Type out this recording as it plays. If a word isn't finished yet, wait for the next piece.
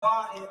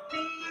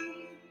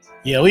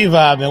Yeah, we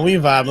vibing.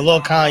 A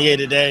little Kanye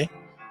today.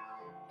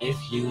 If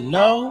you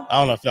know, I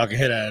don't know if y'all can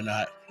hear that or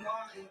not.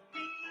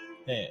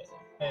 Hey.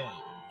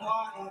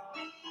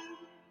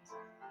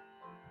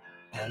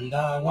 And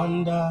I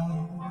wonder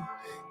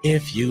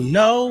if you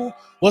know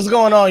what's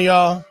going on,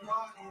 y'all.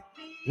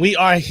 We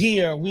are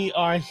here.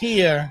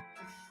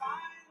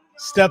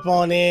 Step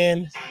on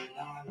in.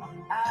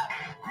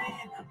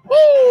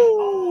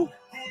 Woo!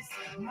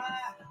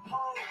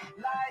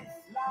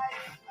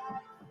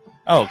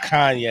 Oh,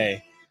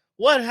 Kanye.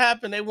 What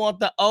happened? They want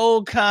the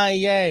old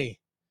Kanye.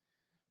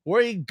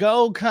 Where you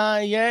go,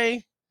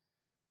 Kanye?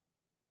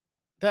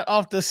 That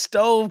off the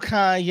stove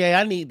Kanye.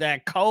 I need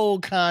that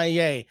cold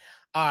Kanye.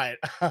 All right.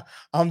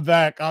 I'm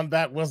back.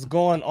 What's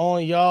going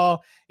on,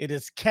 y'all? It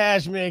is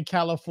Cashmere,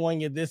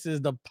 California. This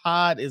is the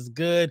Pod is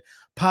Good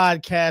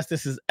podcast.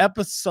 This is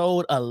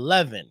episode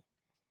 11.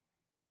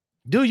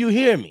 Do you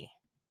hear me?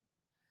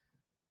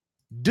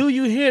 Do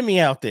you hear me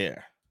out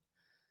there?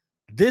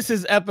 This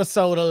is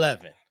episode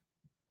 11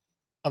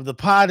 of the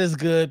Pod is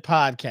Good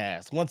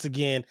podcast. Once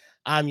again,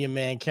 I'm your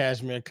man,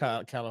 Cashmere,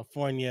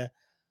 California.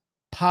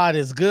 Pod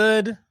is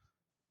good.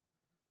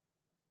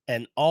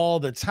 And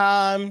all the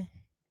time,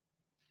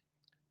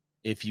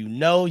 if you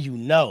know, you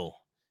know.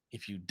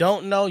 If you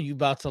don't know, you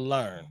about to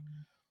learn.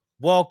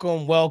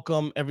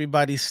 Welcome,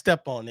 everybody.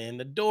 Step on in.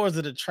 The doors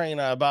of the train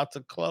are about to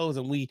close,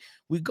 and we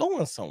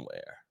going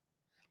somewhere.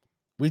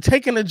 We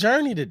taking a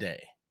journey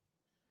today.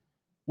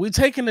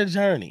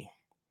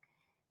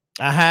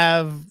 I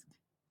have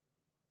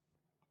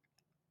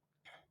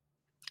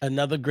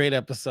another great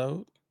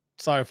episode.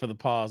 Sorry for the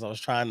pause. I was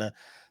trying to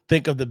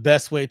think of the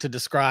best way to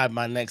describe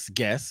my next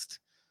guest.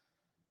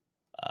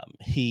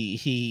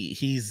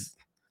 He's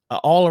an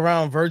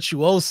all-around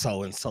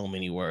virtuoso in so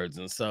many words,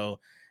 and so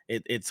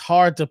it's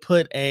hard to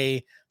put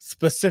a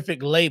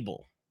specific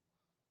label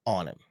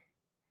on him,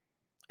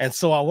 and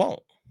so I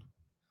won't.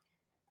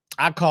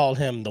 I call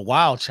him the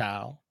wild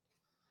child.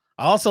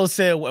 I also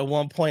said at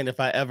one point,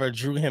 if I ever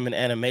drew him in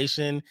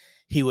animation,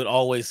 he would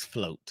always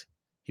float.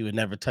 He would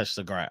never touch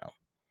the ground.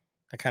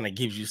 That kind of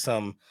gives you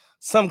some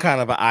kind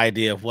of an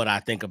idea of what I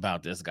think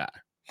about this guy.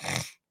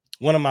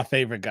 One of my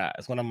favorite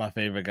guys.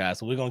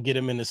 So we're going to get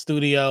him in the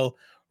studio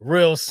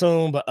real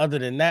soon. But other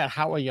than that,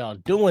 how are y'all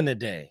doing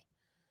today?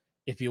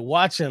 If you're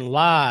watching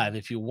live,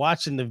 if you're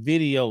watching the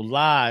video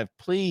live,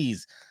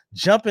 please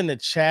jump in the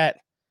chat.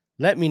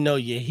 Let me know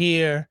you're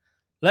here.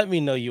 Let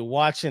me know you're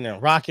watching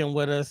and rocking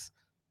with us.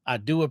 I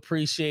do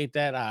appreciate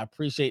that. I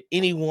appreciate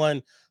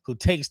anyone who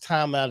takes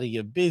time out of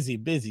your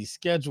busy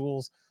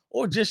schedules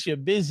or just your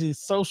busy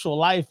social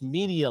life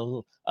media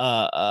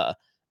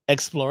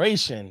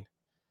exploration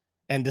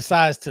and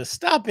decides to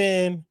stop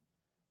in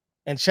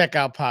and check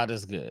out Pod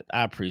is Good.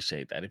 I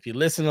appreciate that. If you're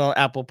listening on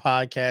Apple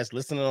Podcasts,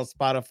 listening on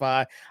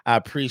Spotify, I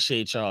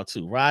appreciate y'all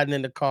too. Riding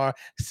in the car,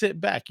 sit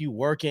back. You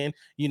working,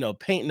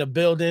 painting a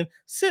building,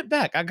 sit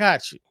back. I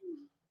got you.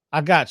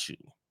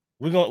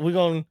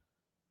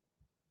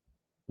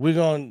 We're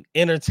gonna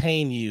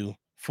entertain you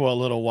for a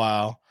little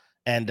while.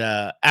 And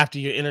after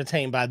you're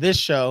entertained by this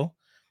show,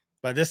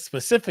 by this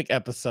specific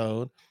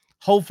episode,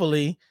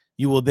 hopefully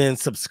you will then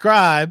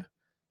subscribe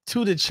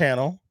to the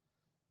channel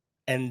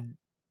and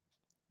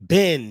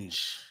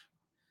binge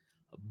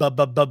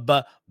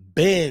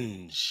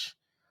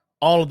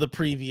all of the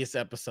previous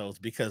episodes,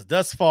 because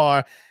thus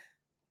far,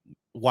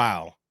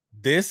 wow,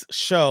 this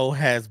show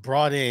has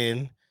brought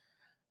in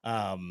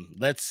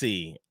let's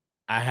see,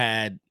 I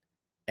had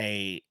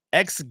a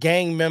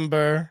ex-gang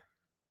member,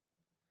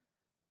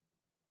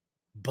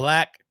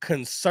 Black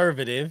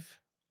conservative.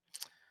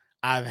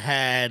 I've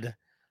had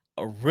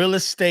a real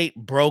estate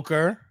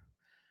broker.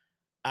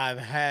 I've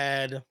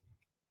had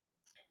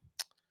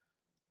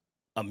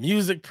a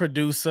music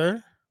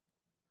producer.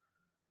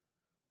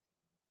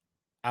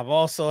 I've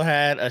also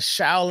had a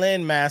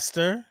Shaolin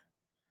master.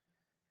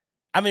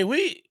 I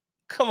mean,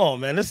 come on,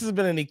 man. This has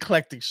been an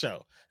eclectic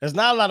show. There's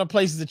not a lot of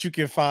places that you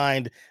can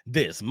find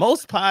this.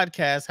 Most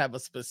podcasts have a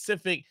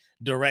specific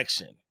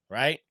direction,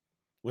 right?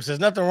 Which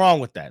there's nothing wrong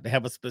with that. They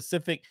have a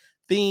specific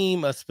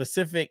theme, a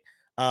specific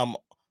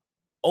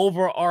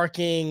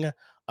overarching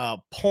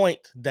point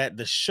that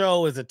the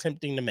show is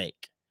attempting to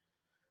make.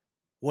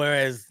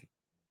 Whereas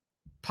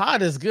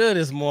Pod is Good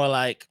is more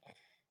like,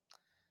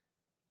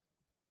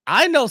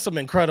 I know some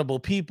incredible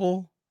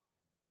people.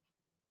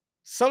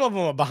 Some of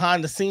them are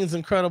behind the scenes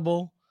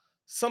incredible.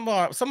 Some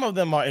of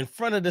them are in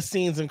front of the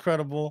scenes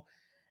incredible.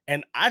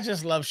 And I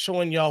just love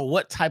showing y'all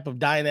what type of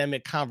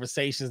dynamic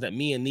conversations that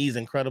me and these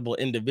incredible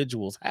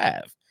individuals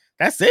have.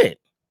 That's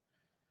it.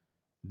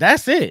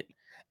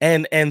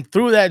 And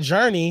through that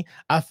journey,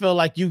 I feel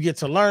like you get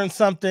to learn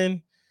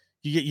something.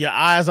 Your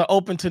eyes are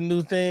open to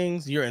new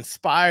things. You're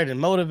inspired and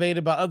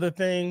motivated by other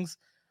things.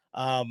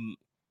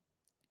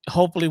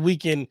 Hopefully we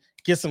can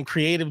get some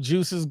creative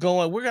juices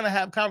going. We're going to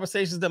have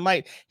conversations that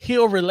might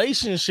heal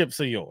relationships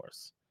of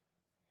yours.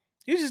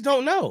 You just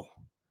don't know.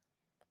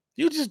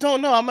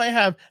 I might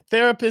have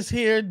therapists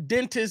here,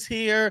 dentists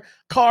here,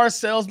 car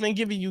salesmen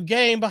giving you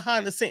game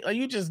behind the scenes. Like,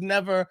 you just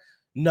never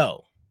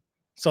know.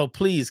 So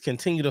please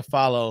continue to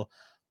follow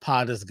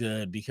Pod is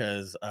Good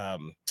because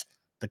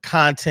the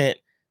content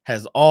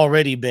has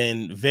already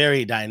been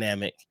very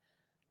dynamic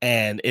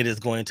and it is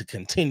going to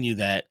continue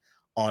that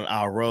on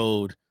our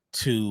road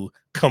to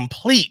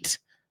complete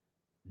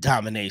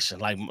domination.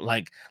 Like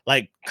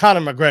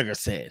Conor McGregor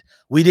said,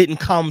 we didn't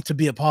come to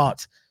be a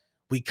part.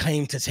 We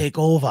came to take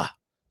over.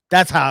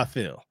 That's how I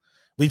feel.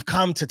 We've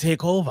come to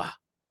take over.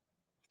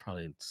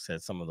 Probably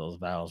said some of those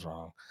vowels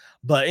wrong.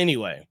 But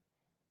anyway,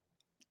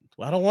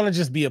 I don't want to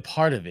just be a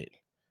part of it.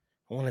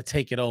 I want to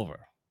take it over.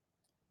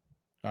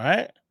 All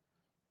right.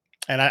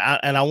 And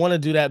I want to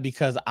do that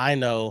because I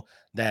know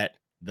that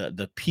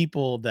the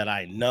people that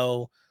I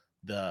know,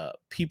 the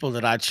people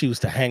that I choose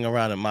to hang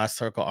around in my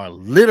circle are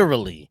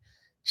literally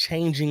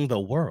changing the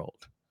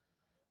world.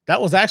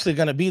 That was actually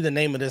going to be the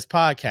name of this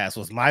podcast,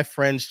 was My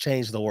Friends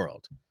Change the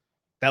World.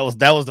 That was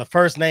the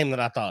first name that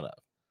I thought of.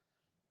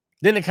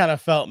 Then it kind of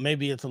felt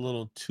maybe it's a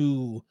little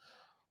too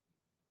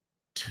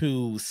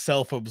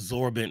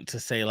self-absorbent to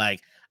say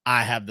like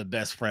I have the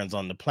best friends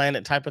on the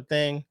planet type of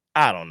thing.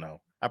 I don't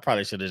know. I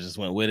probably should have just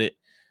went with it.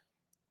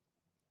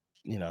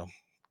 You know,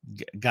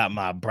 got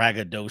my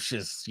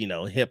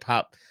braggadocious, hip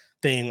hop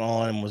thing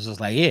on and was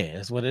just like, yeah,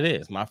 that's what it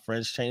is. My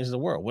friends change the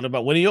world. What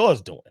are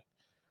yours doing?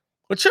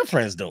 What your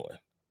friends doing?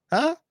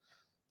 Huh?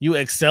 You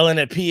excelling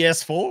at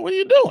PS4? What are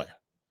you doing?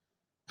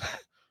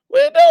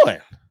 What are you doing?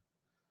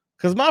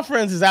 Because my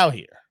friends is out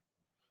here.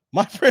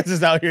 My friends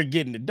is out here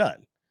getting it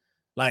done.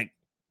 Like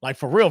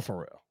for real, for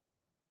real.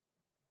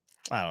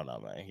 I don't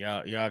know, man.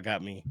 Y'all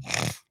got me.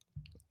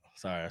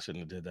 Sorry, I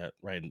shouldn't have did that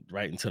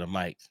right into the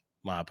mic.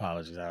 My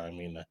apologies. I don't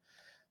mean to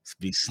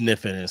be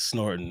sniffing and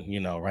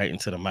snorting, right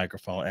into the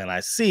microphone. And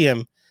I see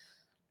him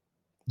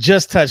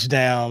just touched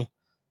down,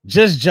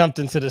 just jumped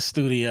into the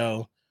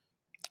studio.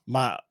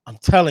 I'm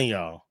telling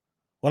y'all,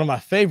 one of my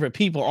favorite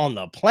people on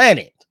the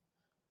planet.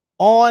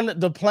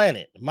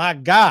 My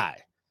guy.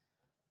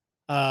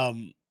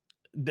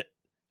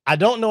 I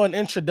don't know an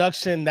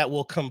introduction that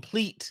will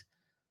complete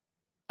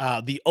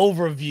the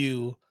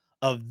overview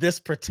of this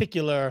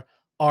particular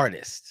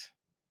artist,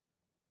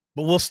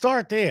 but we'll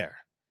start there.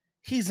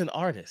 He's an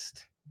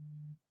artist.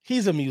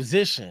 He's a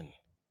musician.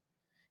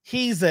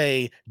 He's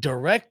a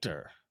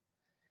director.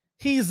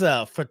 He's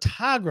a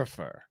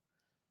photographer.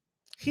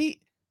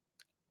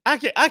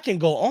 I can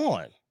go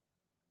on.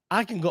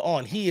 I can go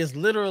on. He is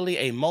literally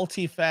a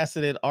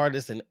multifaceted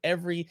artist in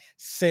every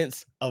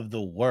sense of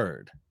the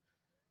word.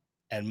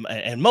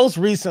 And most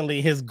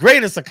recently, his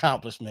greatest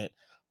accomplishment,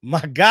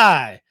 my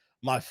guy,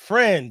 my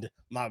friend,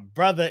 my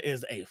brother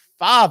is a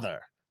father.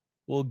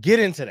 We'll get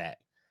into that.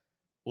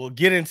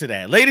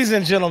 Ladies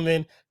and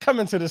gentlemen,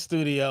 coming to the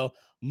studio,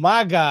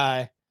 my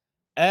guy,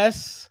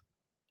 S.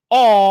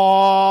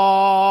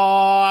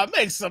 Oh,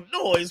 make some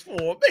noise for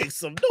him. Make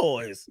some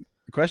noise.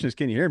 The question is,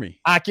 can you hear me?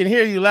 I can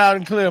hear you loud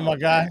and clear, my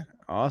guy. Man.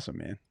 Awesome,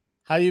 man.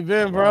 How you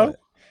been, bro?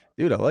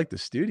 Dude, I like the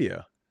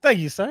studio. Thank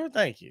you, sir.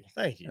 Thank you.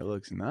 It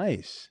looks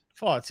nice.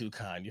 Far too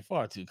kind. You're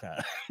far too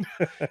kind.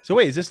 So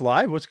wait, is this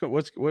live? What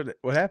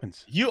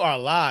happens? You are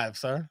live,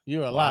 sir.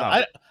 You are Wow.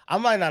 live. I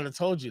might not have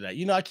told you that.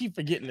 I keep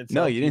forgetting to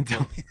tell No, you didn't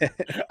tell me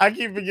that. I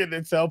keep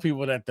forgetting to tell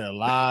people that they're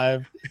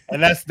live,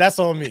 and that's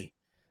on me.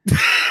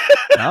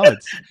 No,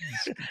 it's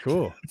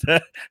cool.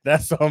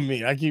 That's on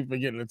me. I keep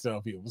forgetting to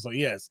tell people. So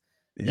yes,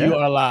 you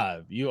are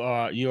live. You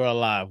are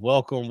live.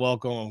 Welcome.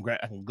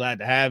 I'm glad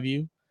to have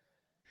you.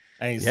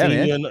 I ain't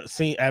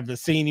haven't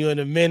seen you in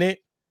a minute.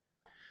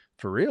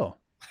 For real.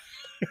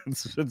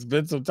 It's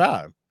been some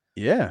time.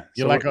 Yeah.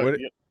 You're like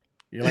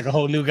a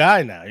whole new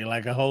guy now. You're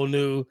like a whole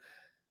new.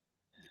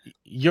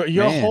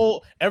 Your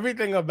whole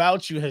everything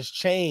about you has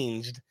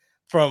changed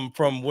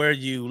from where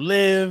you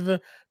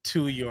live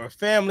to your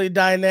family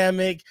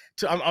dynamic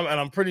to and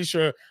I'm pretty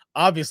sure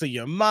obviously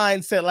your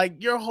mindset, like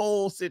your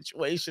whole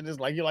situation is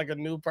like you're like a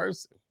new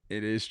person.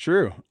 It is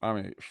true. I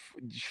mean,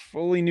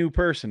 fully new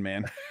person,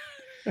 man.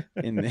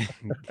 In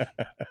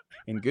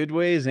good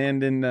ways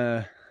and in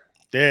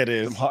there it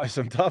is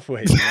some tough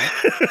ways,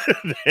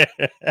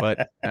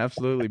 but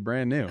absolutely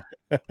brand new.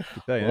 I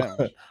can tell you that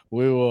much.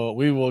 We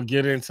will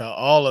get into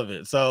all of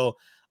it. So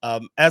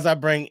as I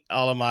bring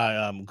all of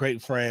my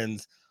great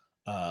friends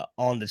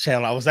on the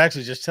channel, I was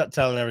actually just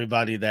telling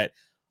everybody that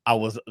I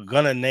was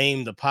gonna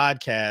name the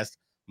podcast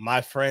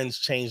My Friends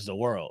Change the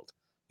World.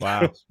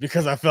 Wow.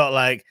 Because I felt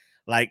like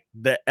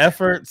the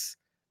efforts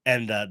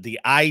and the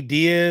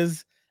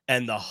ideas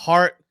and the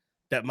heart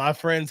that my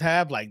friends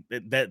have, like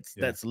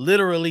that's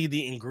literally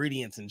the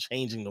ingredients in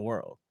changing the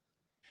world.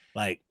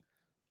 Like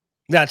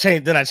then I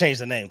changed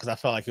the name because I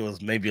felt like it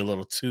was maybe a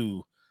little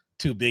too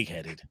big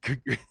headed.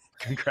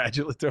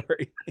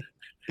 Congratulatory.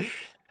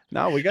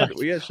 No, we got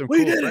some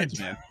cool friends,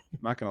 man. I'm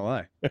not gonna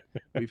lie.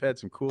 We've had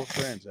some cool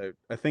friends.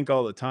 I think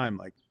all the time,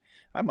 like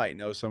I might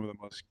know some of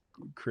the most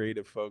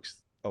creative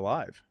folks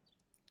alive.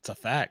 It's a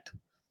fact.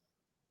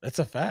 It's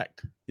a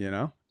fact.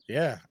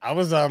 Yeah. I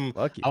was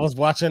lucky. I was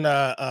watching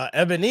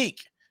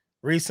Ebonique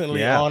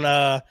recently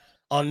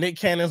on Nick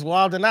Cannon's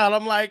Wild and Out.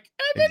 I'm like,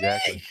 Ebonique.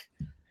 Exactly.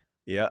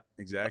 Yeah,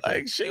 exactly.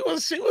 Like she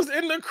was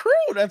in the crew.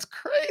 That's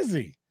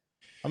crazy.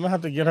 I'm gonna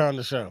have to get her on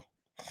the show.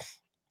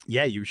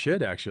 Yeah, you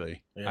should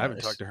actually. I Yeah.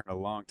 haven't talked to her in a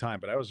long time,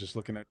 but I was just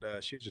looking at.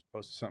 She just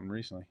posted something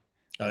recently.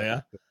 Oh That I yeah.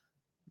 liked it.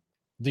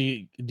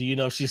 Do you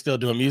know if she's still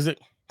doing music?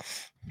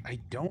 I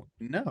don't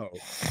know.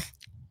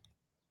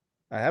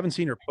 I haven't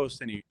seen her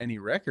post any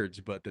records,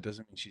 but that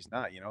doesn't mean she's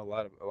not. A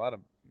lot of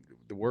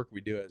the work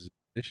we do as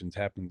musicians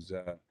happens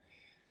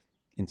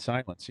in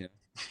silence.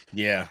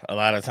 Yeah, a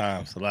lot of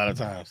times. A lot of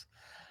times.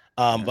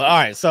 Yeah. But all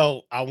right,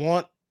 so I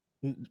want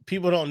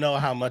people don't know uh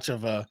how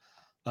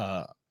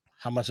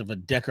much of a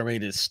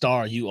decorated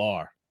star you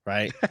are,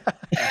 right?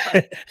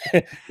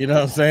 You know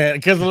what I'm saying?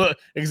 Because look,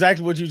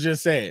 exactly what you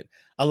just said.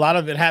 A lot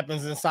of it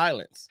happens in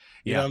silence.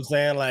 You know Yeah. what I'm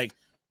saying?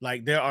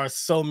 Like there are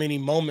so many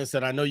moments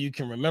that I know you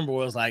can remember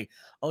where it's like,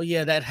 oh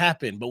yeah, that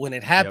happened. But when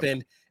it Yep.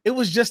 happened, it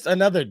was just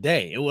another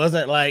day. It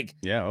wasn't like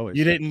Yeah. you Always.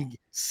 didn't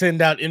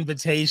send out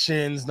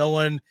invitations, no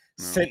one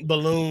No. sent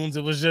balloons.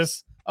 It was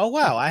just, oh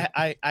wow,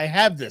 I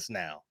have this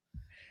now.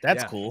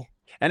 That's Yeah. cool.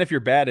 And if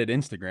you're bad at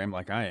Instagram,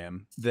 like I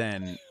am,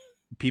 then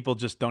people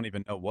just don't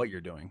even know what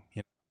you're doing.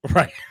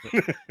 Right.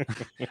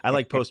 I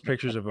like post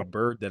pictures of a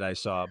bird that I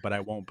saw, but I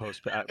won't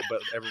post. But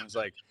everyone's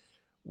like,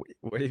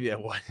 what have you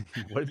what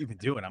have you been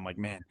doing? I'm like,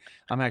 man,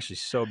 I'm actually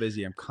so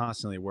busy. I'm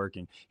constantly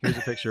working. Here's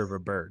a picture of a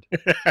bird.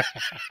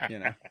 You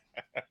know,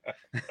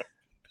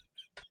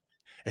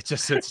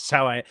 it's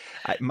how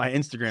my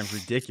Instagram's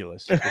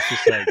ridiculous. It's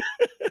just like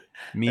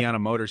me on a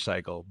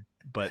motorcycle,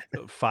 but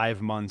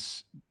 5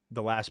 months.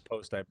 The last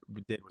post I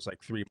did was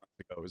like 3 months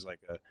ago. It was like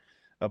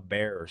a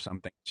bear or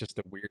something. It's just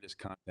the weirdest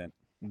content.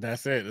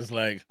 That's it. It's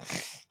like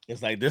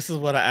this is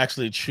what I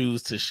actually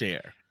choose to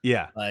share.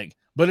 Yeah, Like,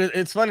 but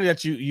it's funny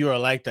that you are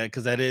like that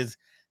because that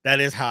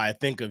is how I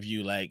think of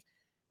you. Like,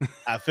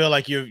 I feel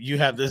like you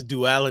have this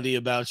duality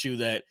about you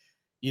that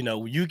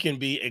you can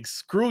be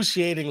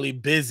excruciatingly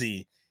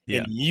busy in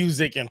yeah,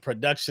 music and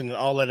production and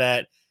all of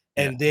that,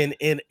 yeah. and then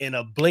in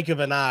a blink of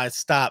an eye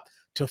stop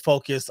to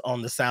focus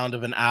on the sound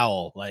of an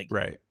owl. Like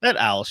Right. that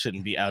owl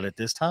shouldn't be out at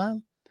this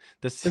time.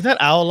 That's Is that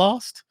owl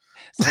lost?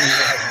 it's the only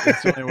way.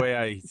 That's the only way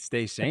I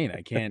stay sane.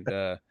 I can't.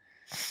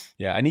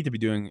 Yeah, I need to be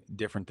doing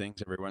different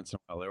things every once in a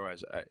while.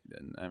 Otherwise,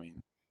 I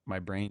mean, my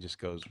brain just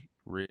goes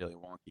really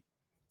wonky.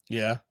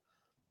 Yeah.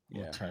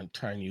 I'm gonna Yeah.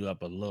 turn you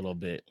up a little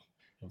bit.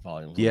 The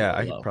volume's a Yeah, little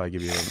I could low. probably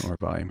give you a little bit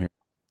more volume here.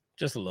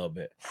 Just a little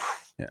bit.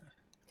 Yeah.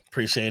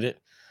 Appreciate it.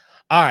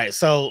 All right,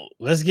 so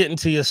let's get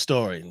into your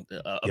story.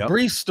 A Yep.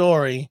 brief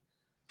story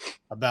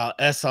about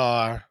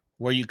SR,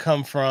 where you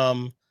come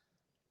from,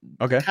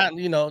 Okay.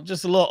 kind of,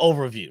 just a little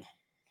overview.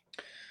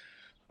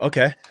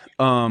 Okay.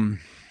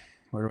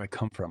 Where do I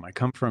come from? I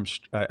come from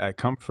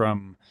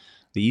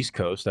the East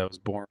Coast. I was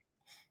born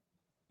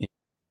in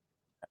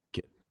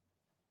Connecticut.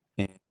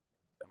 And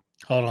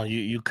Hold on,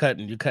 you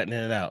cutting in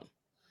and out.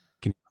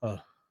 can, Oh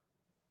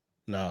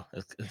no,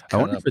 it's I cut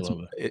wonder up if a it's.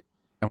 little bit.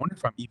 I wonder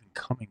if I'm even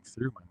coming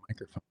through my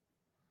microphone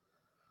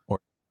or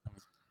coming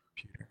through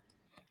the computer.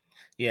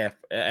 Yeah,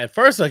 at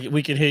first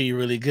we could hear you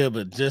really good,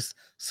 but just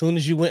as soon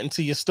as you went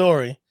into your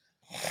story,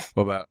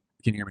 What about?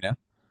 Can you hear me now?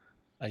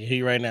 I can hear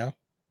you right now.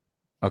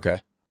 Okay.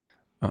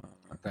 Uh,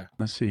 Okay.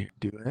 let's see.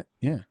 Do it.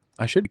 Yeah,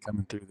 I should be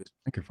coming through this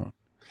microphone.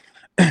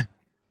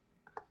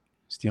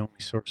 It's the only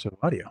source of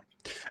audio.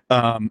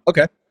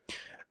 Okay.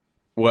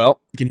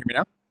 Well, can you hear me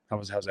now?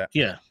 How's that?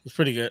 Yeah, it's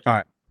pretty good. All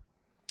right.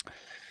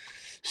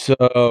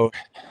 So,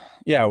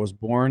 yeah, I was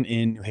born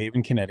in New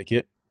Haven,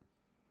 Connecticut.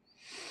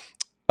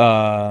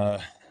 I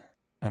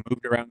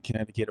moved around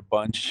Connecticut a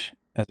bunch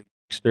as a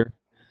youngster,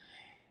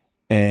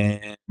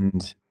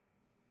 and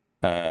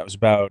I was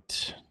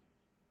about.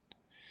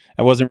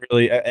 I wasn't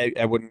really.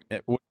 I wouldn't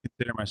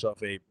consider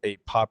myself a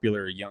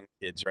popular young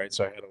kids, right?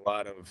 So I had a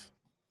lot of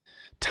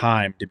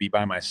time to be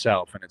by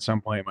myself, and at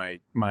some point,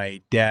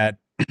 my dad.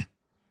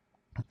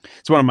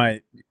 It's one of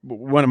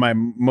my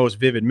most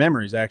vivid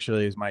memories.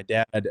 Actually, is my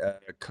dad,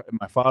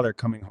 my father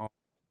coming home,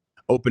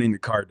 opening the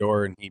car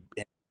door, and he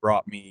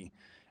brought me.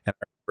 And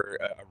I remember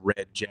a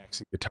red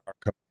Jackson guitar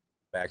coming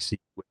in the back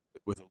seat with a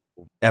little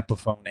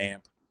Epiphone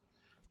amp.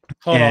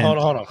 Hold on, hold And on,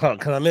 hold on, hold on,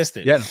 because I missed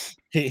it. yeah,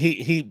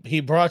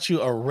 He brought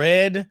you a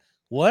red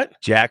what?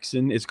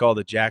 Jackson. It's called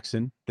a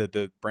Jackson.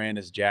 The brand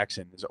is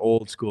Jackson. It's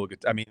old school.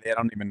 I mean, I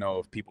don't even know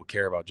if people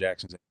care about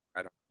Jacksons.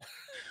 I don't.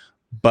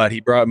 But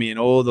he brought me an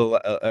old. Well,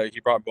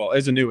 it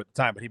was new at the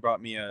time, but he brought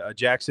me a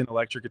Jackson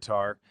electric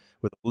guitar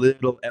with a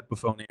little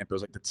Epiphone amp. It was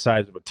like the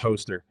size of a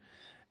toaster,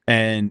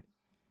 and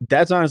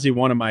that's honestly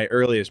one of my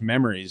earliest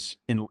memories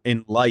in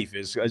life.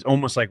 Is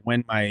almost like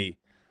when my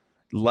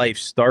life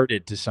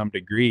started to some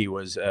degree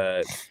was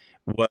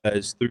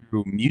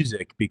through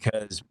music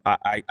because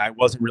I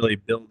wasn't really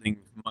building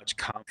much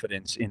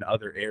confidence in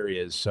other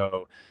areas.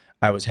 So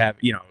I was I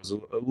was a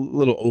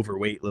little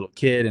overweight little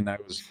kid, and I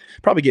was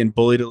probably getting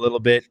bullied a little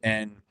bit.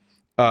 And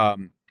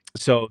um,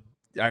 so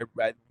like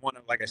I said, one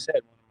of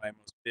my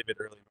most vivid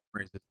early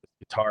memories is this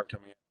guitar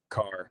coming in the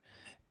car,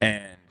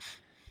 and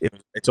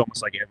it's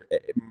almost like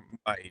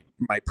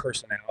my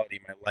personality,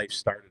 my life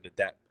started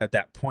at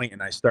that point,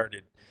 and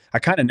I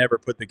kind of never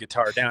put the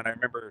guitar down. I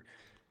remember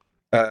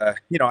I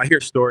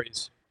hear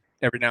stories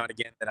every now and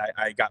again that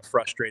I got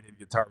frustrated.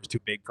 The guitar was too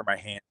big for my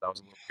hands. I was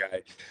a little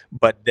guy,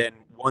 but then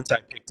once I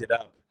picked it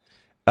up,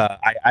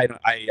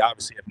 I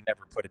obviously have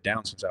never put it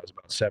down since I was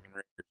about 7 or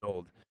 8 years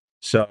old.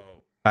 So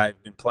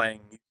I've been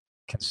playing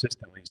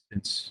consistently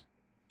since,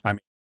 I mean,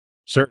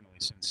 certainly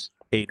since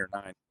 8 or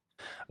 9.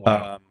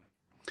 Wow.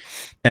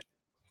 And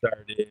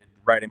started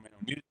writing my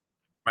own music,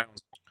 my own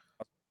songs when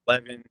I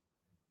was 11,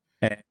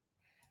 and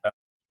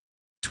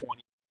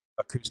 20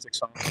 acoustic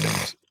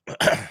songs,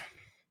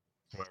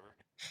 whatever.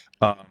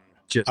 Um, All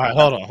just right,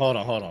 hold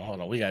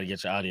on. We got to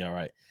get your audio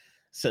right.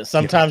 So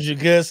sometimes you're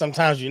good,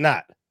 sometimes you're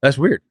not. that's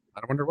weird.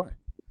 I wonder why.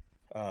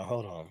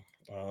 Hold on.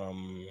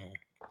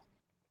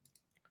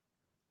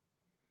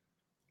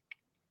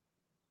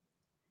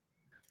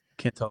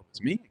 Can't tell if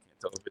it's me. I can't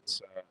tell if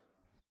it's.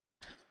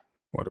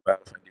 What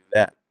about if I do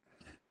that?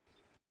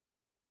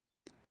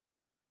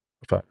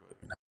 If I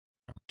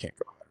can't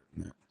go higher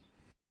than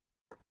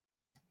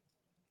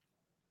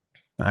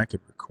that. I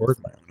could record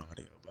my own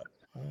audio, but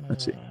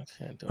let's see. I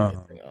can't do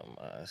anything on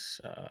my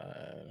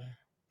side.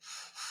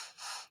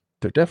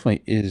 There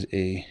definitely is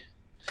a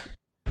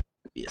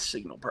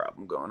signal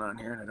problem going on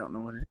here, and I don't know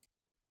what it is.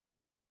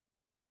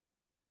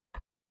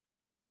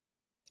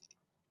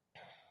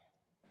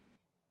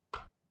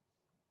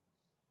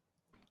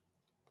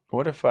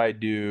 What if I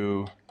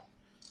do?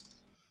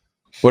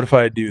 What if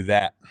I do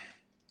that?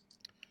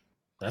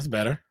 That's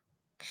better.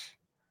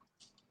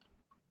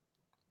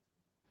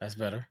 That's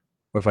better.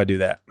 What if I do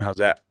that? How's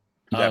that?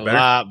 Is A that better?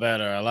 lot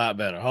better. A lot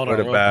better. Hold What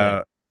on, real quick.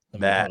 about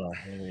that? Hold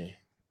on.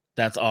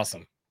 That's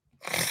awesome.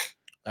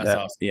 That's That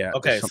awesome. yeah. There's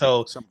Okay,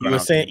 so something you going were on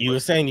with the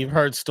saying input. you've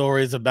heard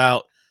stories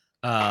about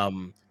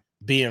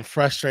being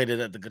frustrated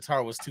that the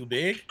guitar was too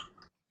big.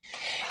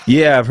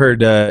 Yeah, I've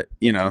heard.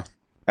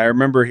 I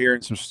remember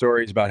hearing some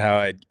stories about how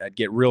I'd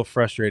get real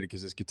frustrated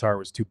because this guitar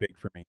was too big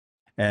for me,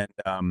 and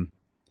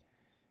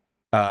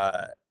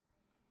uh,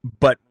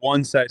 but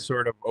once I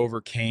sort of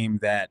overcame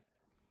that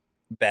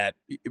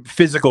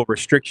physical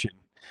restriction,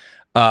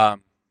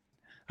 um,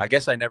 I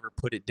guess I never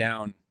put it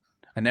down.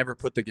 I never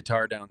put the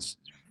guitar down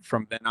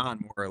from then on,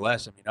 more or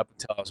less. I mean, up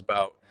until I was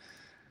about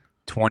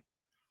 20,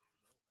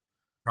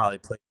 probably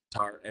played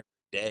guitar every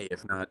day,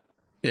 if not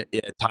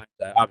at times.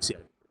 Obviously,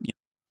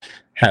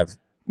 have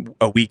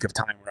a week of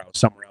time where I was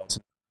somewhere else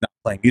and not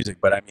playing music.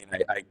 But I mean,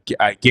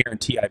 I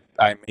guarantee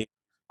I made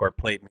or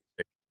played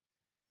music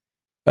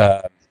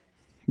uh,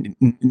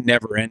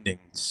 never ending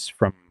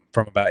from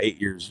about 8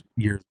 years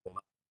old.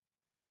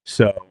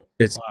 So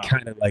it's Wow.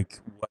 kind of like,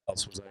 what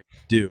else was I gonna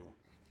do? So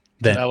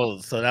Then that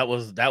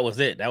was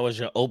it. That was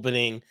your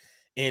opening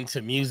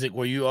into music.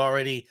 Were you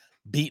already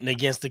beating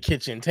against the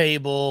kitchen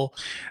table,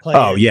 oh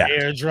playing yeah,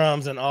 air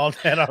drums and all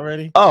that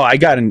already? oh I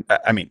got in.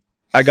 I mean,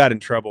 I got in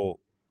trouble.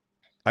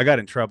 I got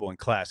in trouble in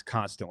class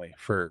constantly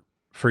for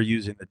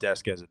using the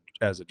desk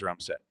as a drum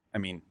set. I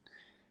mean,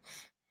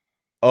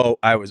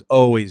 I was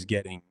always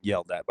getting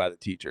yelled at by the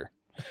teacher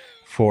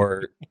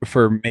for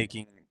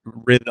making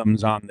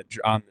rhythms on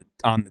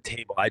the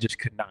table. I just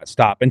could not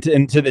stop, and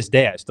to this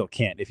day, I still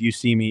can't. If you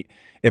see me,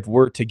 if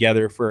we're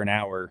together for an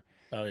hour,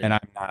 Oh and yeah.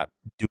 I'm not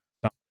doing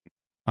something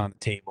on the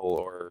table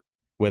or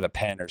with a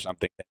pen or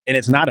something, and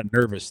it's not a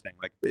nervous thing.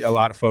 Like a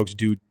lot of folks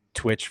do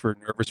twitch for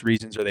nervous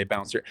reasons or they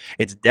bounce.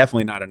 It's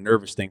definitely not a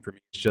nervous thing for me.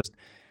 It's just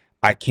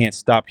I can't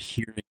stop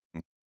hearing.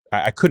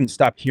 I couldn't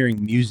stop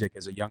hearing music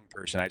as a young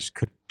person. I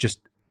just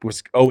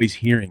was always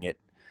hearing it.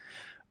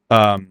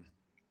 Um,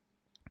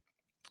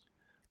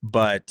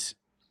 but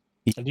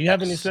Do you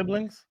have any yes,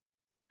 siblings?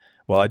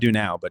 well, I do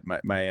now. But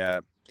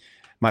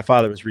my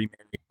father was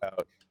remarried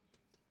about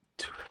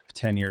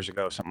 10 years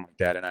ago, something like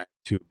that, and I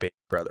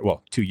have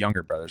two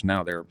younger brothers.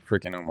 Now they're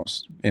freaking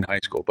almost in high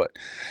school. But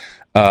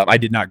I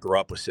did not grow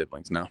up with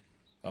siblings. No.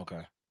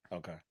 Okay.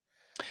 Okay.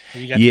 So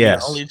you got to be an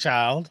Yes. only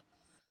child.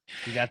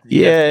 You got to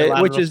be a Yeah,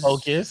 lot of the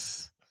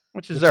focus,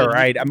 which is which all is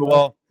right. I mean,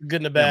 well,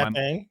 good and a yeah, bad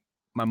thing.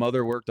 my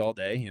mother worked all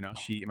day.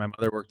 My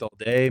mother worked all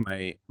day.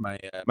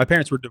 My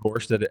parents were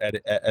divorced at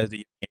a young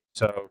age,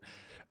 so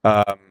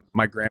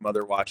my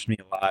grandmother watched me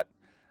a lot.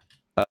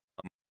 Uh,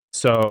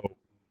 so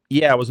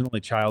yeah, I was an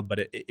only child, but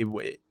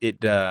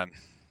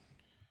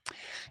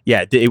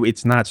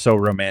it's not so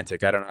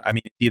romantic. I don't know. I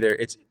mean,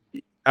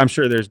 I'm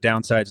sure there's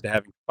downsides to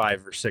having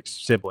 5 or 6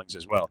 siblings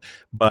as well,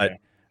 but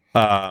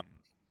Yeah. um,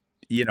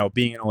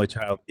 being an only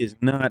child is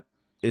not.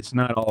 It's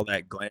not all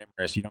that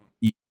glamorous. You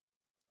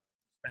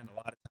spend a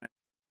lot of time.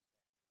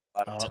 A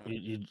lot of Oh, time.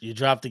 you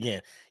dropped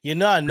again. You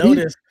know, I Really?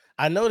 noticed.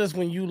 I noticed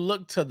when you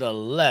look to the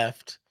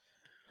left,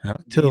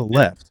 To the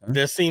left, huh?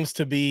 there seems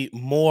to be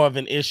more of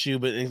an issue,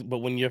 but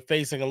when you're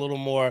facing a little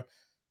more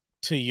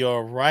to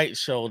your right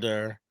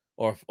shoulder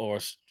or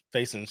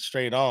facing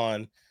straight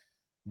on,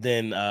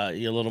 then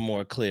you're a little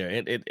more clear.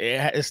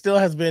 It still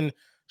has been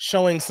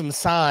showing some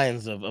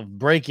signs of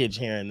breakage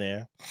here and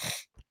there.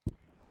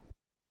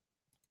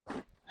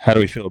 How do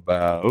we feel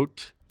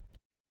about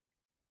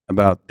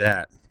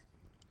that?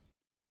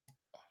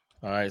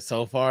 All right,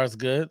 so far it's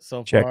good.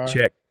 So Check, far,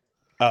 check.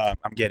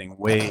 I'm getting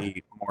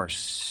way more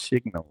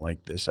signal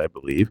like this, I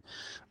believe.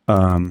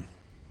 Um,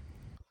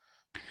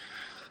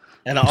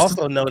 And I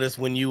also noticed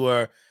when you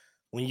were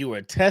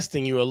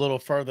testing, you were a little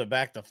further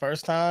back the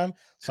first time.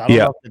 So I don't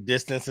Yeah, know if the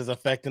distance is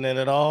affecting it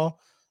at all.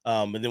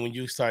 But then when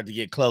you start to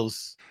get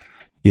close,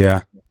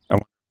 yeah. I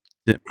want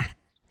it.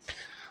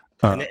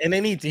 and they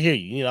need to hear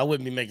you. I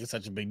wouldn't be making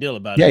such a big deal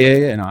about Yeah, it, yeah,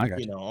 but yeah. No, I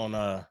got you.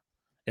 on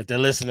if they're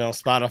listening on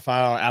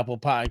Spotify or Apple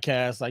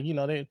Podcasts, like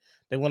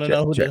they want to Check,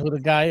 know check. who the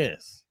guy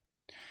is.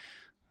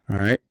 All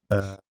right.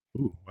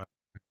 Ooh, wow.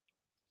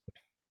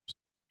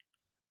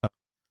 Uh,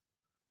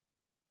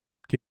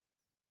 okay.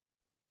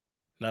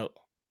 No,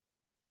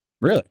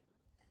 Really?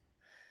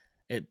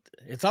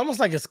 it's almost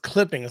like it's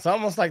clipping. It's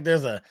almost like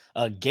there's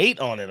a gate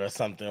on it or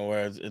something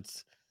where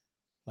it's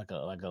like a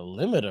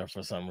limiter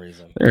for some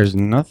reason. There's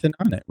nothing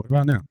on it. What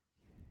about now?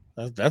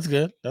 That's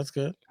good. That's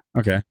good.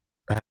 Okay.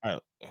 I All right,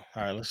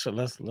 all right. Let's I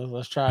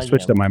try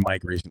switched again. up my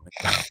mic recently.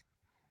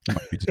 I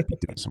might be just be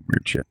doing some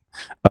weird shit.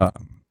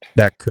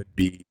 That could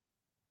be.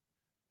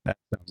 That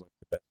sounds like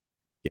the best.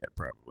 Yeah,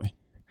 probably.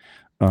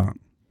 Um,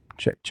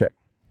 check, check.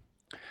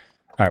 All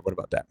right. What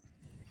about that?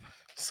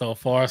 So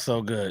far,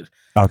 so good.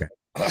 Okay.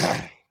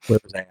 Where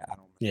was I at? I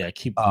don't Yeah, remember.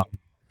 keep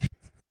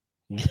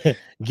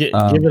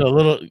give it a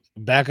little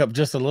back up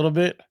just a little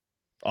bit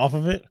off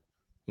of it.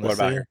 What Let's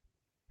about see. here?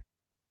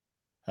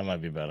 That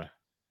might be better.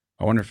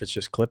 I wonder if it's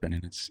just clipping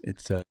and it's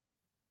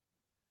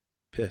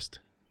pissed.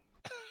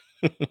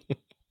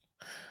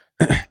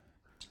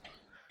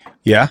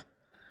 Yeah.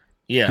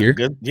 Yeah, Here.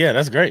 good. Yeah,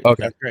 that's great.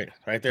 Okay. That's great.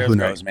 Right there is Who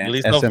great. knows, At man?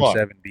 least so far.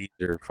 SM7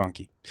 beats are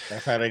funky.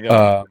 That's how they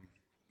go.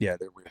 Yeah,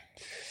 they're weird.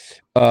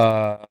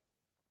 Uh,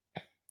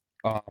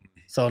 um,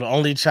 So the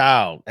only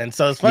child, and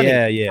so it's funny.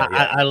 yeah, yeah,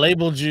 yeah. I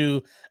labeled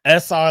you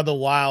SR the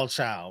wild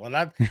child, and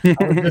I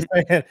was just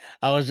saying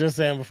I was just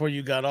saying before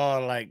you got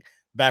on, like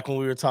back when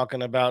we were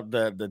talking about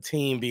the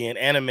team being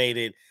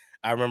animated.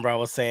 I remember I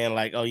was saying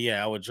like, oh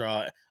yeah, I would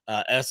draw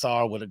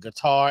SR with a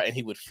guitar, and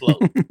he would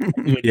float.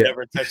 He would Yeah.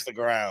 never touch the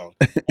ground.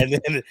 And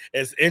then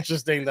it's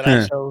interesting that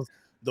I chose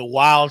the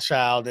wild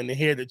child, and to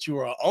hear that you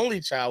were an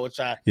only child, which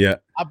Yeah.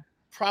 I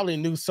probably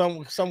knew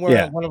somewhere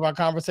Yeah. in one of our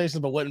conversations,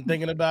 but wasn't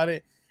thinking about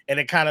it. And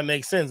it kind of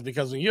makes sense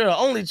because when you're an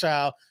only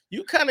child,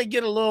 you kind of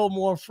get a little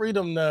more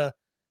freedom to,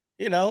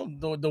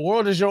 the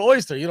world is your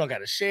oyster. You don't got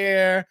to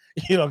share.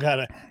 You don't got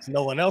to. It's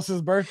no one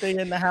else's birthday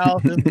in the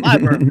house. It's my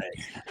birthday.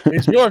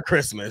 It's your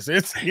Christmas.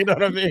 It's you know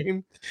what I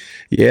mean.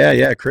 Yeah,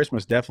 yeah.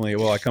 Christmas definitely.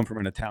 Well, I come from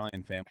an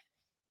Italian family,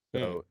 Hmm.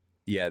 so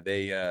yeah,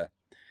 they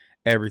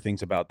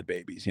everything's about the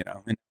babies,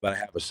 And but I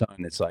have a son.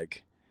 It's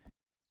like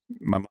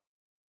my mom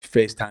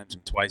FaceTimes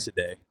him twice a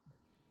day.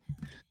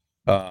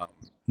 Never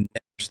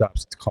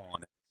stops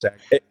calling it.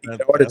 You know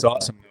what? It's That's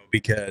awesome though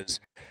because,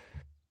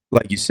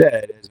 like you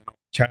said, as a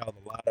child,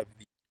 a lot of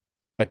the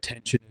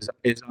attention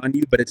is on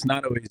you, but it's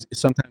not always.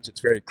 Sometimes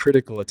it's very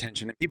critical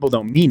attention, and people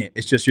don't mean it.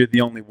 It's just you're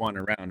the only one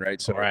around, right?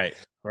 So right,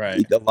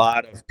 right. a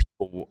lot of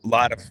people,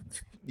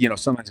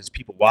 sometimes it's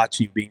people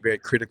watching you, being very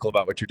critical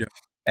about what you're doing,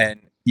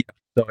 and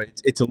so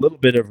it's a little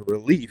bit of a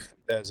relief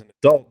as an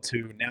adult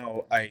to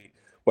now.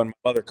 When my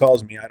mother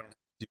calls me, I don't have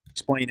to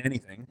explain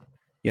anything.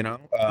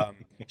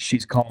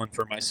 She's calling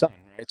for my son,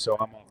 right? So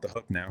I'm off the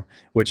hook now,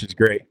 which is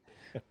great.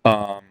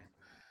 Um,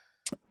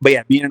 but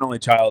yeah, being an only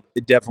child,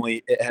 it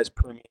has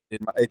permeated.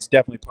 It's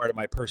definitely part of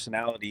my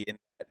personality, and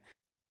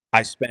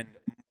I spend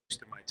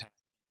most of my time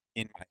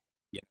in my,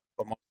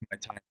 most of my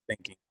time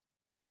thinking,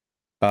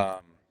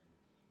 um,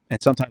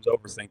 and sometimes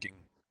overthinking,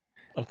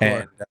 Of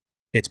course.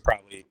 and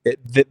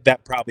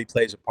that probably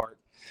plays a part.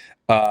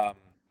 Um,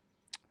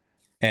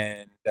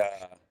 and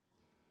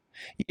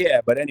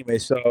yeah, but anyway,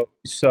 so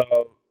can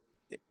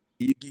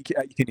you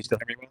still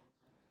hear me well?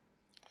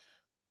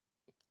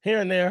 Here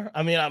and there.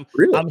 I mean,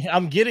 Really?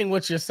 I'm getting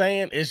what you're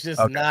saying. Okay,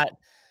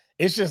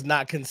 It's just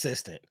not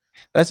consistent.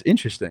 that's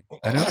interesting.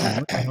 I don't know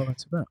what the hell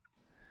that's about.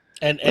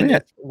 Let And me.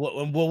 that's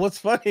what's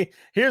funny.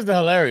 Here's the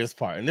hilarious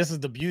part, and this is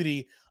the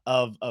beauty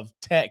of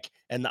tech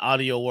and the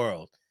audio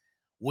world.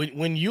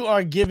 When you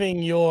are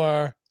giving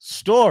your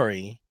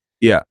story,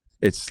 Yeah,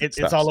 it's it's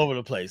stops. all over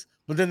the place.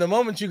 But then the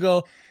moment you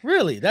go,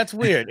 really, that's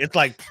weird. It's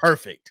like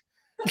perfect.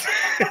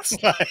 it's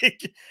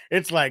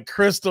it's like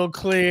crystal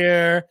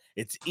clear.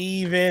 It's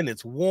even.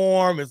 It's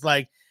warm. It's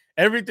like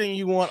everything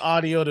you want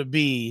audio to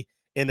be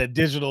in a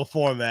digital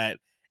format.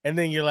 And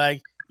then you're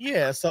like,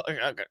 yeah. So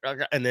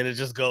and then it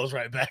just goes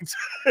right back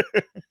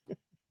to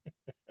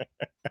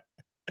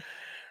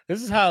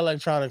this is how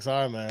electronics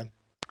are, man.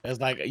 It's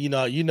like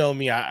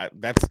me.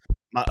 That's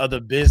my other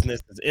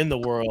business is in the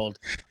world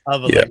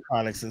of Yeah,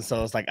 electronics, and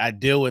so it's like I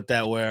deal with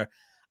that. Where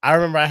I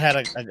remember I had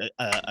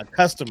a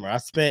customer. I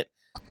spent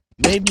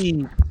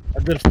maybe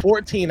a good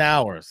 14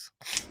 hours,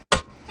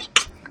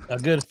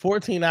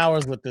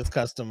 with this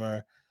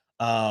customer,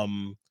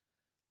 um,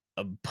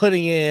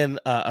 putting in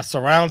a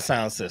surround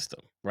sound system.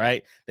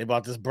 Right? They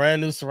bought this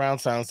brand new surround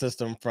sound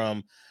system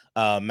from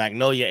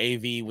Magnolia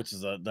AV, which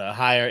is the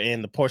higher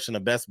end, the portion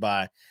of Best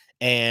Buy,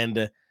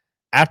 and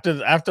after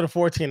the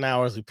 14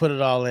 hours, we put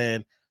it all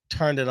in,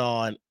 turned it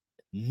on,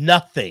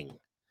 nothing.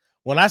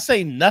 When I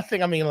say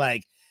nothing, I mean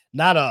like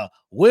not a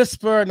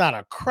whisper, not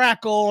a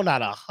crackle,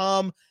 not a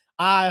hum.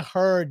 I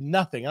heard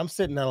nothing. I'm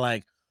sitting there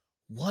like,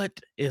 what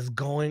is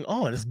going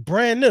on? It's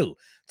brand new.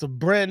 It's a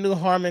brand new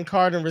Harman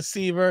Kardon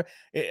receiver.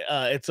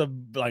 It's a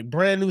like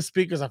brand new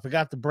speakers. I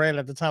forgot the brand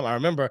at the time. I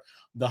remember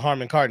the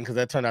Harman Kardon because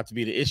that turned out to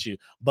be the issue.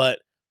 But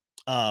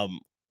um,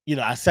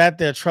 I sat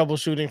there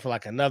troubleshooting for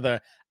like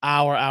another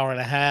hour, hour and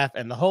a half,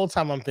 and the whole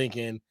time I'm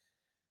thinking,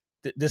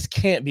 this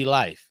can't be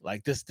life.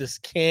 Like this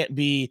can't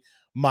be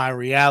my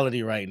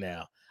reality right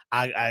now.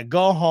 I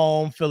go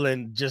home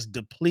feeling just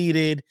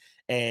depleted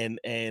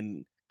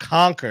and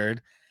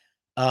conquered.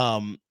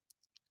 Um,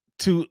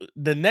 to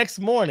the next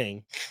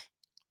morning,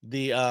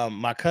 the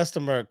my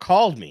customer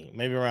called me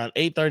maybe around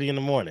 8:30 in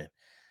the morning,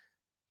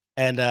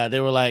 and they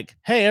were like,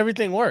 "Hey,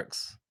 everything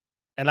works,"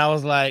 and I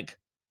was like,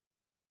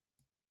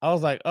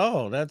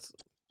 "Oh, that's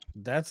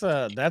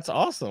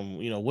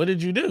awesome. What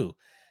did you do?"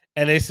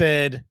 And they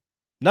said,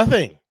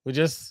 "Nothing. I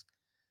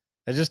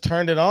just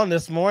turned it on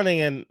this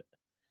morning and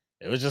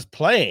it was just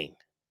playing."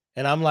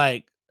 And I'm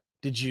like,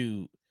 "Did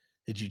you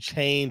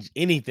change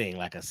anything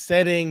like a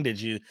setting?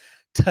 Did you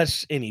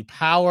touch any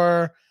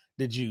power?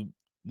 Did you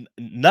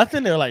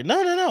nothing?" They're like,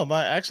 "No, no, no.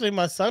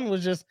 My son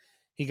was just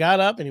he got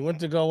up and he went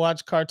to go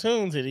watch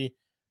cartoons and he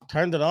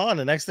turned it on.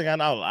 The next thing I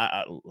know,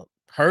 I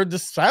heard the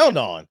sound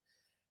on.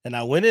 And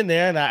I went in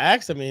there and I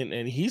asked him,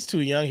 and he's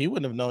too young. He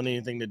wouldn't have known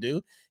anything to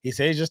do. He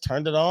said he just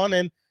turned it on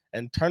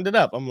and turned it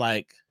up. I'm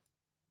like,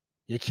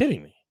 you're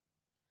kidding me.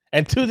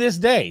 And to this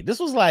day, this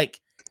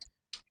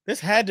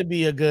had to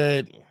be a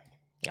good,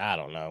 I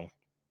don't know,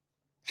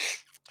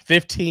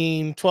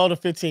 12 to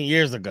 15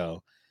 years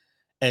ago.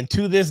 And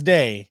to this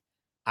day,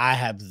 I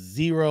have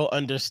zero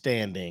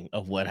understanding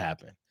of what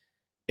happened.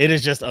 It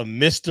is just a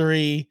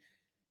mystery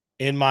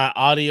in my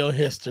audio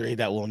history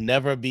that will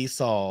never be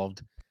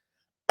solved.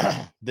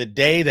 The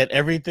day that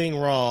everything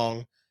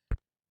wrong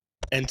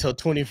until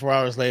 24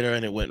 hours later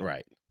and it went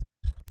right.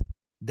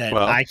 That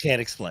Well, I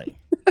can't explain.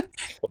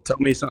 well, tell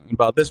me something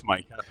about this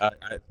mic.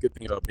 Good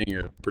thing about being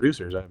a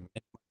producer is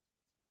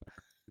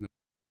can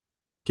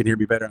you hear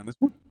me better on this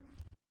one?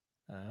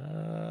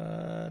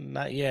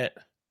 Not yet.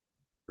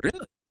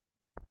 Really?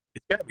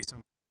 It's got to be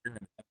something here in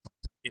the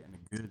headphones. I'm getting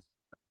a good.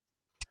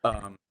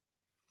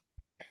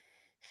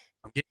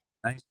 I'm getting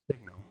a nice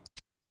signal.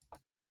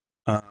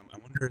 I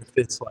wonder if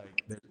it's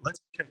like. Let's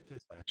check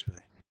this actually.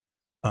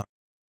 Um,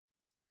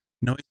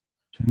 noise.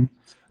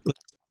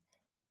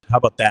 How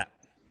about that?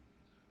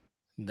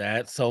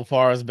 That so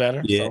far is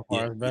better. Yeah, So yeah,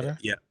 far is yeah, better.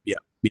 yeah, yeah,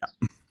 yeah.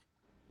 How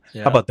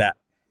Yeah, about that?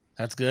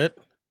 that's good.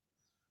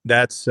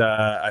 That's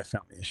I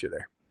found the issue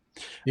there.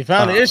 You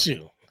found the Um,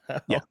 issue.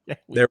 yeah, Okay.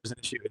 there was an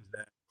issue is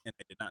that, and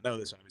I did not know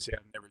this. Obviously,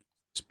 I've never used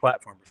this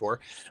platform before,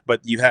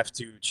 but you have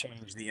to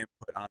change the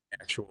input on the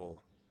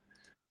actual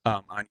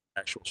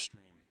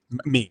stream.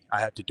 Me, I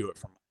have to do it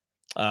from.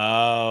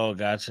 Oh,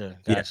 gotcha.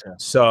 Yeah, Gotcha.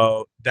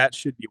 so that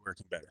should be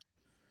working better.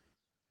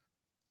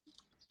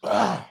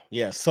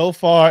 Yeah, so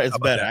far How it's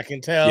about better. that? I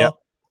can Yep,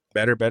 tell.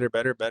 better, better,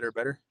 better, better,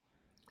 better.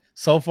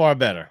 So far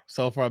better.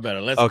 So far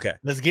better. Let's Okay,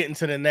 let's get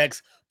into the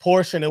next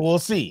portion and we'll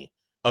see.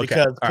 okay,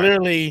 Because all right.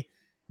 clearly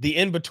the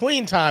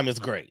in-between time is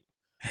great.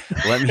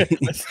 Let me.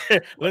 let's,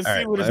 let's All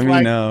see right, what it's let me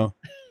like. know.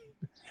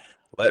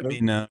 Let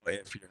me know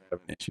if you're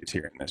having issues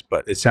hearing this,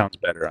 but it sounds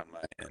better on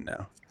my end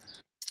now.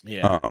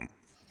 Yeah. Um,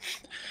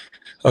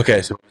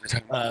 okay, so we're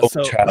talking about only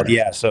So child.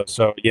 Yeah,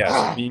 so yeah,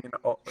 so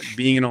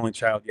being an only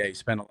child, yeah, you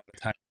spend a lot of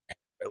time,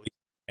 at least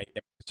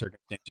in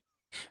circumstances.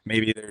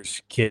 Maybe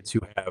there's kids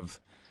who have,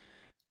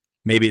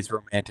 maybe it's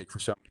romantic for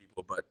some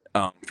people, but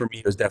for me,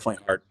 it was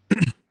definitely hard.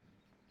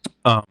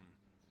 Um,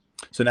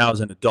 so now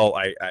as an adult,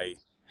 I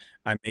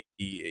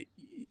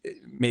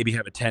maybe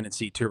have a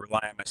tendency to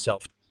rely on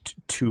myself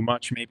too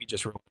much, maybe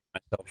just rely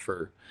on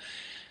myself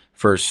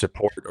for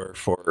support or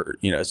for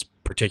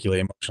particularly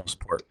emotional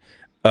support.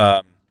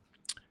 Um,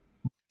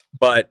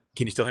 but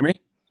can you still hear me?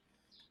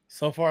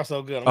 so far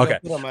so good. I'm gonna Okay,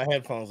 put on my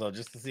headphones though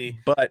just to see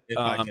but if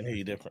I can hear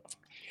you different.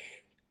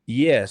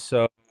 yeah,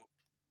 so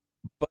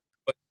but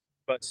but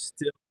but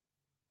still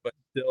but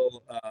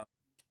still uh,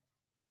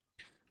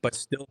 but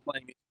still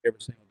playing music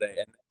every single day,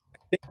 and I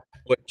think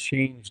what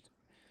changed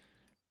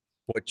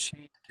what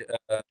changed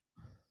uh,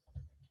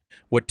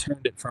 what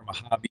turned it from a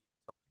hobby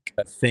to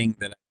like a thing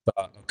that I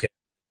thought, okay,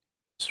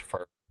 it's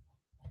for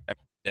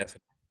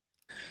definitely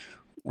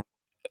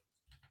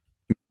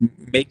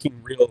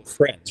making real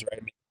friends,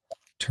 right? I mean,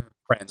 term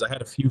friends. I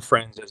had a few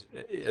friends as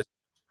in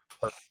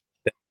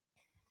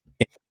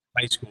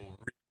high school.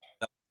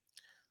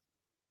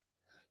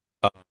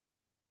 Uh,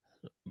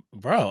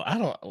 Bro,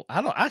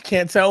 I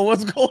can't tell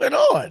what's going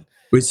on.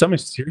 wait, something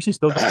seriously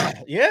still going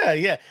on? Yeah,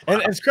 yeah.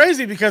 And Wow, it's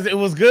crazy because it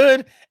was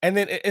good and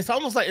then it's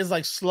almost like it's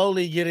like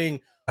slowly getting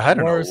I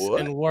don't know worse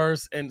what. and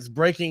worse and it's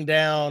breaking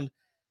down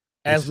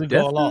as It's we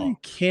go along. definitely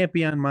can't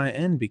be on my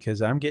end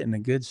because I'm getting a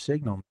good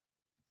signal.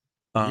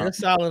 You're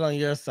solid on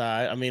your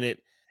side. I mean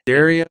it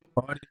Stereo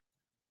audio,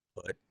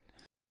 but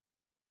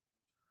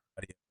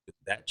audio, did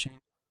that change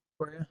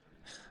for you?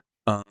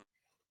 Um,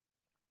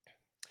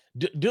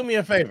 do me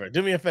a favor.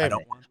 Do me a I favor.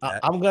 don't want that.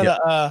 I'm Yep.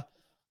 gonna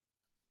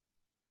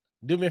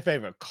do me a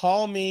favor.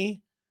 Call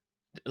me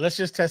let's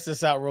just test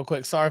this out real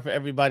quick. Sorry for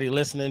everybody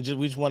listening.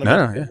 We just want to make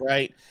No, sure yeah, it's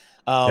right.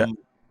 yeah.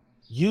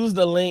 Use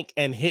the link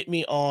and hit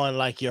me on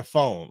like your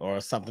phone or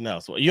something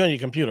else. Well, you're on your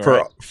computer,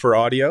 right? For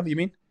audio, you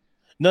mean?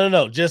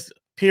 No. Just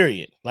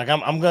period. Like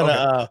I'm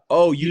gonna Okay.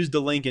 Oh, use the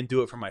link and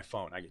do it from my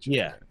phone. I get you.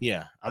 yeah,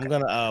 yeah. I'm Okay.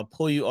 gonna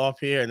pull you off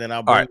here and then I'll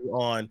All bring right. you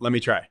on. Let me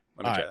try.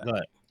 Let me All try right, that. go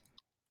ahead.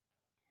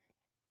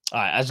 All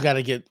right, I just got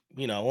to get,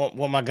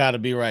 want my guy to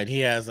be right.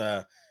 He has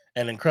an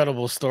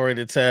incredible story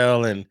to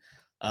tell, and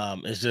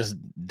it's just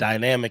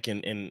dynamic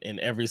in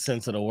every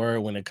sense of the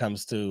word when it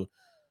comes to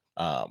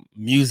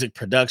music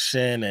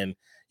production. And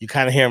you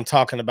kind of hear him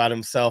talking about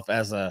himself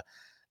as a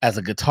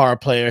guitar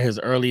player, his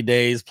early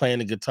days playing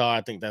the guitar.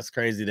 I think that's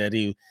crazy that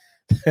he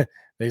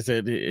they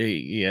said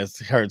he has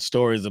heard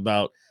stories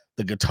about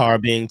the guitar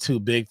being too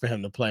big for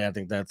him to play. I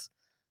think that's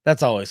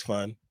always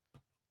fun.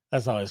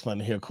 That's always fun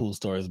to hear cool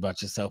stories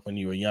about yourself when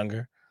you were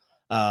younger.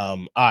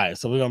 All right,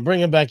 so we're gonna bring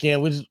him back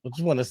in. We just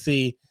want to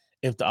see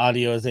if the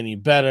audio is any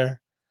better.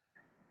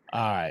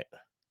 All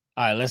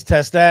right, let's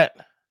test that.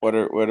 What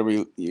are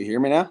we? You hear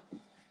me now?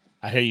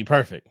 I hear you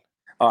perfect.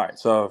 All right.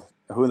 So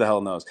who the hell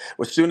knows?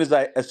 As soon as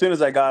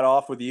I got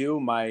off with you,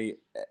 my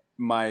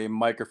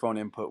microphone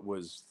input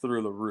was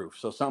through the roof.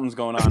 So something's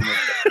going on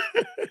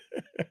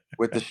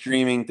with the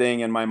streaming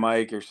thing and my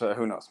mic, or so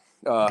who knows.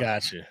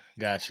 Gotcha.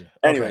 Okay,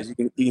 Anyways, you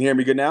can hear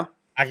me good now.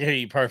 I can hear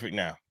you perfect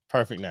now.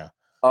 Perfect now.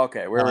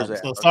 Okay. Where was that?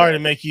 So Okay. sorry to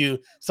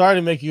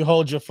make you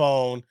hold your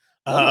phone,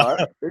 uh,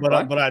 No, you're but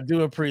fine. but I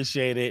do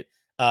appreciate it.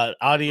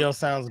 Audio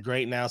sounds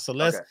great now. So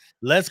Okay.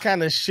 let's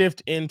kind of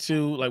shift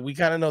into, like, we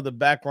kind of know the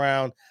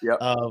background Yep.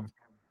 of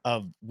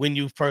when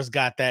you first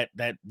got that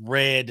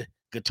red Yep.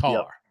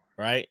 guitar,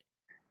 right?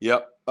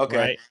 Yep. Okay.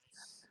 Right.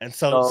 And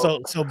so So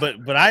so so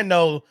but I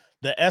know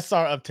the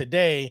SR of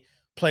today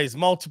plays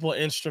multiple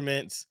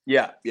instruments.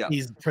 yeah. Yeah.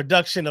 He's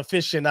production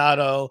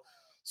aficionado.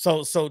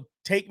 So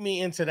take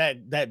me into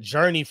that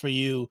journey for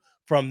you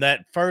from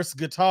that first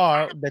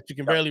guitar that you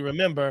can Yep. barely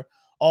remember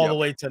all the Yep.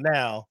 way to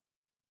now.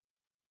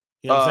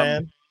 You know what I'm Um.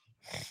 saying?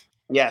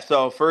 Yeah.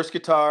 So first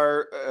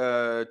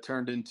guitar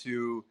turned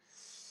into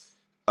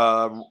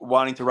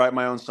wanting to write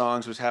my own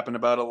songs, which happened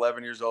about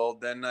 11 years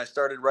old. Then I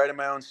started writing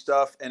my own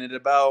stuff, and at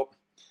about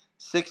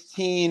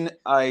 16,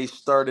 I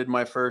started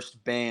my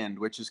first band,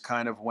 which is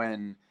kind of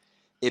when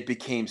it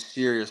became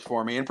serious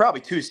for me, and probably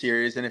too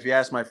serious. And if you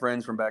ask my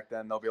friends from back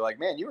then, they'll be like,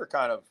 "Man, you were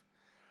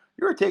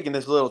taking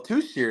this a little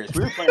too serious.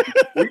 We were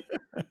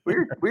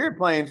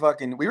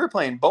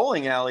playing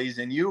bowling alleys,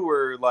 and you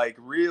were like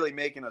really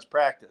making us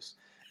practice."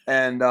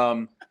 And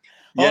Hold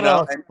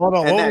on, and hold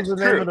on. What was that's the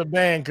name of true. the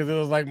band? Because it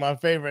was like my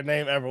favorite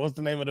name ever. What's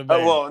the name of the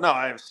band? Well, no,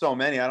 I have so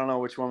many. I don't know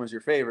which one was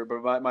your favorite,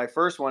 but my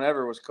first one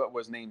ever was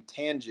named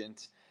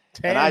Tangent,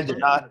 and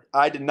Tangent.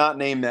 I did not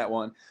name that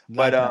one.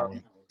 But Not that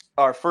one.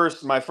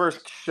 my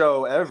first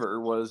show ever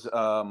was at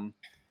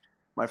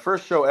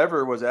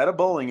a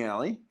bowling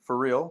alley for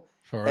real,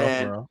 For real, for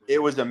and real.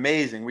 it was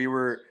amazing. We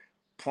were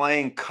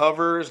playing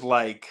covers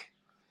like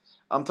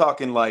I'm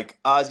talking like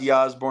Ozzy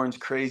Osbourne's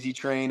Crazy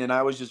Train, and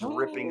I was just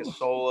ripping his Oh.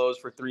 solos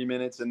for 3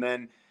 minutes, and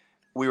then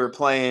we were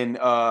playing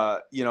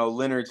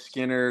Leonard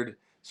Skinner,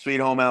 Sweet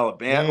Home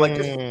Alabama, like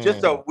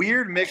just a Mm,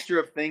 weird mixture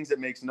of things that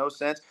makes no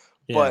sense.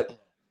 yeah.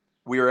 But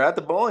we were at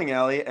the bowling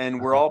alley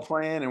and we're all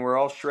playing and we're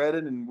all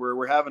shredded and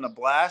we're having a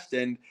blast,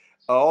 and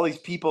all these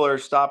people are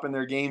stopping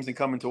their games and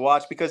coming to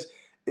watch because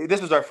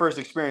this was our first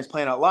experience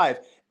playing out live,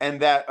 and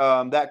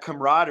that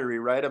camaraderie,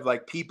 right, of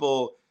like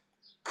people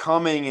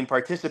coming and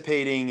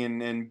participating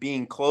and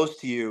being close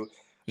to you.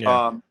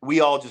 Yeah.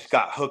 We all just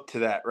got hooked to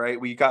that, right?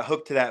 We got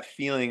hooked to that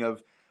feeling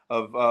of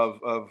of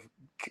of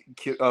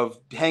of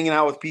hanging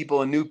out with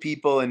people and new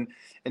people, and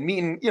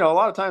meeting. A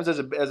lot of times in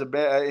a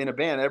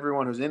band,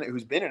 everyone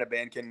who's been in a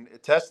band can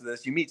attest to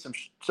this. You meet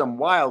some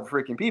wild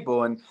freaking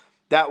people, and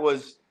that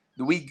was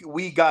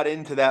we got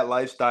into that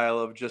lifestyle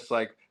of just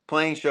like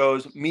playing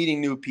shows,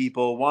 meeting new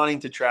people, wanting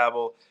to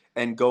travel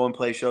and go and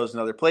play shows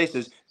in other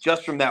places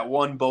just from that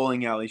one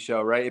bowling alley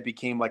show, right? It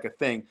became like a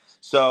thing.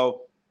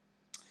 So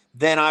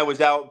then I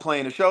was out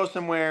playing a show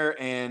somewhere,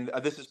 and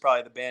this is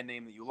probably the band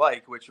name that you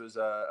like, which was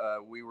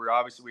we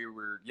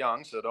were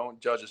young, so don't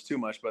judge us too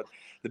much. But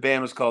the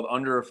band was called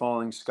Under a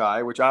Falling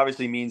Sky, which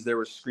obviously means there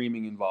was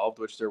screaming involved,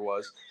 which there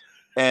was.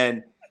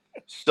 And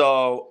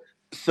so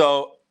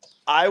so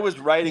I was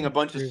writing a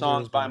bunch of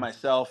songs by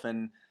myself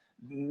and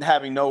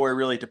having nowhere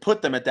really to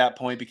put them at that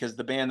point because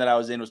the band that I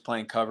was in was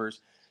playing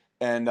covers,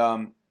 and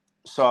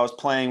so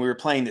we were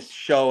playing this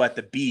show at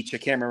the beach. I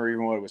can't remember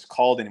even what it was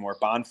called anymore.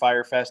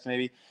 Bonfire Fest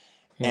maybe.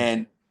 Hmm.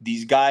 And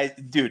these guys,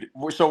 dude,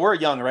 we're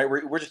young, right?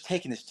 We're just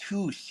taking this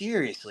too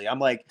seriously. I'm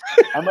like,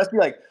 I must be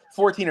like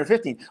 14 or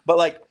 15, but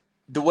like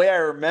the way I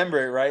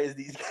remember it, right, is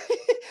these.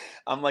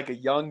 I'm like a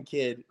young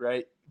kid,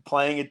 right,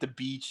 playing at the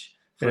beach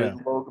Yeah.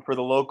 for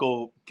the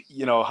local,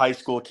 high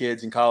school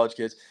kids and college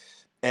kids,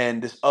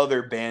 and this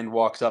other band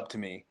walks up to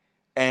me,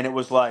 and it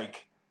was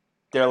like.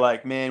 They're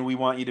like, man, we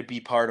want you to be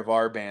part of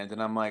our band,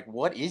 and I'm like,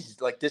 what is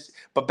like this?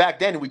 But back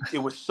then,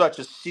 it was such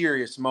a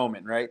serious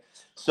moment, right?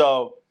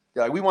 So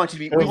Like, we want It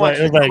you to was like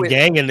quit.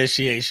 gang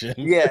initiation.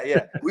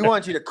 Yeah. We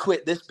want you to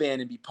quit this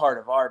band and be part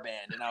of our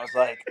band. And I was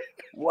like,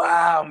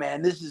 wow,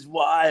 man, this is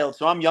wild.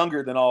 So I'm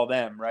younger than all of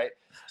them, right?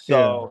 Yeah,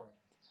 So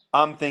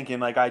I'm thinking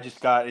like I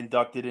just got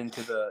inducted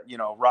into the,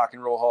 Rock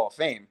and Roll Hall of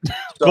Fame.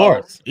 of So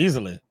course,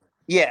 easily.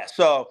 yeah,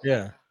 so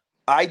Yeah.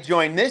 I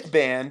joined this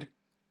band,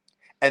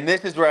 and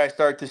this is where I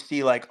start to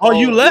see like, Oh,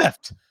 you oh,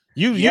 left.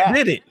 You yeah.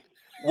 did it.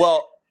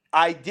 Well,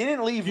 I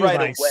didn't leave You was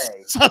right like,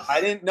 away. "Son, I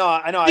didn't. No,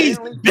 I know. I these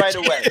didn't leave right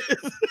away.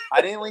 bitches."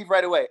 I didn't leave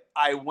right away.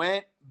 I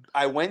went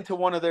to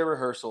one of their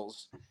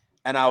rehearsals,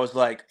 and I was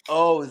like,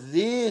 "Oh,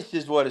 this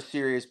is what a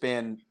serious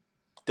band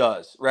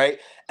does, right?"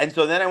 And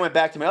so then I went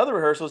back to my other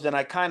rehearsals, and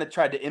I kind of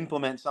tried to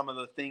implement some of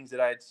the things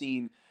that I had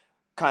seen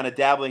kind of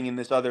dabbling in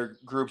this other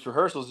group's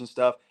rehearsals and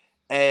stuff.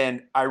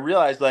 And I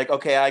realized like,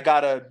 okay,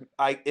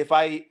 if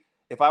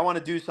I want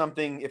to do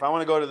something, if I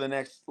want to go to the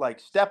next like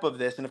step of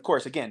this, and of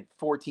course, again,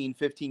 14,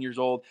 15 years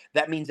old,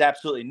 that means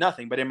absolutely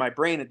nothing. But in my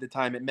brain at the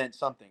time, it meant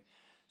something.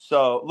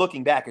 So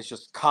looking back, it's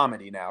just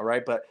comedy now,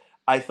 right? But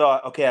I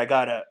thought, okay, I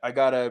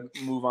gotta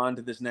move on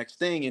to this next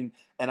thing.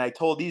 And I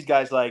told these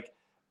guys like,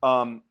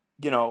 well,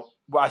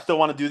 I still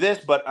want to do this,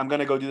 but I'm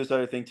gonna go do this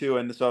other thing too.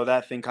 And so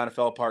that thing kind of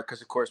fell apart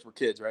because, of course, we're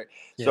kids, right?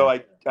 So Yeah.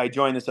 I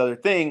joined this other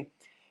thing,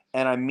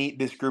 and I meet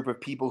this group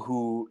of people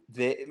who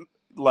they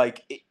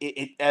like.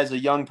 As a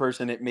young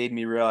person, it made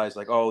me realize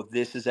like, oh,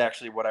 this is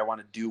actually what I want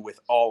to do with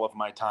all of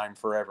my time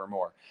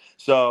forevermore.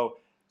 So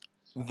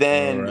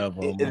then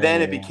it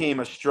Forevermore. became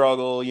a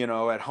struggle,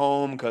 at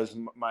home because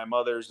my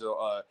mother's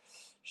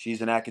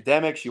she's an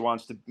academic. She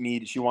wants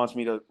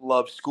me to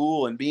love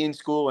school and be in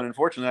school, and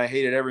unfortunately, I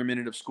hated every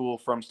minute of school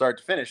from start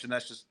to finish, and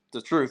that's just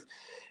the truth.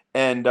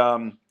 And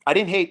I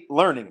didn't hate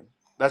learning.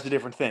 That's a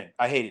different thing.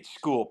 I hated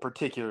school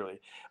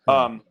particularly.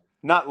 Huh.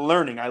 Not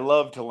learning. I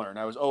love to learn.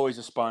 I was always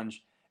a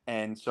sponge.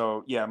 And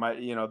so, yeah,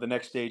 the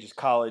next stage is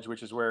college,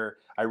 which is where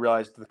I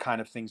realized the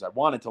kind of things I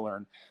wanted to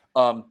learn.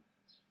 Um,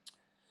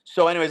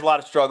 so anyways, a lot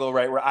of struggle,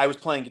 right? Where I was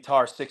playing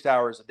guitar 6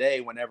 hours a day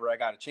whenever I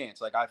got a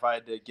chance. Like if I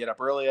had to get up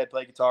early, I'd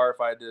play guitar.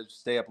 If I had to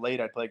stay up late,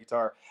 I'd play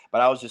guitar.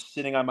 But I was just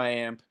sitting on my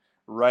amp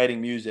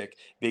writing music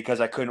because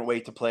I couldn't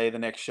wait to play the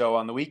next show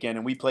on the weekend.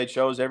 And we played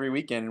shows every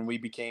weekend, and we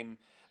became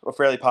a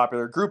fairly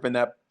popular group in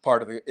that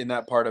part of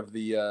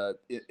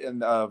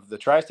the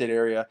tri-state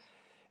area.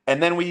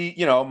 And then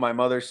my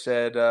mother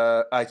said,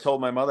 I told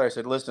my mother, I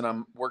said,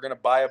 listen, we're going to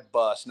buy a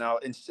bus. Now,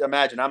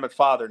 imagine I'm a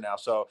father now,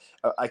 so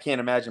I can't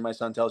imagine my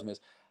son tells me this.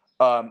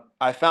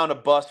 I found a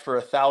bus for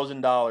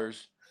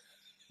 $1,000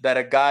 that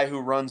a guy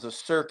who runs a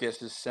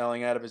circus is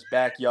selling out of his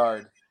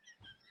backyard,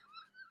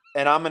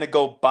 and I'm going to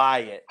go buy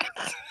it.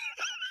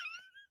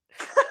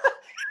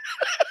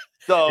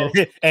 So,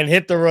 And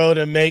hit the road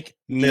and make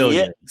yeah,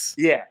 millions.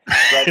 yeah.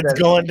 So I It's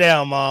said, going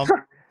down, Mom.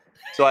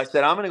 so I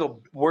said,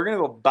 we're going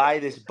to go buy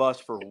this bus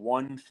for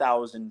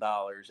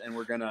 $1,000, and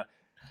we're going to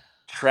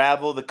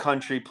travel the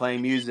country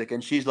playing music.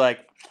 And she's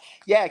like,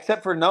 yeah,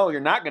 except for no, you're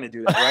not going to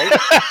do that,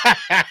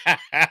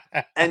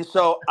 right? And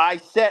so I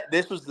said,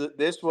 this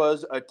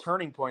was a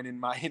turning point in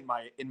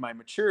my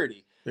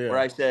maturity, where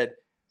Yeah. I said,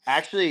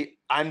 actually,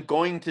 I'm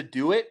going to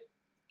do it.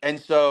 And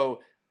so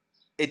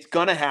it's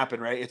going to happen,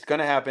 right? It's going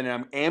to happen,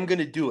 and I am going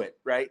to do it,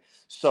 right?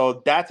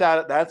 So that's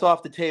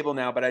off the table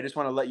now, but I just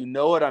want to let you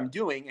know what I'm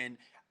doing,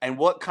 and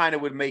what kind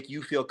of would make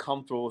you feel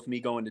comfortable with me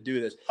going to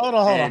do this. Hold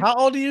on. And How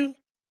old are you?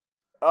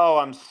 oh,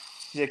 I'm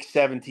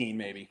 17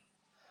 maybe.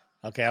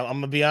 Okay, I'm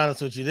gonna be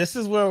honest with you. This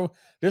is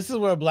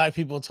where black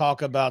people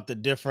talk about the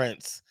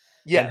difference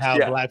in Yes, how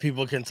yeah. black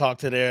people can talk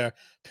to their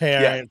Yeah,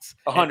 parents,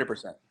 and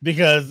 100%.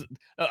 because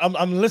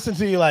I'm listening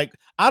to you like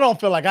I don't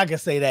feel like I can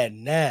say that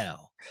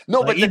now.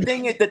 No, Like but the even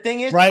thing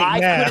is, right I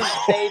now, couldn't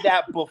say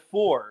that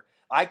before.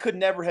 I could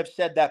never have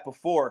said that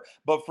before.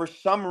 But for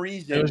some it was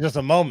reason, just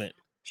a moment.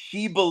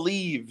 she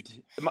believed.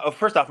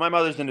 First off, my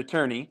mother's an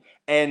attorney,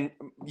 and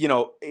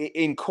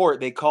in court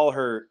they call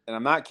her, and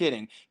I'm not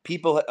kidding.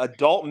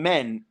 Adult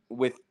men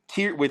with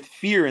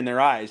fear in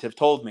their eyes have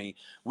told me,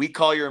 we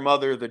call your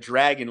mother the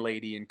dragon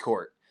lady in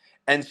court,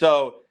 and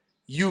so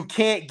you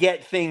can't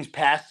get things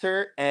past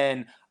her.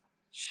 And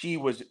she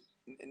was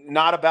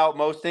not about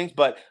most things,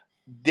 but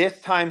this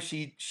time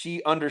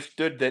she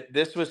understood that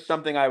this was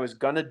something I was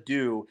gonna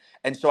do,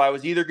 and so I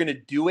was either gonna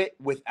do it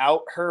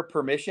without her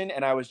permission,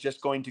 and I was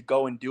just going to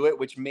go and do it,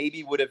 which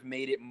maybe would have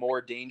made it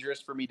more dangerous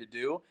for me to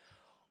do,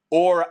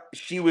 or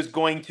she was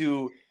going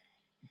to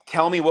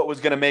tell me what was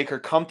going to make her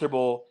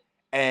comfortable,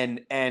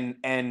 and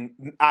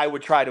I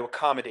would try to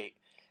accommodate.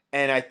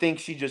 And I think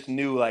she just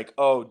knew like,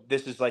 oh,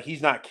 this is like,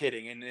 he's not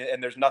kidding,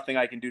 and there's nothing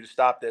I can do to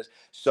stop this.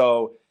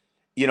 So,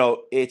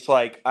 it's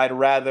like I'd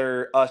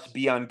rather us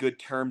be on good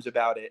terms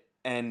about it,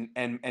 and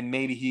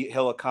maybe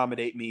he'll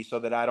accommodate me so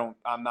that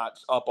I'm not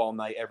up all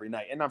night every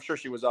night. And I'm sure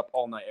she was up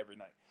all night every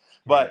night.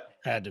 Right, But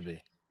had to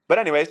be. but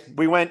anyways,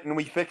 we went and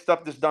we fixed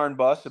up this darn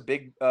bus, a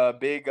big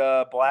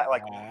black,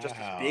 like just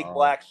this big Wow.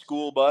 black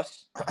school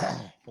bus.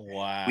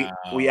 We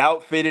Wow.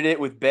 outfitted it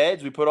with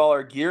beds. We put all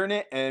our gear in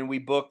it, and we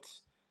booked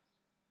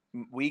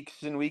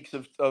weeks and weeks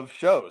of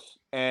shows.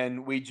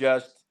 And we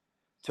just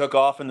took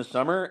off in the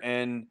summer,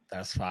 and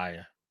That's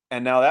fire.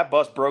 And now that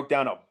bus broke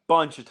down a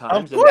bunch of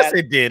times. Of course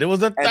it did. It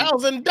was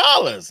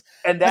 $1,000.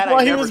 And That's that I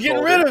why he never was getting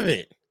told rid her. of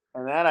it.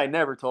 And that I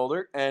never told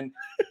her. And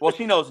well,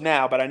 she knows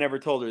now, but I never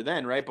told her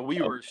then, right? But we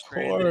Of were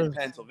stranded in course.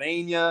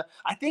 Pennsylvania.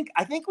 I think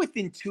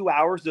within 2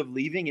 hours of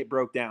leaving, it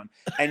broke down.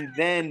 And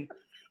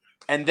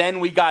then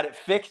we got it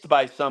fixed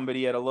by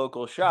somebody at a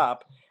local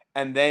shop.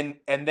 And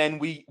then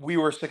we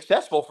were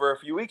successful for a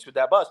few weeks with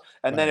that bus.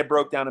 And then Right. it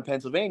broke down in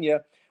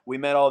Pennsylvania. We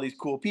met all these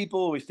cool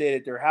people. We stayed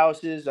at their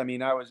houses. I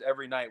mean,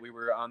 every night we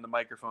were on the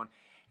microphone.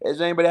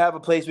 Does anybody have a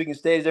place we can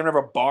stay? Does anyone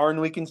have a barn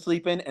we can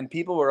sleep in? And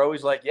people were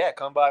always like, yeah,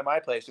 come by my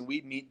place. And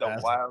we'd meet the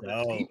That's wildest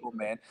dope. people,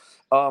 man.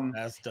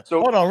 That's dope. So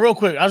Hold on real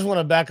quick. I just want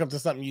to back up to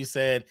something you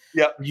said.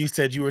 yeah, You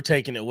said you were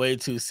taking it way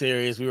too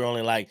serious. We were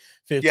only like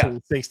 15, yeah,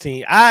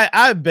 16.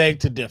 I beg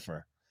to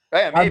differ.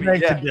 yeah, I maybe,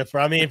 beg to yeah, differ.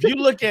 I mean, if you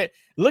look at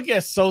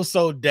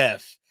So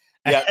Def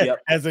yeah.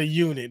 as a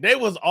unit, they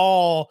was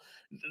all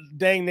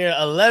dang near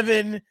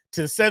 11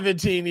 to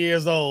 17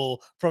 years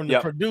old, from the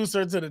Yep.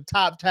 producer to the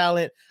top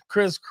talent,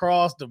 Chris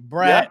Cross, the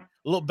Brat, Yeah.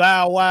 little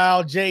Bow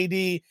Wow,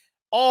 JD,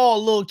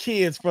 all little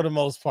kids for the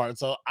most part.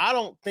 So I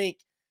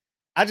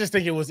just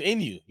think it was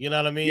in you. You know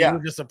what I mean? Yeah. You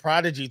were just a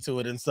prodigy to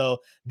it, and so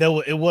there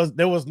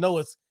was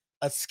no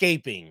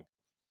escaping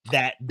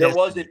that. There destiny.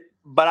 wasn't,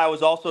 but I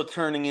was also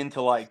turning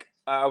into like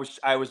I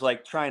was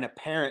like trying to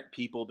parent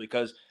people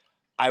because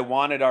I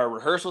wanted our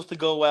rehearsals to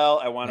go well.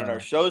 I wanted our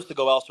shows to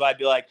go well. So I'd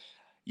be like,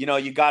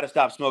 you got to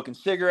stop smoking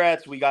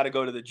cigarettes. We got to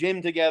go to the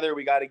gym together.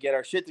 We got to get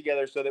our shit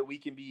together so that we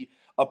can be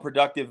a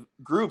productive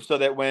group. So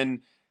that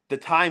when the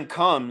time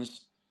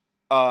comes,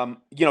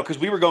 because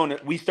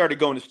we started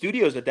going to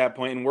studios at that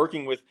point and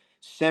working with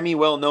semi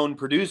well-known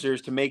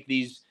producers to make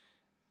these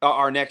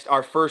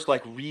our first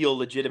like real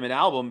legitimate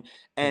album.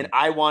 And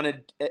I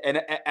wanted, and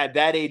at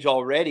that age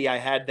already, I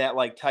had that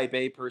like type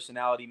A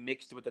personality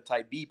mixed with the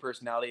type B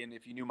personality. And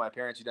if you knew my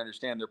parents, you'd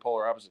understand they're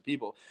polar opposite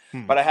people.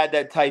 But I had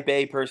that type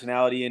A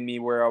personality in me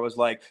where I was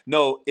like,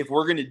 no, if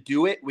we're going to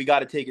do it, we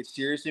got to take it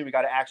seriously. We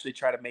got to actually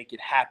try to make it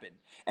happen.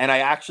 And I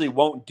actually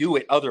won't do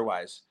it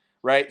otherwise.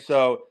 Right.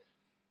 So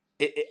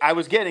I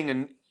was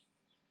getting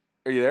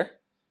are you there?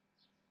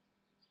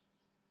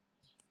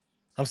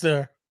 I'm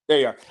still. There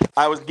you are.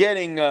 I was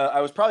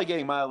probably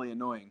getting mildly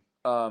annoying.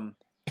 I'm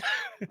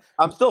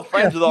still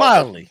friends with all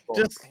mildly,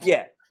 those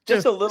people.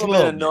 Just a little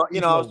bit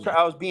annoying.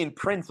 I was being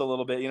Prince a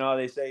little bit.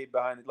 They say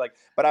behind it, like,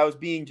 but I was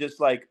being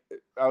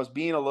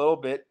a little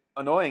bit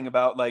annoying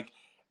about like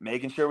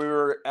making sure we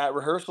were at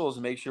rehearsals,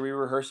 make sure we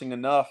were rehearsing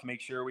enough, make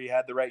sure we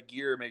had the right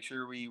gear, make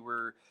sure we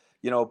were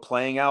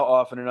playing out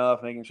often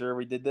enough, making sure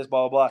we did this,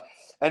 blah blah blah.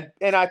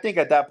 And I think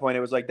at that point it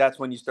was like that's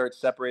when you start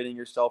separating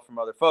yourself from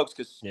other folks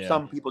because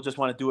some people just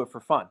want to do it for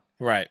fun,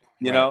 right?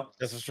 You know,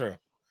 this is true.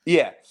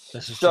 Yeah.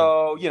 This is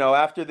So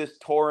after this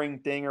touring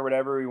thing or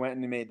whatever, we went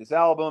and made this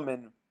album,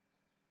 and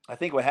I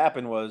think what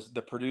happened was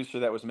the producer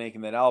that was making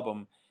that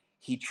album,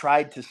 he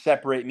tried to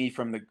separate me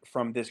from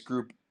this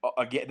group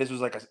again. This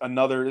was like this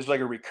was like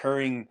a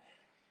recurring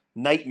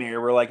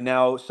nightmare where like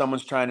now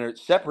someone's trying to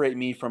separate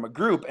me from a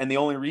group, and the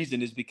only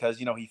reason is because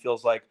he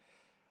feels like,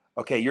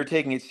 okay, you're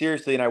taking it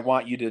seriously, and I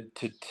want you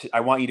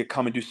to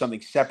come and do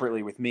something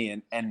separately with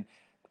me. And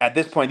at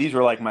this point, these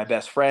were like my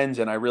best friends,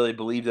 and I really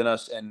believed in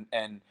us,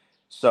 and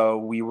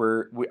so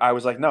I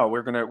was like, no,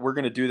 we're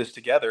gonna do this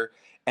together.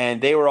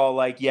 And they were all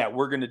like, yeah,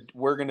 we're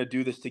gonna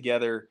do this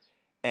together,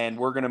 and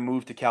we're gonna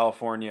move to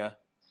California,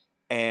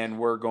 and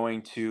we're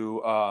going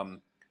to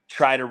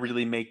try to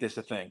really make this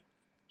a thing.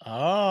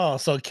 Oh,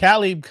 so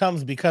Cali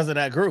comes because of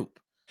that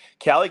group.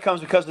 Cali comes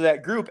because of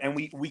that group, and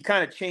we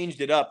kind of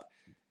changed it up.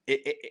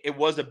 It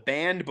was a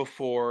band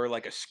before,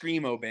 like a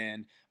screamo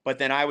band, but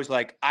then I was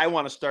like, I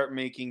want to start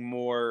making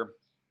more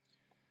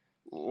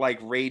like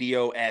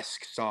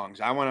radio-esque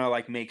songs. I want to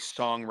like make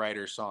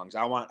songwriter songs.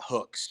 I want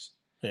hooks.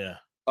 Yeah.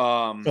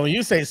 So when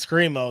you say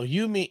screamo,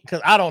 you mean,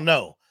 because I don't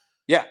know.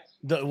 Yeah.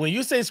 When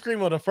you say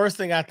screamo, the first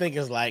thing I think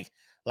is like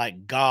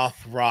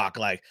goth rock,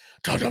 like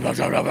that's what I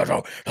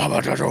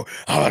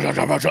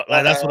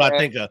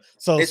think of.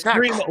 So it's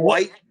screamo, not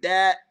quite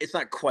that. It's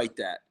not quite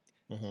that.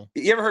 Mm-hmm.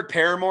 You ever heard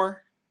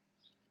Paramore?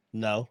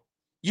 No.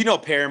 You know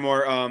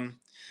Paramore.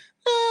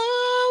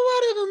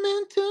 Oh, whatever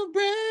meant to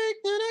break,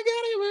 then I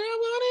got it where I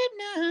want it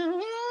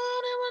now. Oh,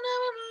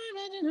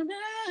 never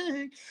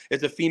break.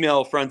 It's a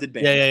female fronted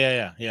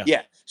band.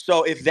 Yeah.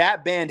 So if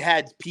that band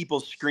had people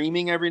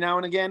screaming every now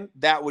and again,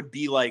 that would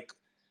be like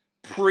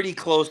pretty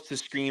close to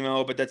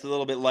screamo, but that's a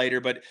little bit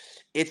lighter. But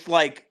it's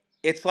like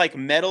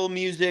metal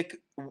music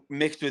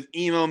mixed with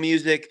emo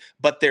music,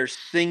 but they're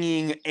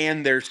singing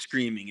and they're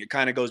screaming. It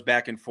kind of goes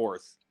back and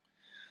forth.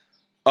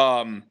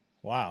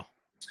 Wow.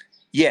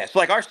 Yeah, so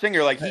like our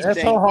singer, like he's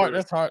so hard.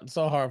 That's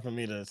so hard for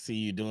me to see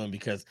you doing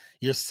because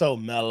you're so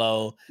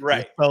mellow,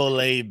 right? You're so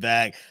laid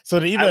back. So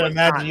to even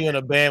imagine you in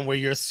a band where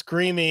you're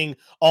screaming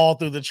all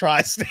through the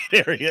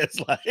tri-state area,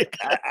 it's like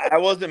I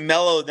wasn't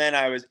mellow then.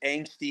 I was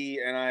angsty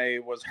and I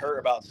was hurt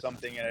about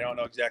something, and I don't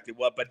know exactly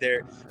what. But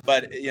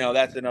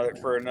that's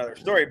another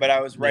story. But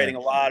I was writing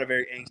a lot of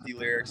very angsty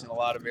lyrics and a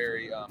lot of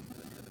very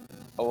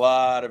a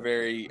lot of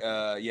very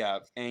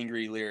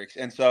angry lyrics,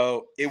 and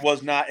so it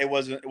wasn't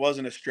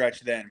a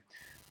stretch then.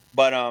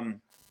 But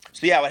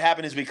so yeah, what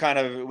happened is we kind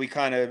of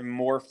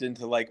morphed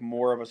into like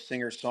more of a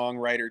singer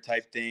songwriter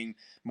type thing,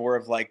 more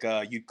of like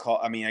you'd call,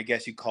 I mean, I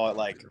guess you call it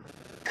like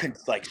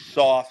like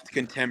soft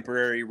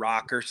contemporary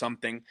rock or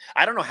something.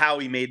 I don't know how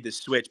we made this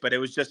switch, but it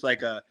was just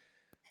like a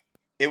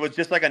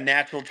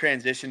natural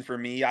transition for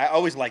me. I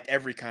always liked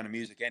every kind of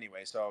music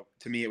anyway. So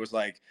to me, it was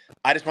like,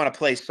 I just want to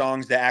play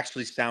songs that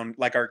actually sound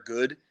like are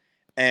good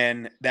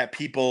and that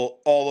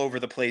people all over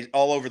the place,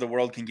 all over the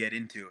world can get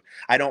into.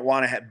 I don't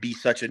want to be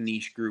such a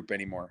niche group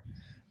anymore.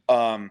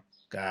 Um,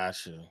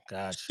 Gotcha.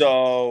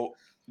 so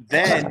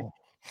then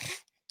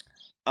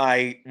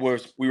we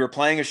were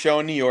playing a show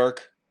in New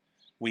York.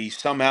 We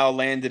somehow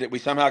landed it. We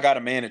somehow got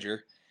a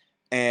manager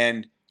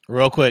and,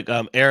 Real quick,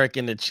 Eric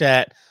in the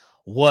chat.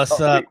 What's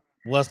oh, up?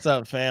 sweet. What's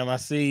up, fam? I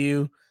see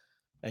you.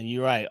 And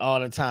you're right, all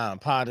the time.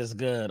 Pod is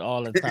good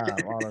all the time,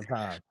 all the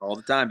time. All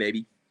the time,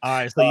 baby. All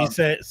right, so you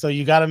said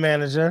you got a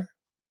manager.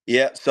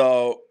 Yeah,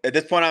 so at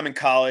this point, I'm in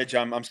college.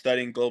 I'm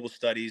studying global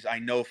studies. I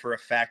know for a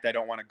fact I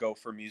don't want to go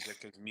for music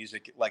because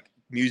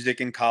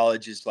music in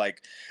college is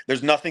like,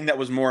 there's nothing that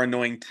was more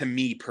annoying to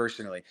me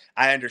personally.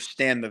 I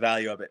understand the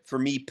value of it. For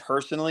me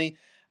personally,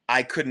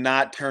 I could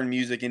not turn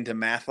music into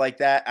math like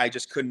that. I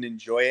just couldn't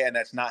enjoy it, and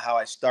that's not how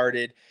I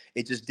started.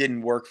 It just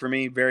didn't work for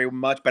me very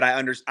much. But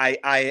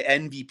I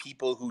envy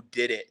people who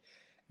did it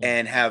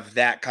and have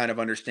that kind of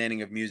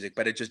understanding of music.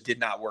 But it just did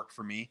not work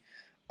for me.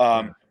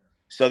 Um,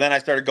 so then I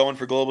started going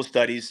for global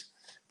studies.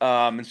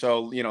 And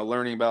so,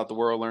 learning about the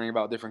world, learning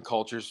about different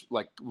cultures,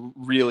 like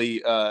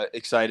really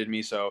excited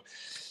me. So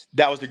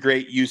that was a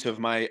great use of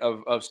my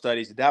of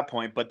studies at that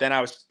point. But then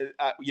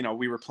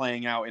we were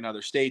playing out in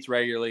other states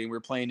regularly, and we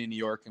were playing in New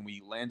York, and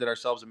we landed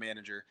ourselves a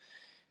manager.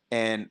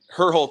 And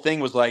her whole thing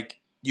was like,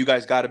 "You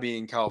guys got to be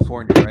in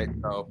California, right?"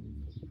 So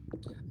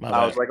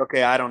I was like,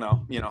 "Okay, I don't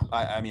know.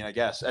 I mean, I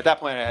guess." At that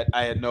point,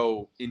 I had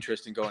no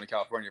interest in going to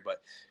California,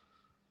 but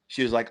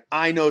she was like,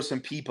 I know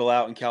some people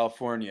out in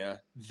California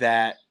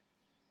that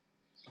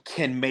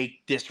can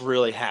make this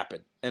really happen.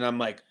 And I'm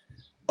like,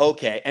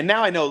 okay. And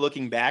now I know,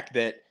 looking back,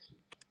 that,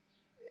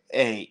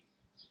 hey,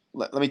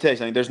 let me tell you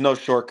something. There's no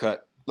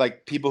shortcut.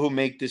 Like, people who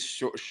make this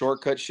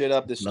shortcut shit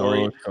up, this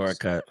story, No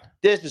shortcut.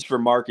 this is for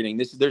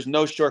marketing. There's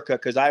no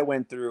shortcut, because I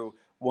went through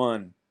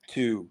 1,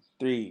 2,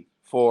 3,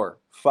 4,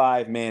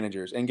 5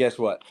 managers. And guess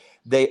what?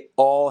 They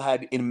all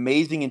had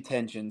amazing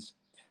intentions.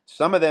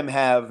 Some of them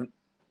have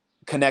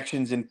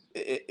connections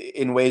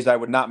in ways I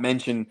would not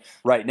mention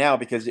right now,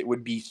 because it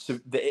would be,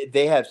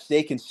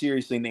 they can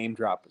seriously name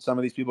drop. Some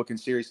of these people can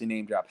seriously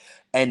name drop,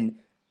 and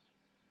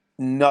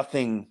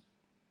nothing,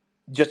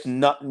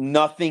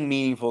 nothing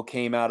meaningful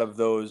came out of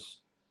those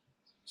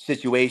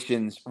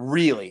situations,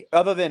 really,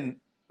 other than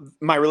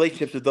my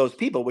relationships with those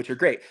people, which are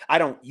great. We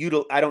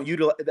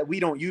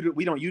don't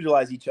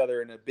utilize each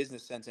other in a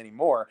business sense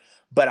anymore,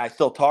 but I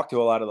still talk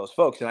to a lot of those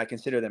folks, and I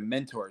consider them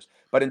mentors.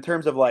 But in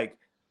terms of like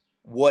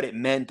what it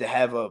meant to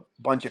have a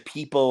bunch of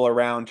people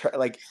around,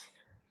 like,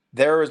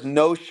 there was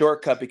no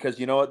shortcut, because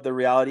you know what the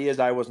reality is,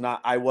 I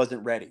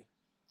wasn't ready.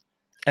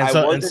 And I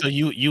so wasn't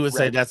you would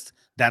say ready.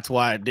 that's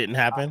why it didn't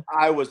happen.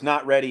 I was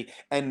not ready.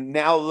 And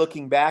now,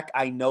 looking back,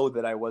 I know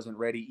that I wasn't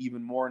ready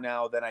even more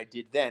now than I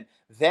did then.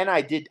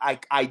 I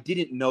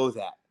didn't know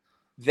that.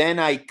 Then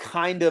I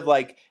kind of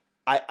like,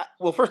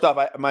 well, first off,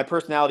 my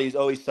personality is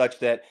always such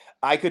that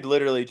I could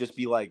literally just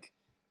be like,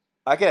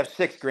 I could have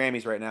 6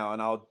 Grammys right now,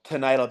 and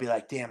tonight I'll be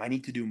like, damn, I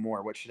need to do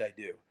more. What should I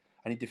do?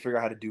 I need to figure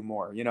out how to do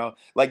more.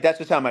 Like, that's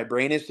just how my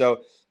brain is.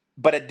 So,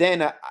 but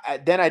then I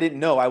didn't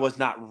know, I was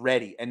not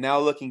ready. And now,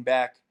 looking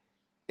back,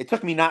 it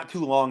took me not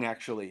too long,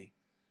 actually,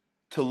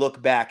 to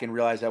look back and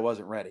realize I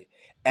wasn't ready.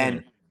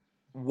 And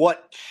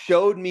what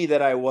showed me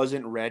that I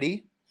wasn't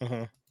ready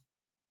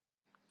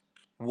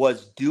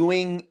was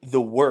doing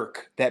the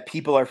work that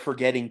people are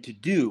forgetting to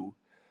do.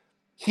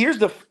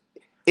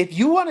 If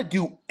you want to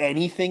do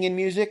anything in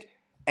music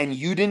and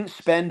you didn't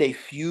spend a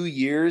few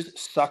years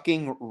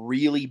sucking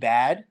really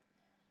bad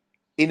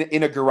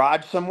in a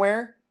garage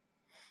somewhere,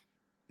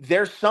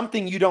 there's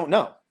something you don't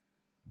know.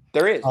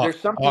 There is. Talk, There's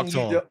something talk to you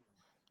him. don't.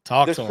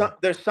 Talk to him.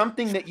 There's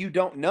something that you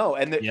don't know,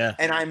 Yeah.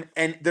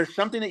 and there's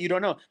something that you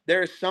don't know.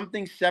 There is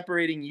something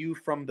separating you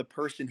from the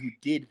person who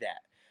did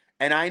that.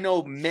 And I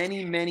know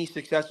many, many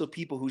successful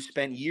people who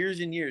spent years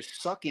and years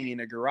sucking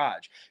in a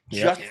garage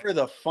just for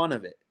the fun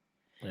of it.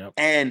 Yep.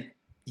 And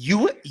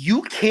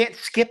you can't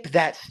skip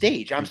that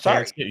stage. I'm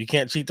sorry. You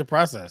can't cheat the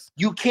process.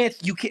 You can't,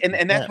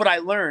 and that's what I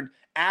learned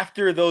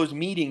after those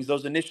meetings,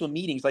 those initial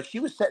meetings. Like, she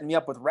was setting me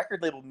up with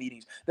record label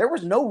meetings. There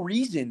was no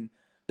reason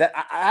that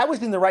I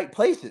was in the right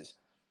places.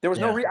 There was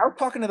no reason. I was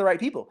talking to the right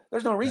people.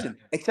 There's no reason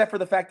except for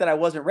the fact that I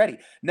wasn't ready.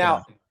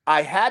 Now,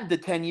 I had the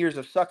 10 years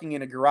of sucking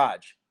in a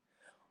garage.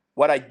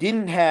 What I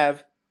didn't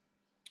have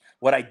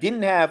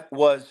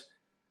was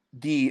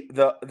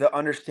the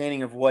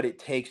understanding of what it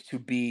takes to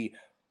be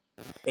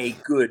a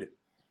good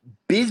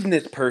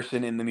business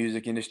person in the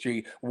music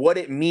industry, what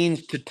it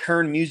means to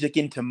turn music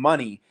into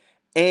money,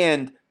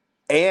 and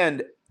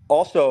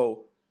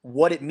also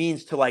what it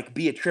means to like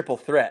be a triple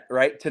threat,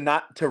 right?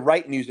 To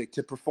write music,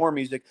 to perform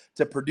music,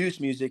 to produce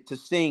music, to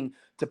sing,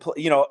 to play.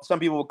 You know, some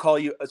people will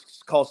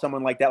call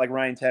someone like that, like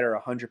Ryan Tedder,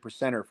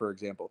 100%er, for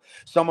example,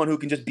 someone who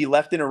can just be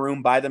left in a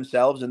room by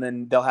themselves and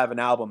then they'll have an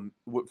album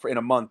in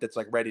a month that's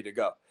like ready to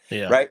go,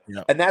 right?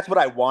 Yeah. And that's what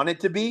I wanted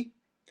to be,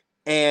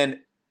 and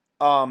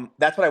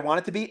that's what I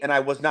wanted to be, and I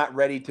was not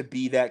ready to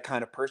be that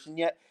kind of person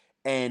yet.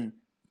 And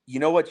you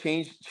know what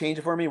changed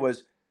it for me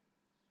was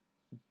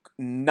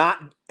not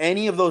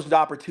any of those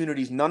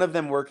opportunities, none of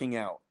them working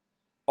out,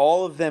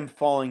 all of them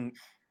falling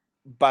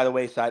by the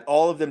wayside,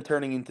 all of them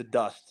turning into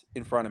dust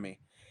in front of me.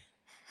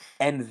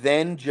 And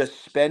then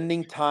just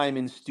spending time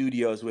in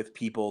studios with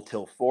people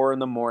till 4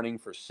 a.m.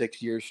 for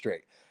 6 years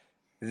straight.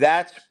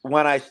 That's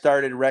when I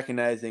started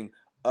recognizing,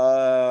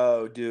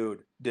 oh,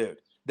 dude,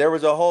 there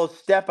was a whole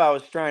step I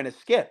was trying to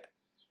skip.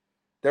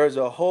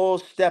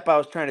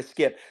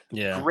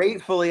 Yeah.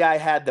 Gratefully, I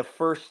had the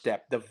first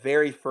step, the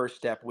very first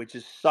step, which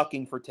is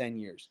sucking for 10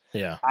 years.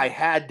 Yeah. I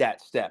had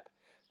that step.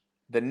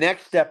 The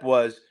next step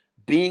was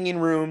being in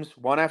rooms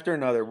one after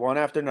another,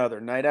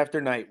 night after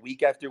night,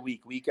 week after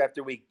week,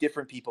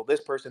 different people,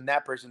 this person,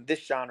 that person, this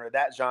genre,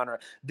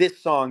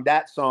 this song,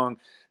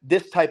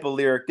 this type of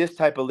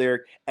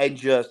lyric, and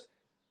just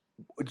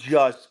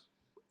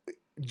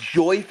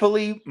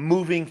joyfully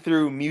moving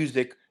through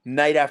music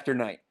night after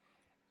night.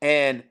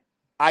 And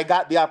I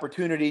got the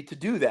opportunity to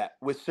do that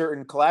with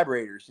certain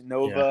collaborators,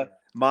 Nova,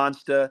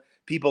 Monsta,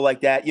 people like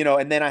that, you know.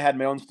 And then I had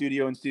my own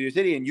studio in Studio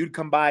City, and you'd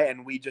come by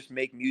and we just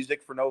make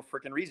music for no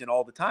freaking reason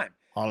all the time.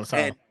 All the time.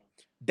 And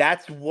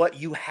that's what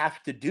you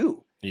have to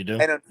do. You do.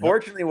 And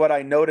unfortunately, what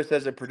I notice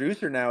as a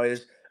producer now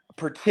is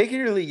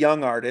particularly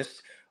young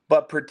artists,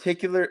 but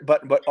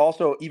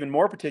also even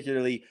more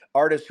particularly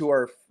artists who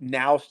are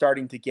now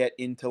starting to get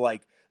into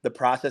like the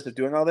process of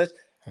doing all this.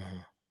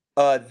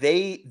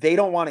 They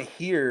don't want to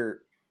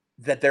hear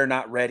that they're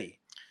not ready.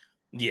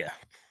 Yeah.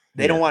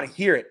 They don't want to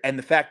hear it. And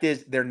the fact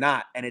is they're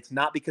not. And it's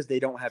not because they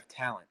don't have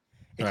talent.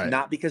 It's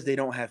not because they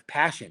don't have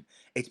passion.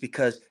 It's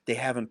because they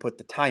haven't put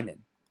the time in.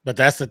 But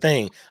that's the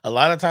thing. A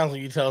lot of times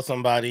when you tell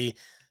somebody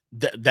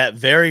that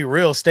very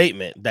real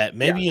statement that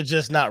maybe you're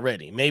just not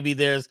ready. Maybe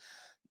there's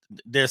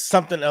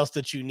something else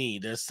that you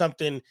need. There's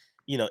something,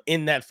 you know,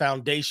 in that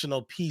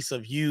foundational piece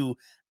of you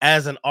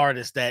as an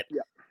artist that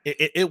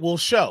it will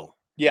show.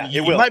 Yeah,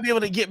 you, it will. You might be able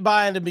to get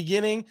by in the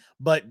beginning,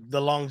 but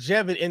the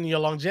longevity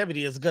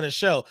is going to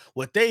show.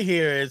 What they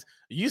hear is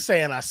you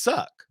saying I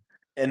suck.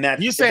 And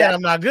that's you saying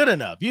I'm not good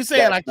enough. You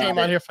saying I came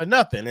out here for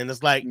nothing. And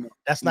it's like,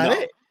 that's not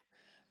it.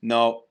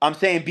 No, I'm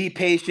saying be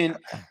patient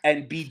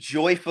and be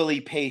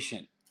joyfully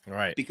patient.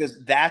 Right.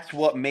 Because that's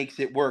what makes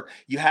it work.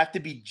 You have to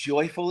be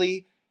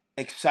joyfully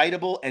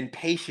excitable and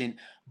patient,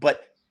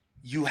 but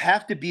you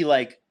have to be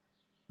like,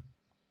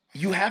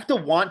 you have to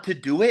want to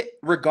do it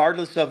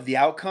regardless of the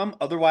outcome.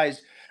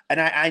 Otherwise, and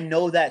I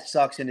know that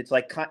sucks. And it's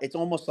like, it's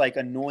almost like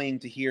annoying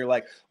to hear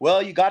like,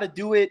 well, you got to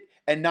do it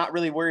and not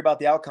really worry about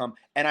the outcome.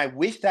 And I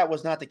wish that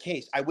was not the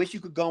case. I wish you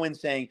could go in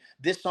saying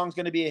this song's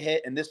going to be a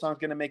hit and this song's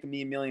going to make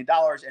me $1 million.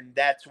 And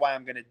that's why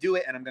I'm going to do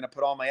it. And I'm going to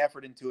put all my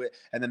effort into it.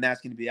 And then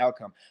that's going to be the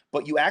outcome.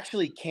 But you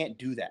actually can't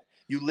do that.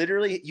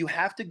 You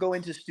have to go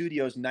into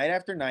studios night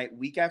after night,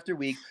 week after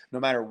week, no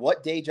matter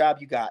what day job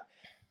you got.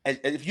 And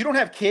if you don't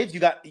have kids,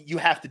 you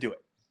have to do it.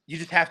 You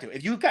just have to.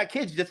 If you've got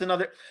kids, that's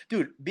another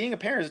dude. Being a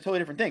parent is a totally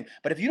different thing.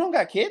 But if you don't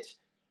got kids,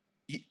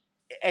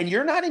 and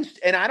you're not in,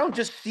 and I don't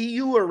just see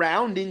you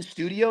around in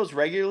studios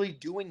regularly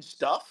doing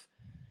stuff,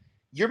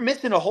 you're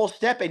missing a whole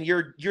step, and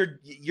you're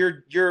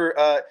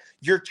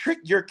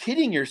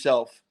kidding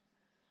yourself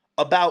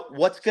about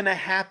what's going to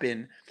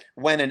happen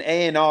when an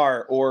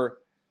A&R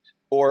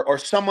or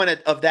someone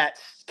of that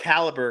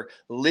caliber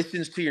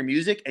listens to your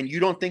music, and you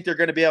don't think they're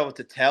going to be able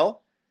to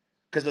tell.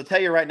 Because they'll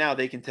tell you right now,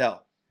 they can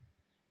tell.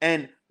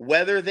 And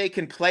whether they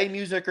can play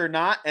music or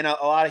not, and a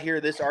lot of hear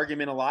this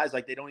argument a lot is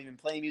like they don't even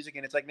play music,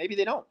 and it's like maybe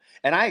they don't.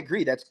 And I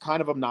agree, that's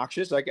kind of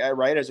obnoxious. Like,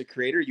 right, as a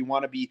creator, you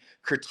want to be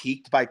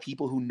critiqued by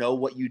people who know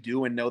what you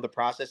do and know the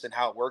process and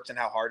how it works and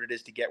how hard it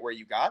is to get where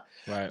you got.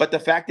 Right. But the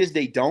fact is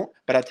they don't.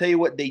 But I'll tell you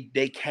what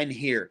they can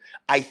hear.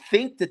 I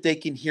think that they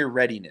can hear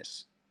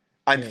readiness.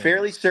 I'm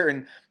fairly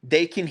certain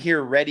they can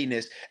hear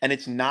readiness, and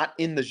it's not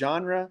in the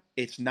genre.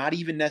 It's not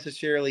even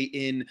necessarily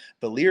in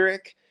the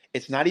lyric.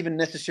 It's not even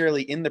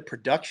necessarily in the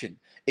production.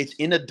 It's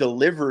in a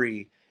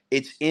delivery.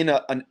 It's in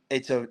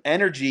it's an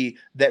energy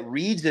that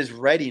reads as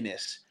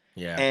readiness.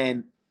 Yeah.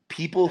 And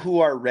people who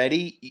are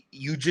ready,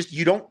 you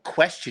don't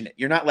question it.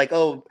 You're not like,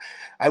 oh,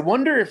 I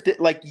wonder if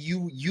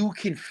you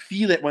can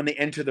feel it when they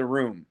enter the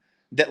room.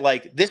 That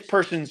like this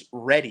person's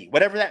ready,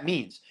 whatever that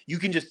means. You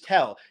can just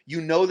tell.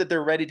 You know that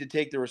they're ready to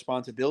take the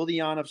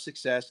responsibility on of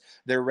success.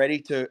 They're ready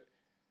to,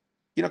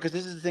 because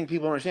this is the thing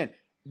people don't understand.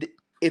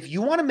 If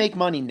you want to make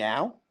money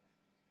now,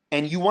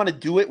 and you want to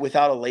do it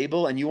without a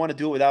label, and you want to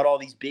do it without all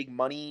these big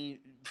money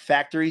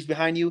factories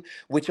behind you,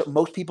 which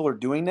most people are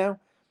doing now,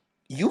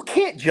 you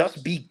can't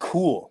just be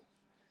cool.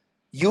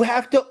 You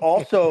have to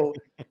also,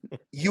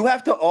 you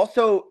have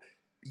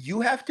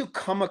to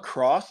come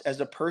across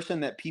as a person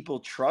that people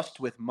trust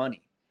with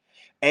money.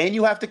 and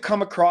you have to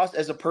come across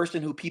as a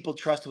person who people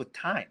trust with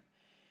time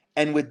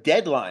and with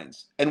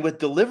deadlines and with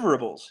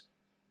deliverables.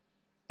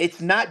 It's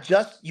not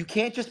just, you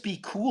can't just be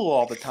cool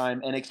all the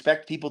time and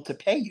expect people to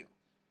pay you.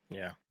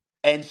 Yeah.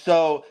 And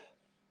so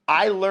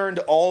I learned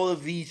all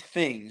of these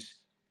things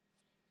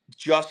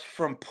just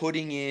from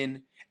putting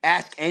in,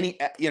 ask any,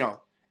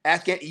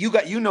 ask any,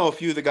 you know a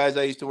few of the guys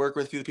I used to work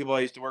with, a few of the people I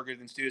used to work with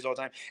in studios all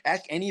the time.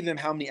 Ask any of them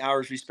how many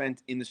hours we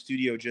spent in the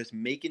studio just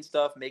making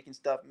stuff,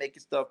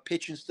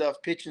 pitching stuff,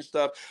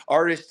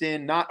 artists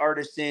in, not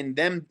artists in,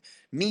 them,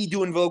 me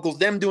doing vocals,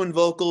 them doing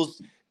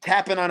vocals,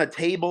 tapping on a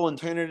table and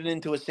turning it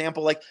into a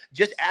sample. Like,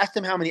 just ask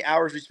them how many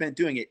hours we spent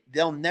doing it.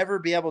 They'll never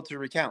be able to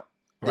recount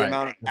the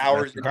amount of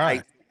hours and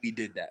nights we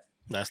did that.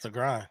 That's the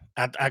grind.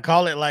 I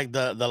call it like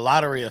the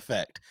lottery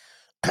effect.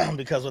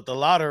 Because with the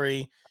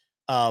lottery,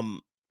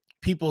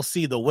 people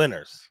see the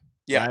winners,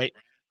 Yeah. right?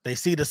 They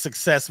see the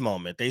success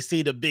moment, they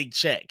see the big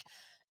check,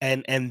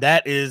 and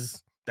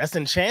that's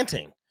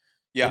enchanting.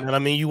 Yeah. You know what I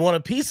mean? You want a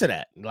piece of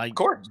that. Like, Of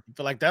course. you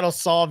feel like that'll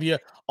solve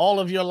all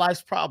of your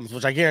life's problems,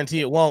 which I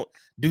guarantee it won't.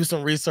 Do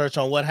some research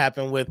on what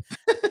happened with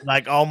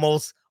like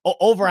almost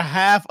over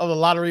half of the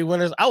lottery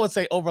winners. I would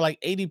say over like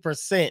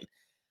 80%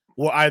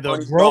 were either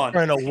Money's broke gone.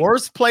 or in a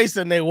worse place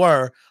than they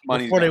were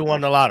Money's before they gone.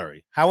 won the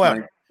lottery.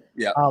 However,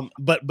 Yeah.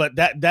 but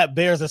that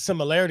bears a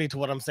similarity to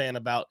what I'm saying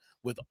about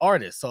with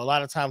artists. So a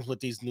lot of times with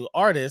these new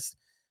artists,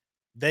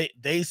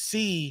 they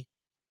see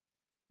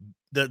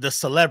the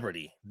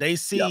celebrity, they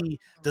see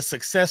the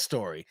success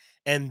story,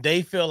 and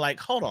they feel like,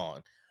 hold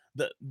on,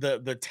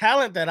 the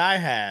talent that I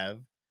have,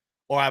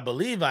 or I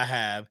believe I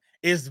have,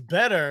 is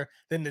better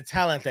than the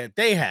talent that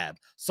they have.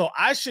 So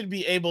I should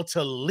be able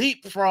to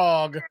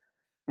leapfrog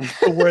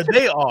to where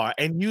they are,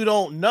 and you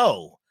don't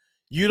know.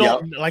 You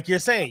don't, like you're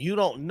saying, you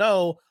don't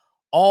know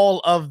all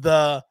of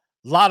the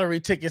lottery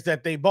tickets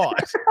that they bought.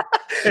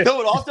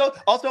 No, but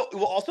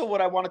also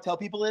what I want to tell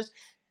people is,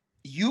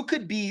 you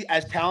could be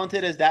as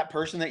talented as that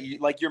person that you,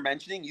 like you're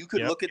mentioning. You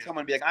could look at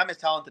someone and be like, I'm as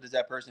talented as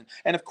that person.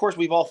 And of course,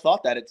 we've all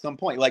thought that at some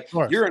point. Like,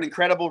 you're an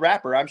incredible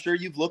rapper. I'm sure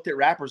you've looked at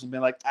rappers and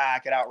been like, I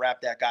could out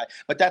rap that guy.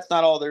 But that's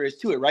not all there is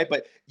to it, right?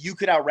 But you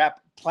could out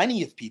rap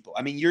plenty of people.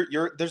 I mean,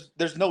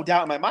 there's no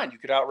doubt in my mind you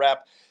could out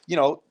rap,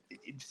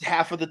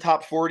 half of the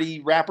top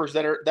 40 rappers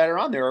that are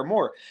on there or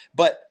more.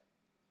 But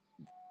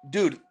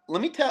dude,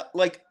 let me tell,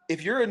 like,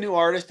 if you're a new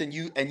artist and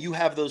you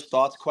have those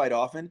thoughts quite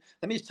often,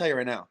 let me just tell you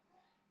right now.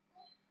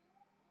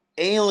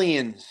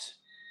 Aliens,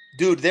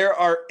 dude, there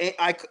are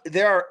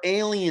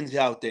aliens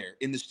out there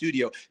in the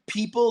studio.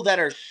 People that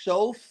are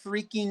so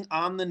freaking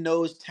on the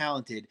nose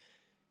talented,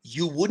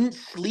 you wouldn't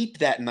sleep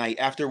that night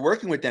after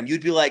working with them.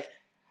 You'd be like,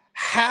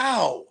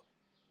 how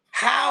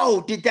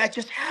did that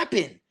just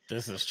happen?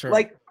 This is true.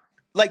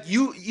 Like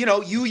you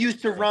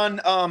used to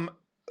run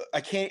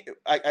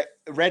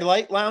Red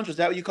Light Lounge, was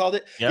that what you called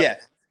it? Yep. Yeah.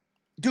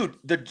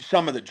 Dude,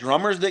 some of the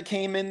drummers that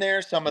came in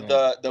there, some of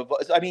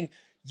I mean,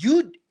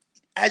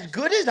 as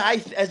good as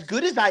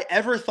I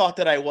ever thought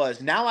that I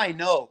was, now I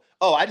know,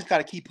 I just got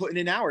to keep putting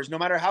in hours, no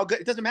matter how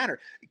good. It doesn't matter.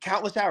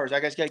 Countless hours. I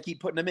just got to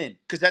keep putting them in,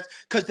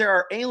 because there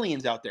are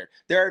aliens out there.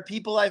 There are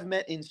people I've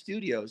met in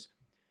studios.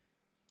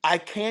 I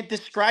can't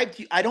describe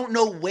to you. I don't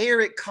know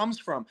where it comes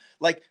from.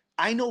 Like,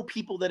 I know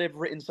people that have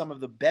written some of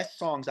the best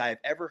songs I have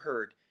ever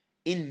heard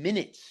in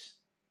minutes.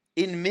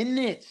 In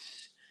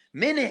minutes.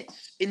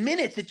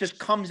 It just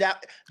comes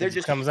out. They're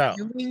just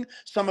spewing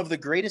some of the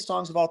greatest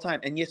songs of all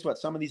time. And guess what?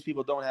 Some of these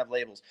people don't have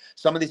labels.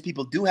 Some of these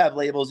people do have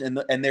labels, and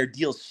their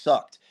deals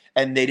sucked,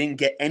 and they didn't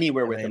get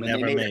anywhere with them.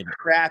 And they made a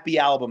crappy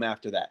album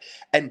after that.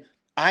 And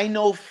I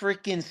know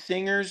freaking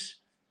singers,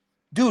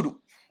 dude.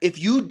 If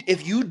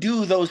you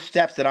do those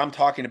steps that I'm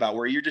talking about,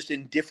 where you're just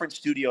in different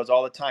studios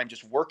all the time,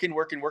 just working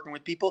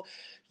with people,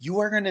 you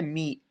are gonna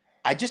meet.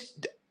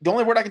 The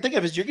only word I can think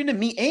of is, you're gonna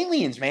meet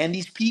aliens, man.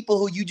 These people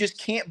who you just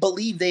can't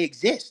believe they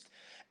exist.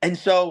 And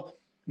so,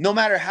 no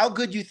matter how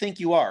good you think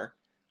you are,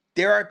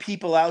 there are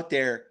people out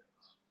there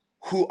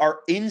who are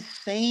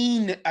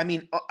insane. I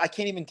mean, I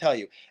can't even tell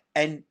you.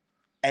 And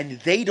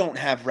they don't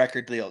have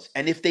record deals.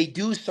 And if they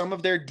do, some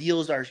of their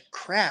deals are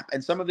crap,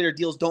 and some of their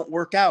deals don't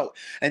work out,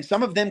 and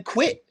some of them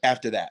quit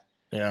after that.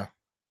 Yeah.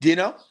 Do you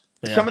know?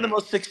 Yeah. Some of the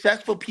most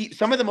successful people,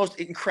 some of the most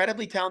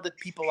incredibly talented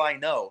people I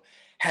know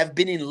have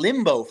been in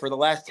limbo for the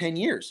last 10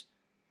 years.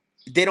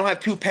 They don't have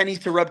two pennies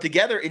to rub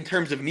together in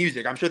terms of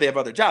music. I'm sure they have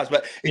other jobs,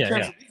 but in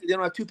terms of music, they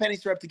don't have two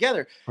pennies to rub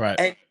together. Right.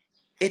 And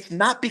it's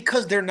not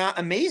because they're not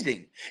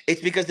amazing.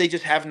 It's because they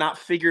just have not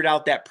figured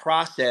out that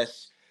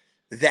process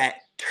that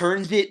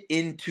turns it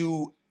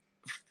into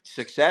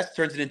success,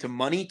 turns it into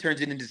money, turns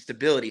it into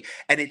stability.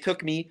 And it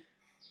took me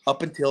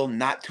up until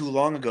not too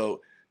long ago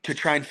to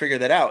try and figure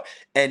that out.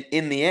 And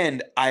in the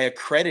end, I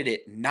accredit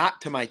it not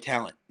to my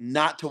talent,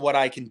 not to what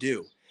I can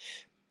do.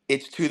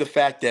 It's to the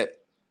fact that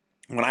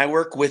when I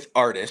work with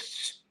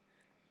artists,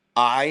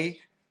 I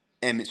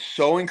am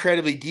so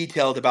incredibly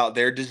detailed about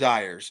their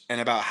desires and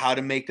about how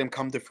to make them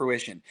come to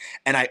fruition.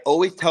 And I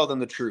always tell them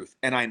the truth,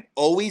 and I'm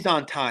always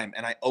on time,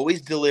 and I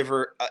always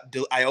deliver.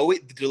 The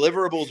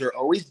deliverables are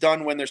always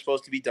done when they're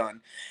supposed to be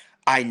done.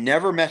 I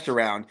never mess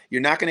around.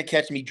 You're not going to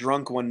catch me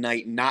drunk one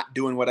night not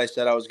doing what I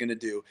said I was going to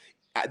do.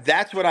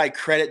 That's what I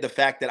credit the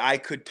fact that I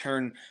could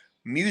turn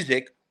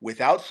music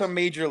without some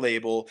major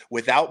label,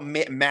 without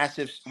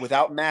massive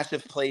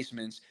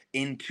placements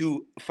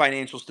into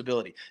financial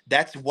stability.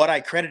 That's what I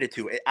credit it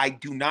to. I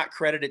do not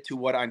credit it to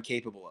what I'm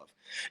capable of.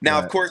 Now,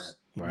 of Right. course,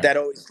 Right. that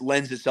always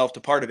lends itself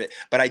to part of it,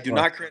 but I do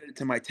Well, not credit it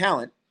to my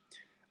talent.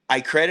 I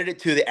credit it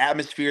to the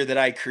atmosphere that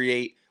I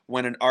create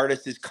when an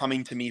artist is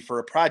coming to me for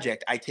a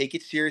project. I take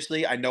it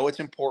seriously. I know it's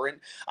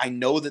important. I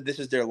know that this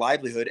is their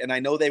livelihood, and I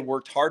know they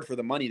worked hard for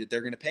the money that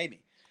they're going to pay me.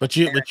 but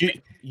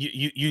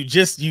you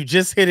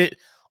just hit it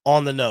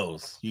on the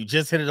nose. You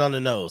just hit it on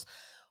the nose.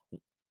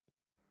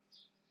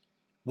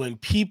 When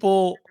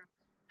people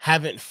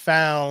haven't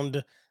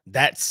found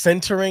that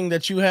centering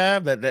that you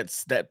have,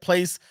 that's that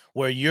place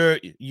where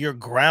you're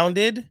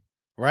grounded,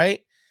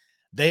 right?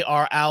 They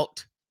are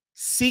out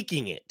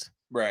seeking it.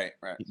 Right,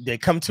 right. They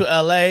come to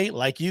LA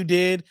like you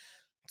did,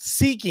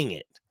 seeking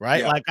it,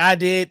 right? Yeah, Like I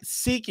did,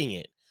 seeking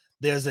it.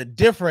 There's a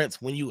difference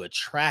when you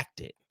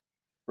attract it.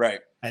 right.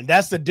 And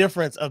that's the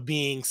difference of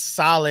being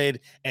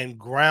solid and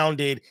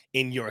grounded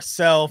in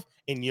yourself,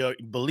 in your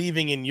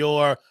believing in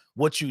your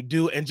what you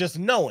do, and just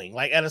knowing.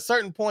 Like at a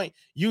certain point,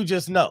 you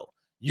just know.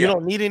 You Yeah,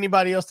 don't need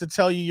anybody else to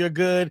tell you you're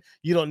good.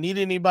 You don't need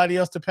anybody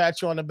else to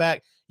pat you on the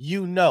back.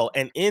 You know.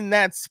 And in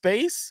that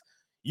space,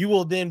 you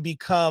will then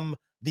become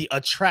the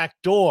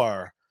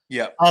attractor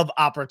yeah, of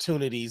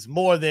opportunities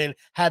more than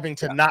having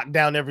to yeah. knock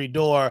down every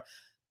door,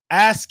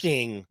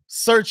 asking,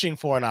 searching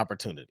for an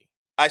opportunity.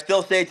 I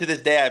still say to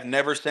this day, I've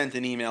never sent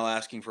an email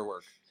asking for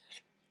work.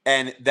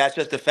 And that's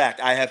just a fact.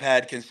 I have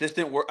had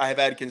consistent work. I have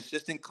had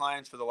consistent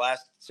clients for the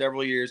last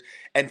several years,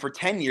 and for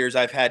 10 years,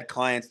 I've had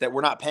clients that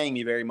were not paying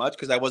me very much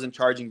because I wasn't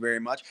charging very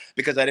much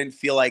because I didn't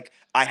feel like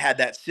I had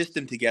that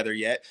system together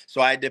yet.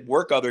 So I had to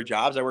work other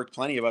jobs. I worked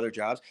plenty of other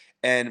jobs,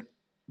 and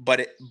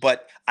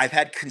but I've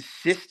had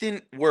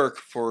consistent work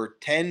for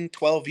 10,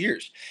 12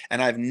 years,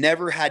 and I've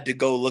never had to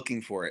go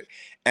looking for it.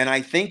 And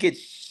I think it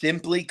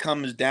simply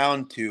comes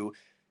down to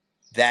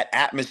that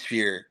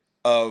atmosphere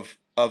of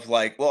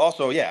like, well,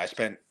 also, yeah, I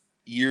spent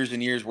years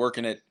and years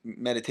working at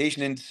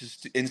meditation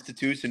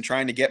institutes and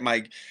trying to get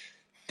my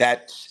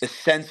that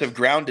sense of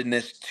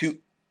groundedness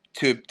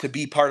to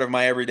be part of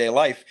my everyday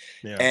life.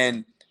 Yeah.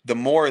 And the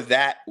more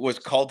that was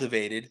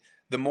cultivated,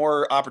 the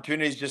more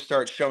opportunities just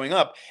start showing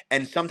up.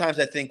 And sometimes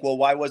I think, well,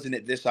 why wasn't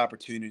it this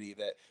opportunity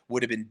that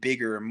would have been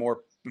bigger and more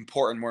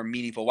important, more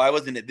meaningful? Why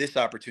wasn't it this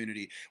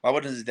opportunity? Why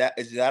wasn't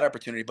it that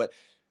opportunity? But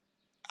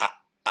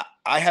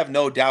I have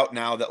no doubt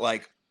now that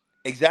like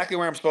exactly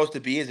where I'm supposed to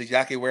be is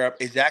exactly where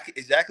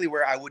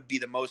I would be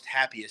the most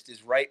happiest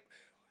is right.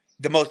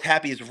 The most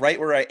happy is right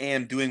where I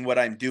am doing what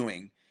I'm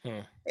doing. Hmm.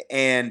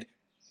 And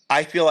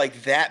I feel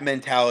like that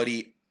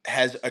mentality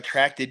has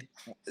attracted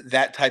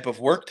that type of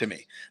work to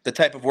me. The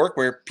type of work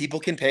where people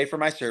can pay for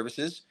my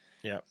services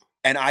Yep.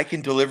 and I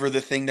can deliver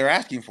the thing they're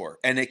asking for.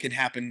 And it can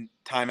happen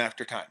time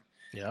after time.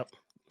 Yep.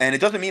 And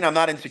it doesn't mean I'm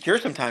not insecure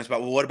sometimes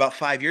about, well, what about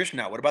 5 years from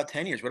now? What about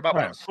 10 years? What about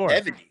when Right. I'm Of course.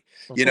 70?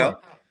 Of You course.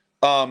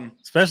 know? Um,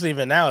 Especially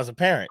even now as a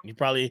parent, you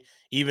probably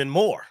even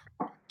more.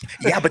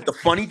 Yeah, but the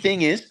funny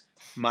thing is,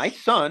 my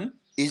son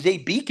is a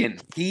beacon.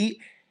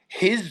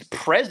 His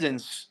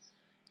presence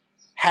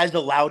has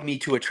allowed me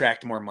to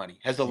attract more money,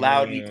 has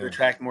allowed me to Mm,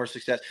 attract more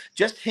success.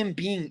 Just him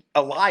being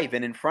alive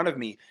and in front of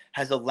me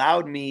has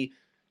allowed me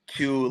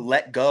to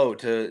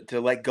to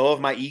let go of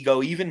my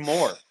ego even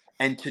more,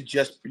 and to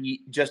just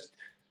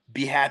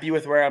be happy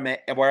with where I'm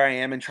at, where I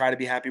am, and try to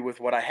be happy with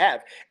what I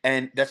have.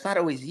 And that's not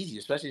always easy,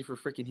 especially for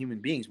freaking human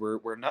beings. We're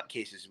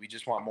nutcases. We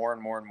just want more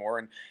and more and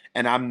more.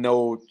 And I'm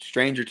no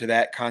stranger to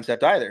that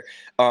concept either.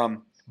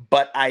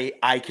 But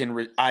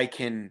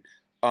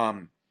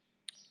um,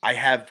 I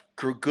have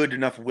good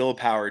enough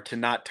willpower to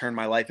not turn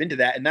my life into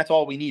that. And that's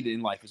all we need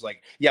in life is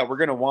like, yeah, we're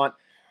going to want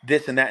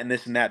this and that and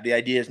this and that. The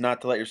idea is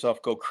not to let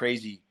yourself go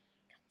crazy,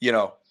 you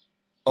know,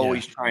 yeah.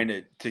 always trying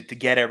to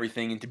get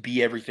everything and to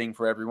be everything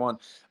for everyone.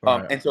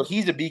 Right. And so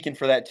he's a beacon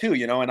for that too,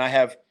 you know, and I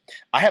have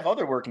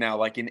other work now,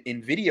 like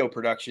in video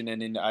production,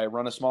 and I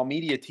run a small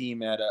media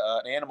team at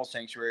an animal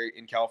sanctuary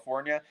in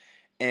California.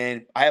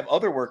 And I have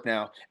other work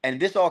now. And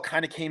this all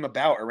kind of came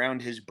about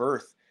around his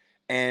birth.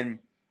 And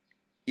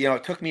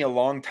it took me a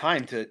long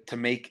time to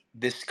make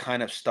this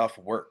kind of stuff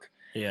work.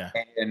 Yeah.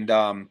 And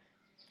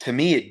to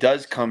me, it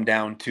does come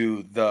down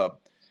to the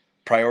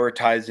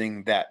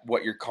prioritizing that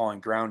what you're calling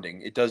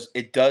grounding. It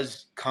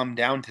does come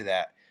down to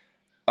that,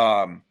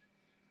 um,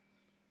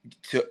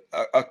 to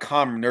a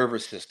calm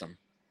nervous system,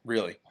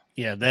 really.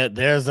 Yeah.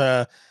 There's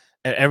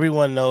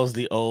everyone knows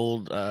the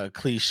old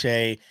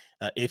cliche,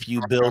 if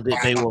you build it,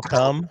 they will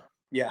come.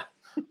 Yeah,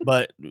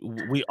 But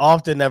we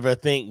often never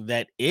think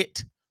that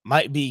it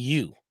might be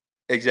you.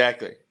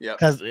 exactly. Yep.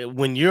 Because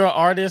when you're an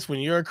artist, when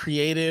you're a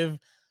creative,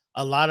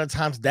 a lot of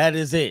times that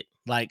is it.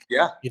 Like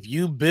Yeah. if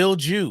you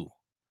build you,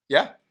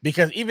 Yeah.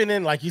 because even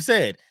in, like you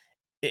said,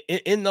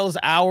 in those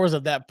hours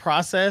of that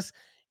process,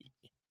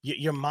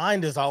 your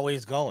mind is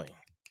always going.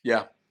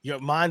 Yeah. your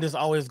mind is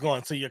always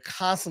going. So you're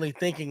constantly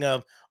thinking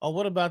of, oh,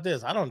 what about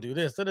this? I don't do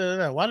this. Da, da,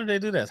 da, da. Why did they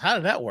do this? How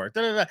did that work?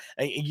 Da, da, da.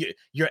 And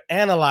you're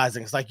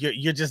analyzing. It's like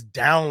you're just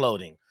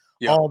downloading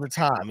Yeah. all the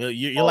time.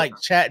 You're All the like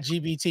Chat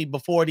GBT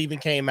before it even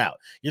came out.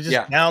 You're just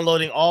Yeah.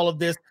 downloading all of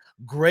this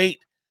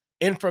great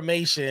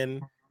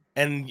information,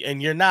 and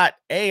you're not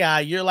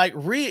AI. You're like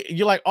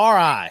you're like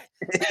RI.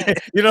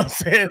 You know what I'm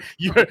saying?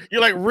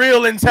 You're like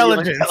real Real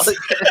intelligence.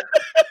 intelligent.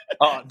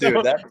 Oh, dude,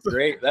 So, that's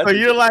great. That's so a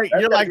good, that's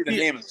you're gotta like be the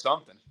name of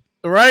something.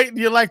 right?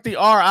 You're like the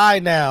RI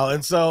now.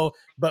 And so,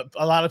 but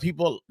a lot of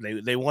people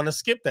they want to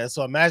skip that.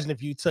 So imagine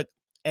if you took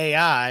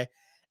AI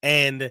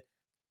and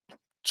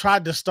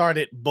tried to start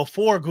it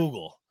before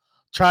Google,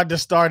 tried to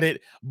start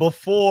it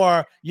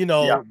before,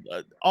 Yeah.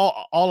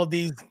 all of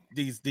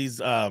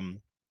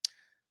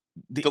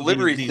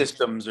Delivery these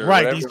systems or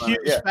right, whatever these you wanna,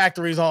 huge yeah.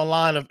 factories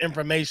online of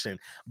information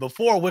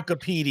before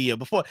Wikipedia,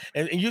 before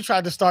and you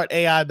tried to start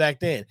AI back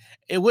then,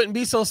 it wouldn't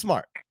be so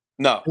smart.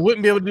 No. It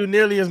wouldn't be able to do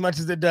nearly as much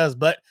as it does,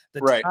 but the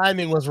Right.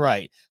 timing was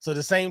right. So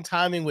the same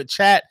timing with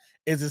chat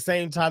is the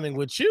same timing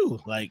with you.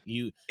 Like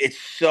you, It's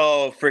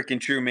so freaking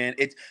true, man.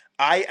 It's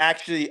I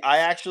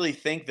actually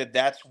think that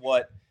that's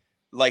what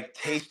like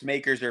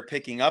tastemakers are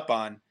picking up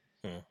on.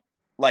 Hmm.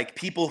 Like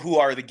people who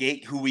are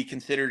who we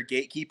consider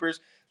gatekeepers.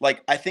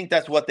 Like I think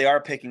that's what they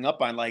are picking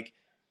up on. Like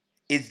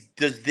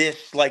does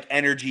this like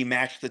energy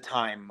match the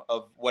time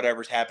of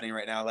whatever's happening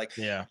right now? Like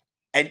yeah,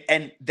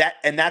 and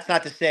that's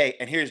not to say,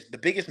 and here's the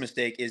biggest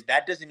mistake is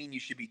that doesn't mean you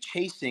should be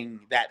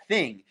chasing that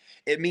thing.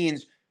 It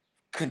means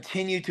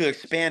continue to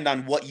expand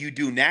on what you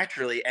do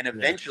naturally, and yeah,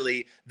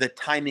 eventually the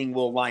timing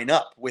will line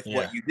up with yeah.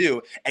 what you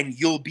do, and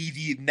you'll be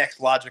the next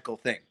logical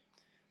thing.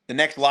 The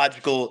next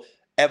logical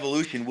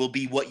evolution will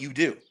be what you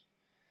do.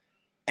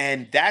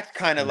 And that's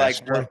kind of That's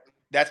like true.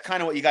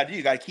 what you got to do.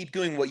 You got to keep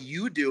doing what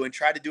you do and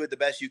try to do it the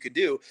best you could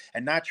do,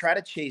 and not try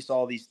to chase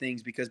all these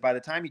things, because by the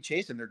time you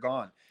chase them, they're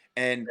gone.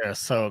 And They're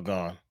so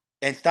gone.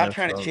 stop They're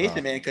trying to so chase gone.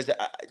 it, man, because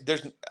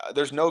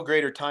there's no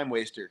greater time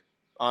waster,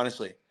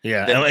 honestly,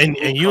 Yeah, than and, people and,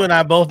 who and you come. and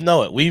I both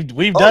know it. We've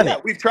Oh done yeah,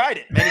 it. we've tried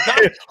it many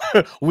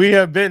times. We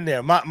have been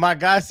there. My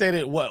guy said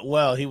it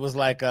well. He was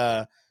like,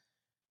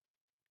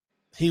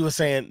 he was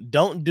saying,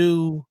 don't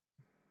do.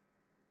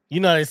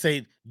 They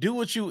say do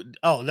what you.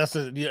 Oh,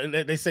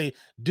 they say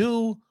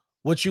do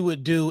what you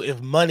would do if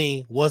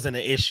money wasn't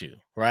an issue,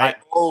 I right?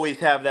 always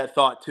have that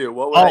thought too.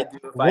 What would I Oh, do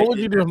if I what would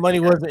you didn't? do if money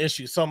was an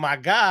issue? So my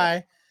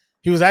guy,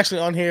 he was actually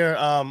on here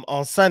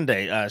on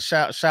Sunday,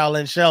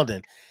 Shaolin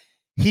Sheldon.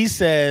 He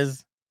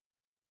says,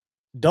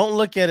 don't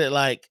look at it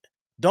like,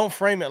 don't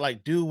frame it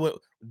like do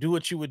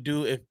what you would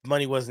do if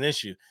money was an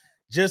issue.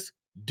 Just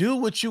do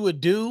what you would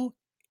do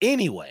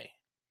anyway.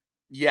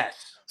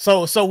 Yes.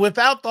 So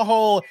without the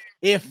whole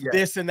if Yeah.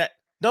 this and that,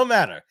 don't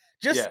matter.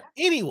 Just Yeah.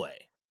 anyway.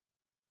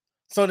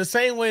 So the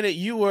same way that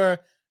you were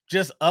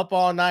just up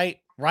all night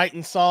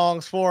writing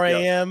songs 4 Yep.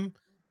 a.m.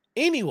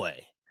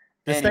 anyway.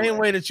 The same Anyway.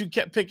 way that you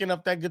kept picking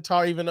up that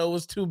guitar even though it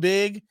was too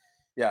big.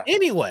 Yeah.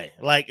 Anyway,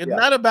 like it's Yeah.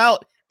 not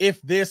about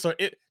if this or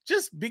it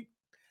just be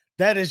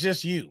that is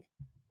just you.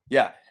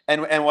 Yeah.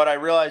 And what I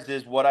realized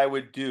is what I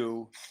would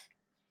do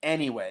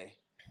anyway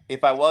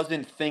if I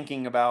wasn't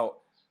thinking about,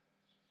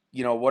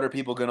 what are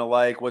people going to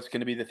like, what's going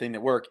to be the thing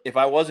that work. If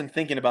I wasn't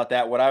thinking about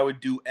that, what I would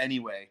do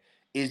anyway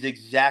is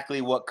exactly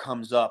what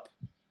comes up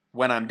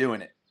when I'm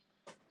doing it.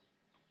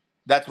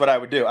 That's what I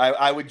would do.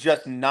 I would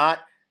just not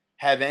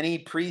have any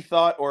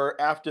pre-thought or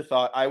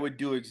afterthought. I would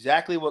do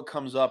exactly what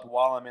comes up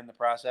while I'm in the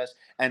process,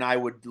 and I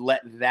would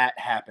let that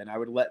happen. I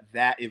would let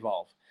that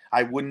evolve.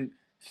 I wouldn't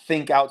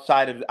think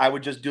outside of. I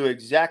would just do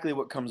exactly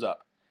what comes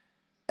up.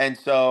 And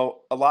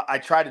so I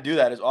try to do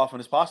that as often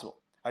as possible.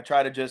 I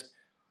try to just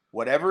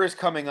whatever is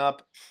coming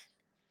up,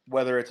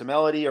 whether it's a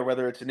melody or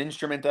whether it's an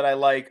instrument that I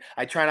like,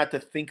 I try not to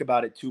think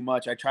about it too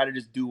much. I try to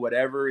just do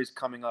whatever is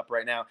coming up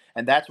right now.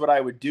 And that's what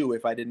I would do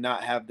if I did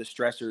not have the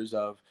stressors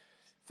of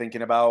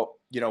thinking about,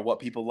 what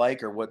people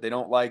like or what they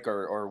don't like,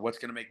 or what's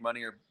going to make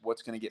money or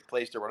what's going to get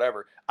placed or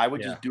whatever. I would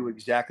Yeah. just do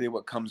exactly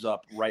what comes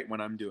up right when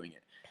I'm doing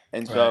it.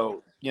 And Right.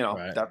 so,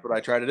 Right. that's what I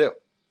try to do.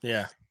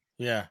 Yeah.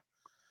 Yeah.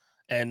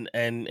 And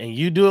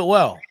you do it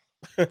well.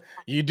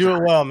 You do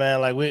it well,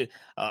 man. Like we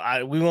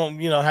won't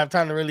have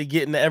time to really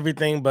get into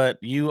everything, but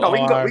you No, we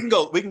can go. We are can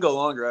go. We can go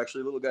longer.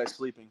 Actually, little guy's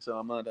sleeping, so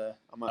I'm not.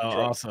 I'm not in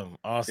trouble. awesome. Yeah.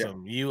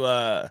 Awesome. You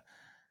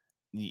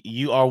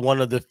are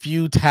one of the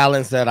few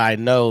talents that I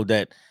know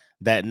that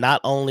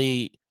not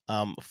only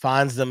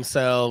finds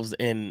themselves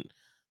in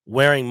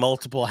wearing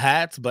multiple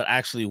hats, but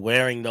actually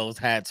wearing those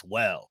hats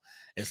well.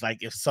 It's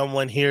like if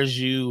someone hears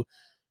you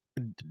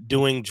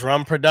doing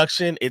drum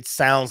production, it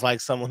sounds like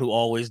someone who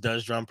always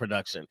does drum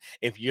production.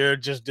 If you're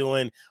just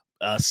doing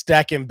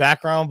stacking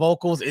background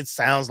vocals, it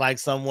sounds like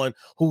someone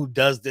who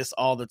does this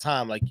all the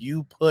time. Like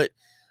you put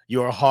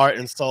your heart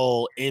and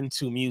soul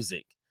into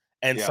music,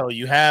 and Yeah. so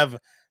you have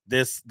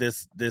this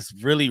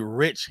really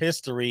rich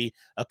history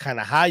of kind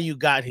of how you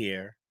got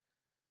here,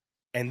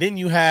 and then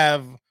you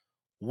have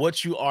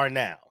what you are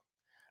now.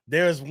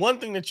 There's one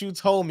thing that you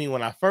told me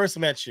when I first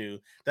met you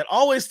that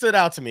always stood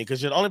out to me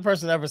because you're the only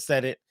person that ever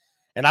said it.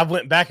 And I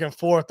went back and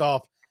forth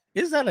off.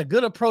 Is that a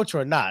good approach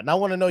or not? And I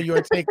want to know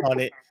your take on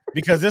it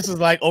because this is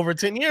like over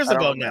 10 years I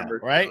don't ago now, remember.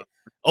 right?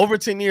 Over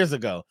 10 years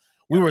ago.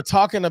 We were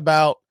talking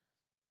about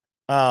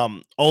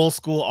old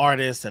school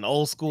artists and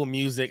old school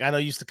music. I know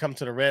you used to come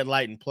to the red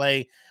light and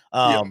play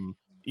some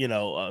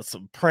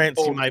Prince,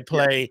 you might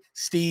play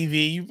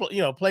Stevie,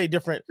 play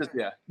different,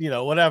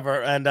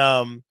 whatever.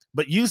 And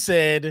but you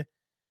said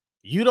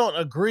you don't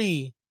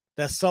agree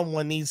that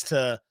someone needs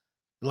to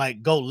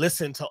like go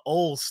listen to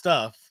old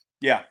stuff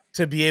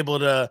to be able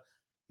to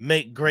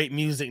make great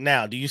music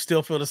now. Do you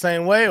still feel the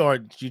same way or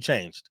you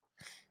changed?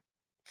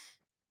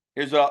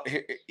 Here's what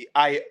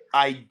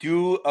I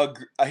do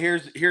agree.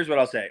 Here's what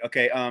I'll say.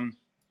 Okay.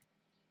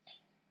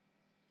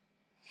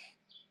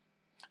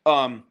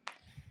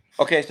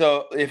 Okay.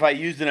 So if I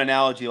used an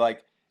analogy,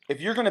 like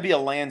if you're going to be a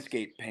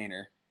landscape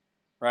painter,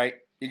 right,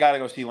 you got to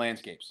go see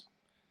landscapes.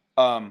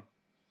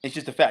 It's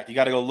just a fact. You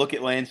got to go look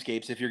at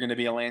landscapes if you're going to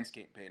be a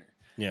landscape painter.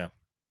 Yeah.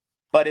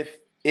 But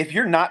if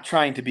you're not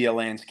trying to be a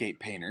landscape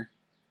painter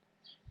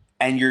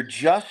and you're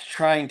just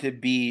trying to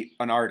be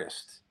an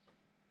artist,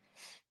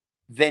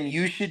 then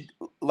you should,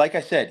 like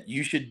I said,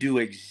 you should do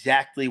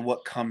exactly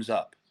what comes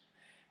up.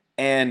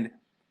 And,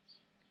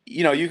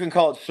 you can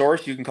call it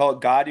source, you can call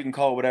it God, you can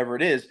call it whatever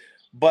it is,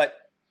 but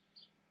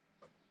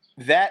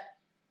that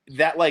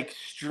like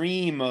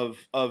stream of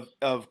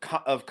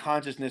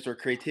consciousness or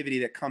creativity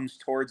that comes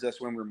towards us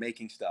when we're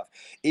making stuff,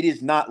 it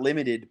is not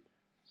limited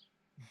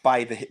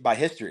by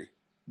history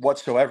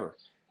whatsoever.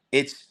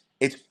 It's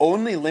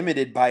only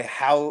limited by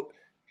how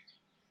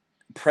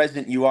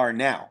present you are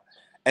now.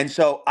 And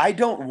so I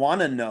don't want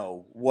to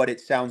know what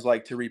it sounds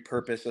like to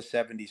repurpose a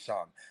 70s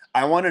song.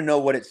 I want to know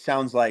what it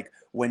sounds like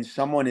when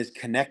someone is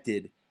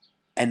connected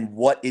and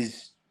what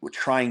is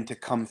trying to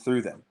come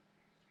through them.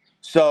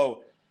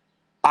 So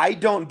I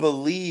don't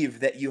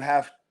believe that you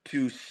have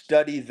to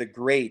study the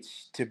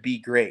greats to be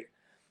great.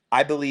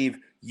 I believe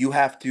you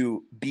have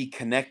to be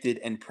connected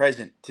and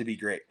present to be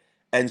great.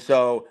 And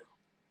so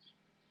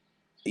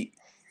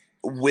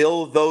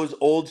will those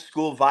old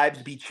school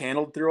vibes be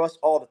channeled through us?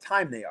 All the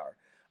time they are.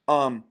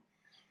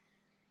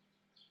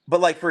 But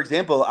like, for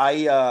example,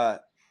 I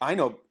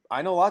know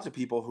lots of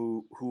people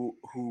who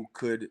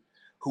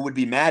would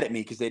be mad at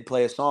me because they'd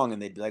play a song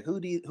and they'd be like,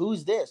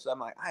 who's this? I'm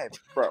like,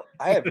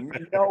 I have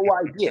no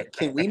idea.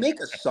 Can we make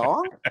a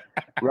song?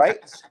 Right.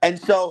 And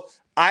so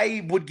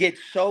I would get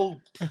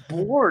so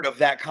bored of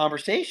that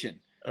conversation.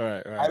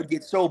 Right. I would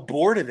get so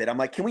bored of it. I'm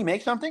like, can we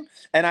make something?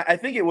 And I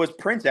think it was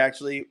Prince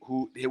actually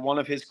who one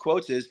of his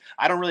quotes is,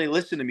 I don't really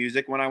listen to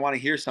music. When I want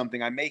to hear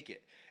something, I make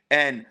it.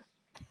 And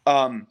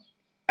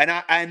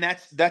and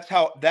that's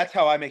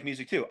how I make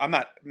music too. I'm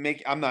not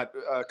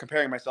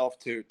comparing myself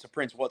to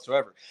Prince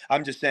whatsoever.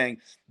 I'm just saying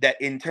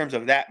that in terms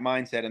of that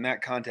mindset and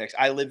that context,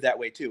 I live that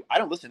way too. I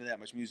don't listen to that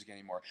much music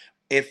anymore.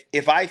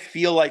 If I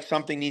feel like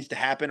something needs to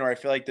happen or I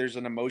feel like there's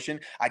an emotion,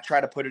 I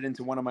try to put it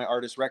into one of my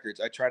artist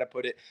records. I try to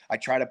put it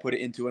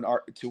into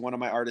one of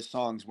my artist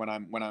songs when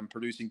I'm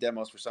producing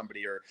demos for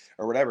somebody or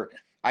whatever.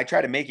 I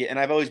try to make it, and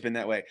I've always been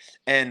that way.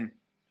 And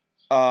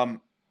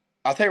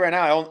I'll tell you right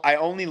now, I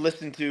only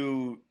listen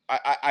to.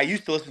 I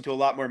used to listen to a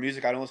lot more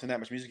music. I don't listen to that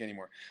much music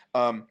anymore.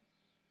 And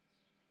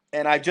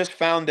I just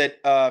found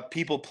that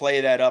people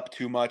play that up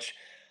too much.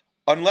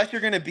 Unless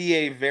you're going to be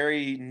a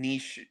very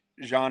niche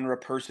genre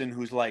person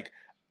who's like,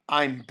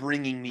 I'm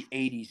bringing the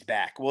 80s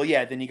back. Well,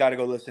 yeah, then you got to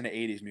go listen to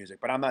 80s music.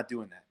 But I'm not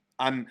doing that.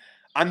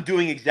 I'm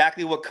doing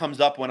exactly what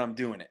comes up when I'm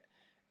doing it.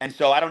 And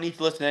so I don't need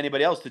to listen to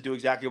anybody else to do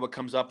exactly what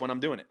comes up when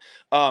I'm doing it.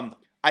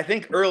 I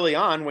think early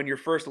on, when you're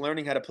first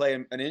learning how to play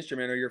an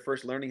instrument or you're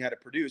first learning how to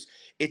produce,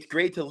 it's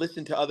great to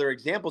listen to other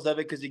examples of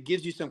it because it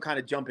gives you some kind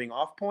of jumping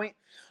off point.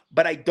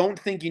 But I don't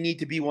think you need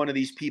to be one of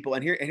these people.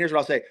 And here's what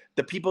I'll say: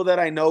 the people that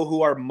I know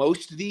who are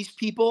most these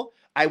people,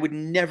 I would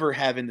never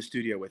have in the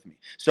studio with me.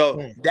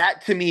 So that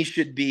to me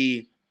should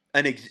be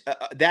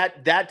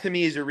that to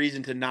me is a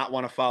reason to not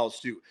want to follow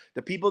suit.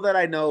 The people that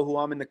I know who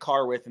I'm in the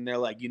car with and they're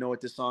like, you know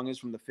what this song is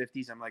from the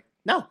 50s? I'm like,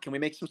 no, can we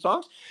make some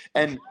songs?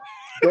 And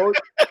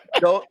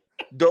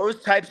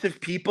those types of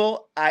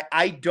people,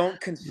 I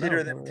don't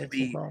consider them to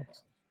be.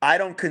 I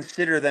don't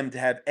consider them to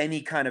have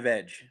any kind of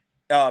edge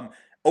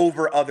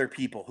over other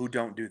people who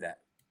don't do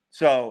that.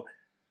 So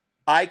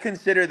I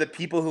consider the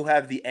people who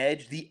have the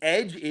edge. The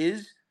edge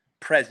is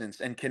presence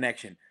and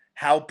connection.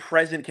 How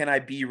present can I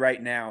be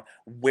right now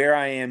where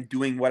I am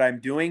doing what I'm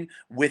doing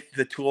with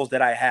the tools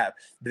that I have?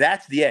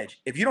 That's the edge.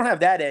 If you don't have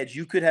that edge,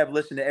 you could have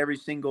listened to every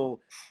single,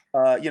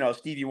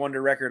 Stevie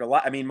Wonder record a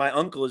lot. I mean, my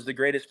uncle is the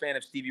greatest fan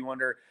of Stevie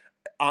Wonder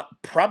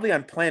probably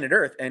on planet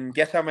Earth. And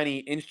guess how many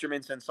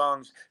instruments and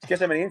songs, guess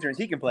how many instruments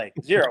he can play?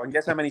 Zero. And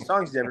guess how many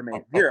songs he's ever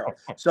made? Zero.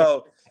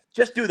 So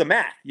just do the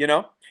math,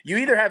 You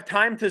either have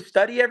time to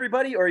study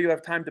everybody or you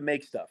have time to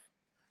make stuff.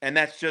 And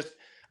that's just,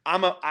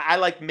 I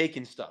like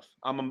making stuff.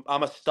 I'm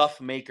a stuff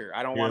maker.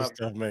 I don't want to.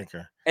 Stuff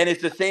maker. And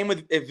it's the same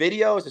with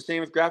video. It's the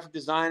same with graphic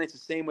design. It's the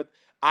same with,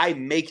 I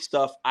make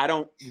stuff. I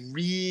don't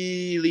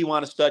really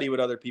want to study what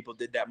other people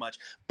did that much,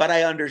 but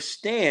I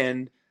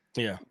understand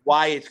Yeah.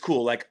 why it's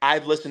cool. Like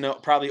I've listened to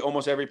probably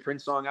almost every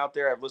Prince song out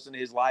there. I've listened to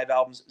his live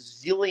albums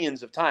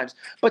zillions of times,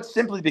 but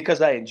simply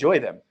because I enjoy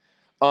them.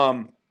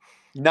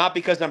 Not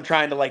because I'm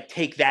trying to like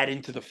take that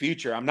into the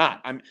future. I'm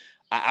not.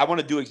 I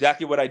want to do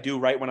exactly what I do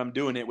right when I'm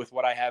doing it with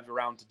what I have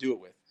around to do it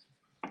with.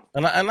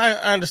 And I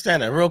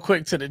understand that. Real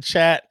quick to the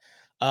chat.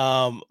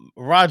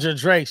 Roger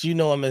Drakes, you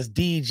know him as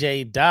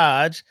DJ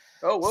Dodge,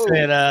 Oh, whoa.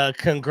 said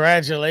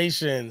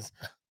congratulations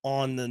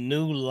on the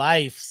new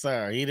life,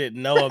 sir. He didn't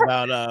know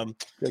about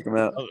Check him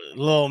out.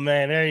 little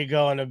man. There you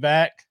go in the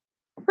back.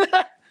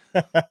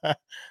 The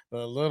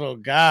little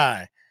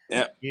guy.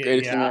 Yeah, Yeah,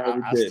 greatest thing yeah. I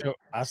ever did.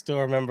 I still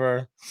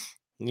remember,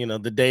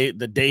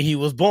 the day he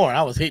was born.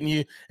 I was hitting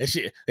you and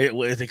shit.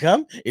 Is he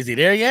come? Is he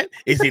there yet?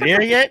 Is he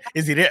there yet?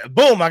 Is he there?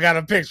 Boom! I got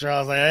a picture. I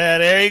was like, yeah,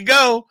 there you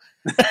go.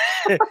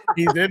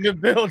 He's in the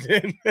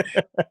building.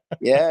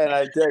 Yeah, and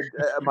I did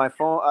my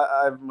phone.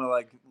 I've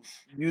like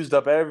used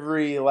up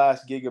every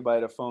last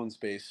gigabyte of phone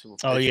space.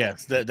 Oh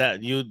yes,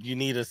 that you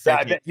need a Yeah, I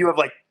second. bet you have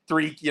like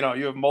 3. You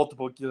have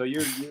multiple.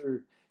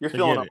 You're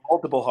filling up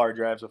multiple hard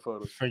drives of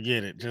photos.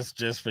 Forget it.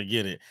 Just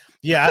forget it.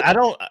 Yeah, I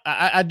don't.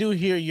 I do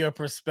hear your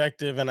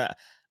perspective, and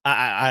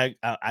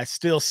I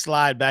still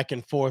slide back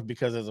and forth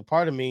because there's a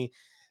part of me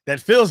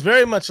that feels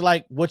very much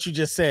like what you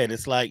just said.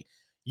 It's like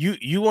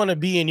you want to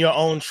be in your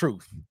own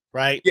truth,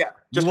 right? Yeah,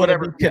 You just want to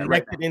whatever. be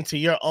connected into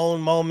your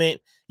own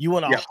moment. You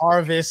want to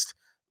harvest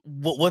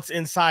what's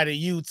inside of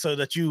you so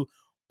that you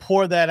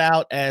pour that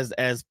out as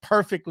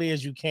perfectly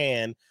as you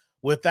can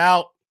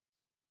without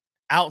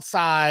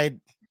outside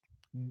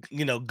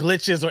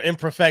glitches or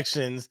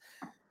imperfections.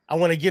 I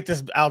want to get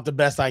this out the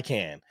best I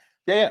can.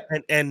 Yeah.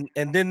 And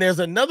then there's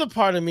another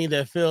part of me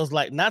that feels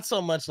like not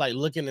so much like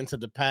looking into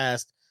the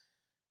past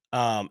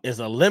is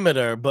a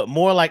limiter, but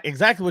more like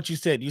exactly what you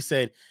said. You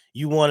said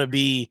you want to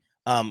be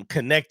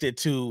connected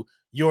to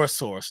your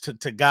source,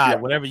 to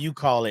God, whatever you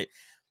call it.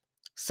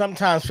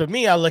 Sometimes for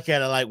me, I look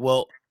at it like,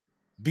 well,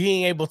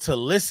 being able to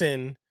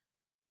listen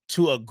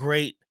to a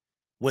great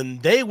when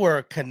they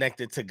were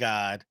connected to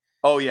God.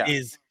 Oh yeah.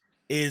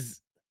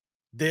 Is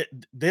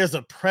there's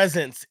a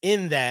presence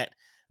in that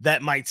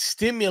might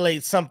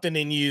stimulate something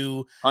in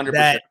you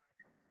 100%.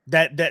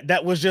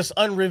 that was just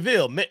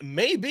unrevealed.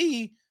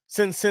 Maybe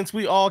since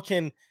we all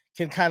can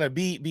kind of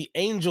be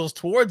angels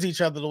towards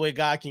each other the way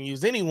God can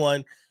use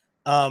anyone.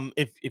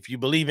 If you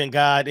believe in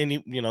God,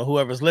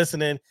 whoever's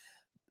listening,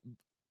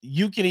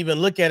 you can even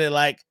look at it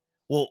like,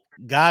 well,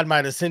 God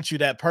might have sent you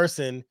that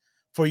person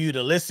for you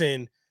to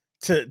listen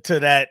to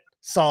that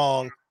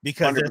song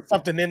because 100%. there's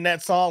something in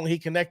that song when he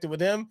connected with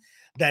him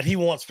that he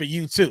wants for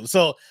you too.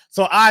 So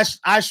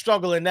I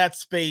struggle in that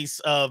space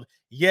of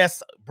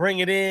yes, bring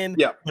it in,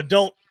 but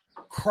don't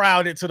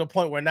crowd it to the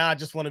point where now I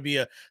just want to be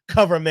a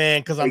cover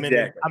man because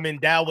I'm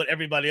endowed with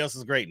everybody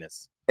else's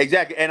greatness.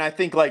 Exactly. And I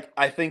think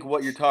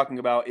what you're talking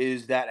about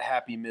is that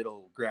happy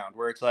middle ground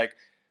where it's like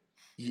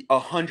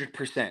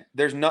 100%.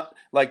 There's not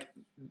like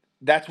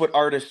that's what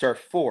artists are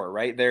for,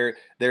 right?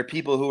 They're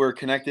people who are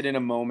connected in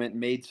a moment,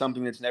 made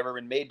something that's never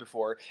been made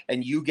before,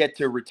 and you get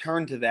to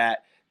return to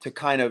that to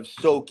kind of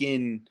soak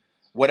in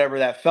whatever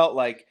that felt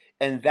like,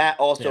 and that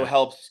also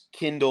helps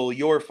kindle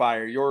your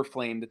fire, your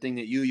flame, the thing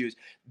that you use.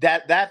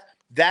 That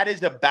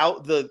is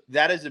about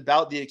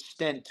the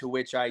extent to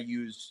which I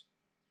use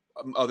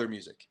other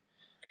music.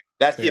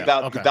 That's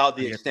about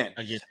the extent.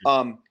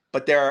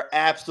 But there are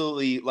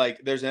absolutely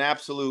there's an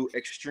absolute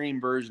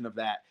extreme version of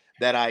that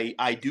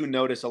I do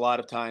notice a lot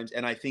of times,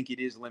 and I think it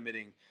is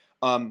limiting.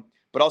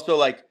 But also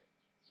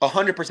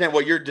 100%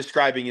 what you're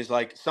describing is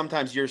like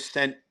sometimes you're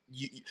sent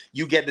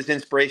you get this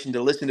inspiration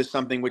to listen to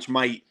something which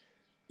might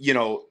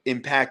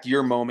impact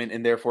your moment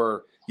and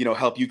therefore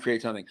help you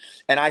create something.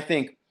 And I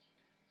think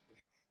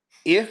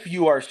if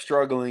you are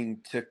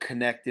struggling to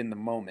connect in the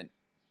moment,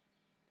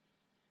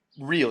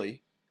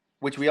 really,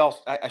 which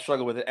I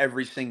struggle with it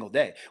every single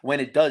day.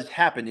 When it does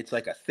happen, it's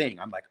like a thing.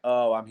 I'm like,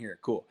 oh, I'm here.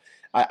 Cool.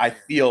 I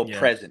feel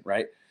present,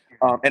 right?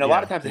 And a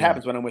lot of times it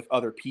happens when I'm with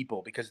other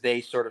people because they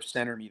sort of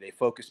center me. They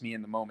focus me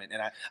in the moment,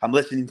 and I'm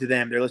listening to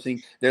them. They're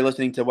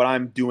listening to what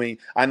I'm doing.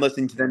 I'm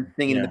listening to them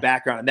singing in the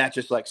background, and that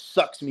just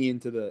sucks me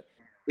into the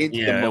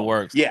moment. It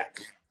works. Yeah.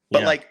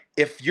 But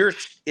if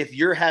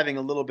you're having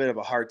a little bit of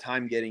a hard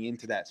time getting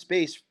into that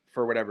space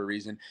for whatever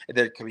reason,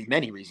 there could be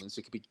many reasons.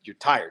 It could be you're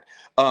tired.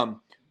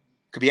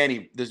 Could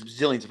be there's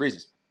zillions of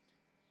reasons.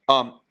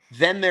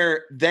 Then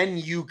there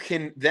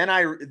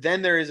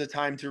is a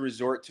time to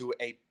resort to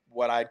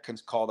what I'd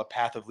call the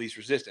path of least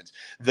resistance,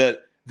 the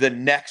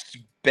next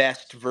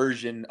best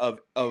version of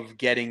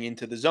getting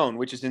into the zone,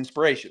 which is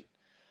inspiration,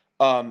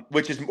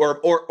 which is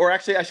or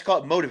actually I should call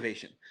it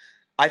motivation.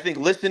 I think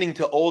listening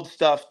to old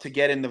stuff to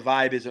get in the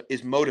vibe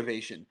is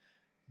motivation.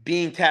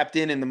 Being tapped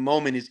in the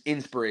moment is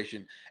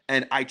inspiration,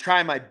 and I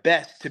try my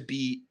best to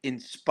be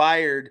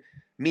inspired,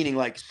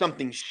 meaning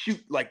something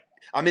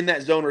I'm in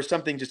that zone where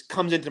something just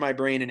comes into my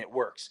brain and it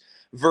works,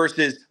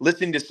 versus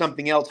listening to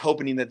something else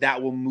hoping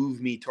that will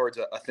move me towards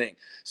a thing.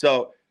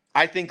 So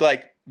I think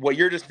what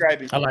you're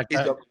describing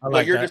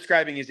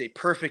describing is a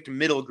perfect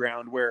middle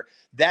ground where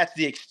that's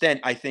the extent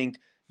I think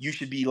you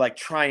should be like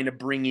trying to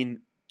bring in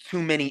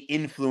too many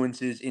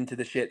influences into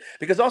the shit.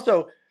 Because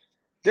also,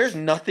 there's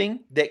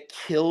nothing that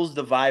kills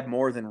the vibe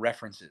more than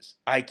references.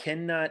 I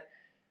cannot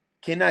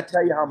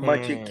tell you how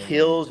much it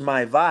kills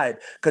my vibe,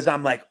 because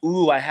I'm like,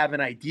 ooh, I have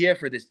an idea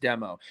for this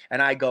demo.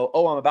 And I go,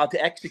 oh, I'm about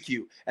to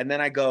execute. And then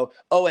I go,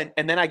 oh, and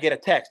then I get a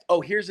text. Oh,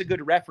 here's a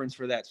good reference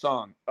for that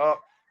song. Oh,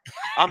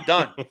 I'm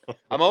done.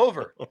 I'm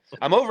over.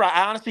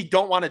 I honestly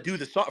don't want to do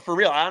the song for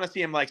real. I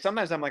honestly am like,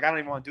 sometimes I'm like, I don't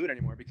even want to do it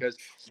anymore, because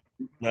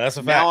No, that's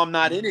a now fact. I'm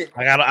not in it.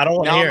 I don't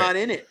want to Now hear I'm not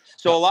it. in it.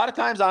 So a lot of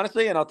times,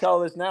 honestly, and I'll tell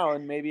this now,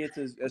 and maybe it's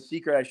a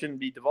secret I shouldn't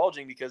be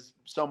divulging because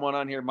someone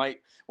on here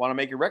might want to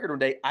make a record one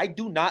day. I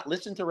do not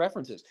listen to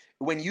references.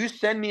 When you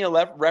send me a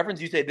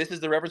reference, you say this is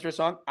the reference for a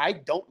song, I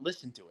don't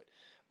listen to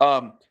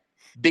it,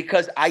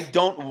 because I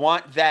don't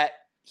want that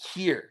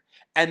here.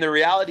 And the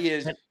reality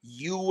is,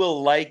 you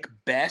will like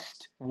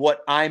best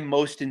what I'm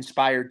most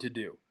inspired to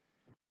do.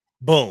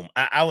 Boom.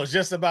 I was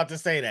just about to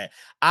say that.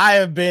 I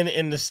have been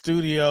in the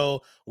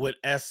studio with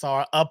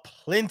SR a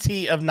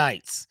plenty of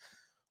nights.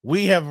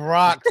 We have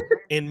rocked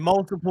in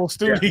multiple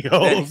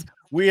studios.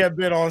 We have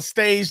been on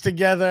stage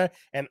together,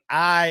 and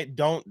I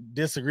don't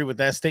disagree with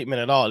that statement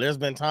at all. There's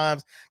been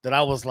times that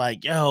I was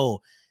like,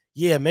 yo,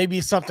 yeah,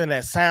 maybe something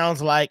that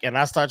sounds like, and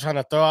I start trying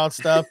to throw out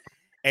stuff,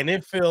 and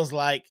it feels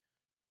like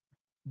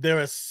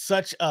there is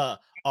such a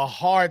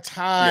hard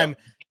time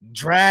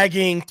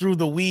dragging through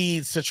the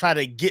weeds to try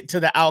to get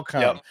to the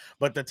outcome.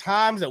 But the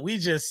times that we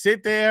just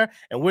sit there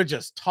and we're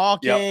just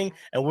talking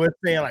and we're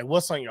saying like,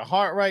 what's on your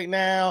heart right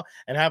now,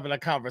 and having a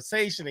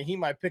conversation, and he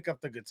might pick up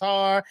the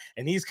guitar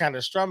and he's kind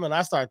of strumming.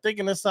 I start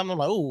thinking of something, I'm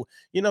like, oh,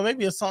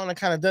 maybe a song that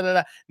kind of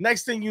da-da-da.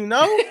 Next thing you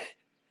know,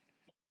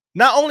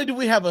 not only do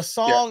we have a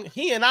song,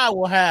 he and I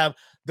will have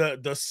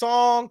the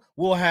song,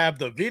 we'll have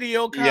the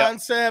video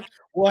concept,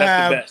 we'll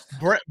have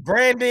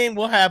branding,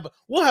 we'll have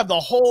the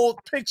whole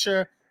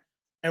picture,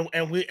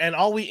 and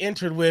all we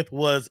entered with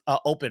was an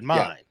open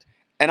mind.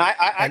 And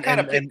I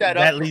kind of picked that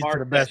up from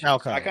our best sessions.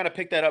 outcome. I kind of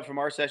picked that up from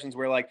our sessions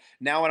where, like,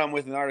 now when I'm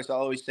with an artist, I'll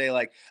always say,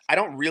 like, I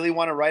don't really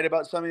want to write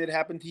about something that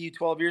happened to you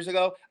 12 years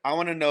ago. I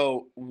want to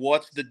know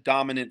what's the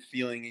dominant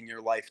feeling in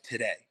your life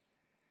today.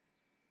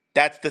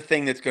 That's the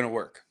thing that's going to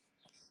work.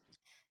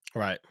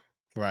 Right.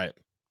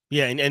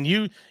 Yeah, and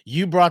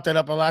you brought that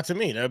up a lot to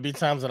me. There'd be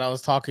times that I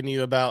was talking to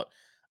you about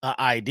an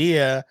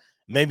idea.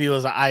 Maybe it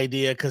was an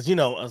idea because a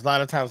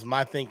lot of times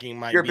my thinking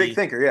might You're a be big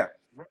thinker, yeah.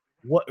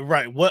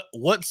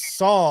 What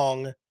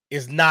song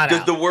is not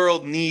does out? the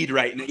world need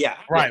right now? Yeah.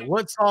 Right.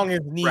 What song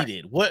is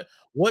needed? What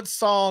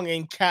song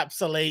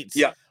encapsulates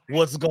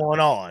what's going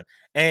on?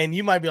 And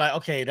you might be like,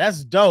 okay,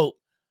 that's dope,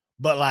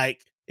 but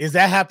like, is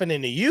that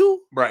happening to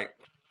you? Right.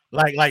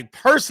 Like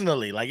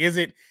personally, like is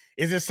it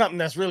something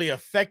that's really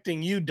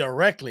affecting you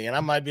directly? And I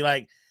might be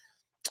like,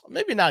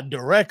 maybe not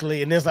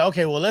directly. And it's like,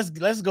 okay, well,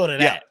 let's go to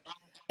that.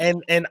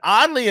 And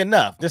oddly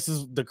enough, this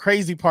is the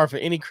crazy part for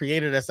any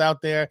creator that's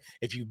out there.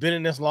 If you've been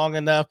in this long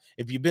enough,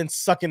 if you've been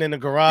sucking in the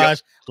garage,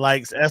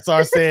 like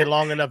SR said,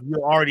 long enough, you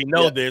already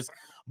know this.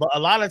 But a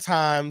lot of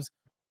times,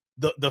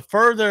 the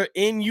further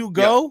in you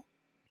go,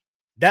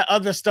 that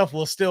other stuff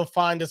will still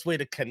find its way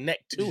to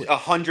connect to it.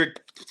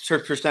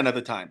 100% of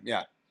the time.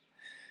 Yeah.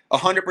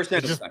 100%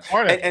 of the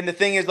time. And the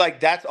thing is,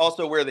 like, that's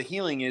also where the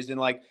healing is. And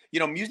like,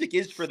 music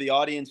is for the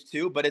audience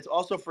too, but it's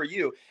also for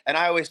you. And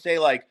I always say,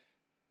 like,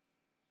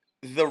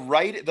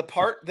 the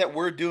part that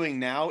we're doing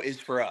now is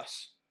for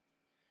us.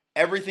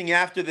 Everything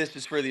after this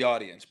is for the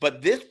audience,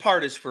 but this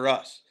part is for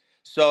us.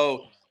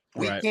 So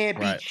we can't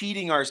be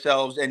cheating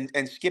ourselves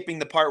and skipping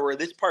the part where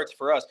this part's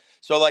for us.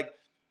 So like,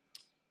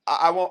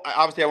 I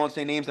won't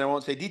say names and I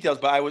won't say details,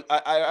 but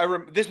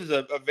this was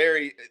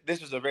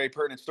a very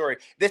pertinent story.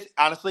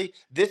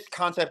 This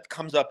concept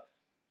comes up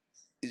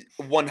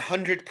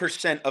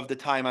 100% of the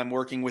time I'm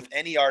working with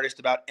any artist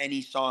about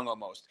any song.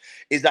 Almost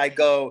is I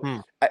go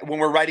when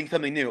we're writing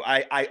something new,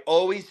 I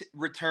always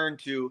return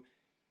to,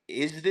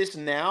 is this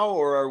now,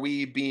 or are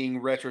we being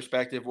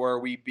retrospective, or are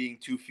we being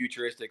too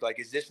futuristic? Like,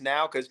 is this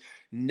now? Because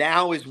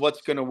now is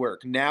what's going to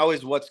work. Now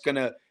is what's going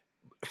to,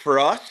 for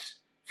us,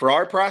 for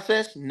our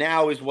process,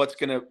 now is what's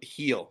going to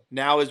heal.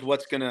 Now is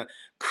what's going to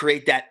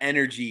create that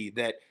energy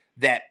that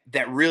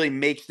really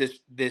makes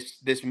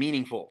this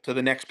meaningful to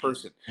the next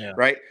person.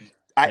 Right.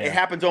 It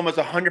happens almost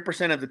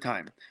 100% of the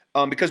time,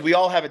 because we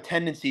all have a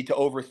tendency to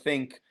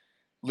overthink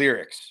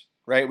lyrics,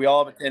 right? We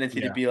all have a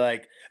tendency to be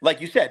like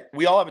you said,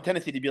 we all have a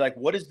tendency to be like,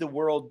 what does the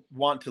world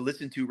want to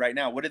listen to right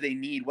now? What do they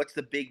need? What's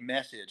the big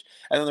message?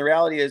 And then the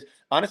reality is,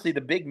 honestly,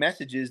 the big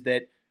message is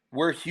that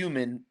we're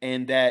human,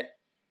 and that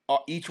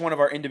each one of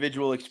our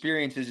individual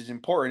experiences is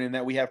important, and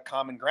that we have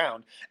common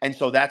ground. And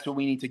so that's what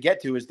we need to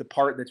get to, is the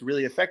part that's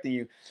really affecting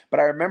you. But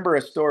I remember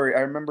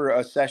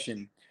a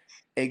session.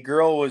 A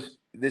girl was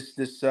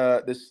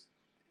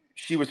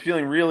she was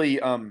feeling really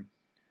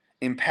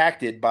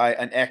impacted by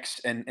an ex,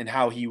 and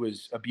how he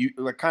was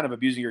kind of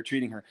abusing her,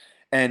 treating her.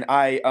 And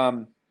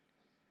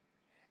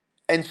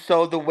and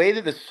so the way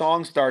that the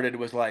song started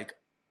was like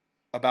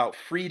about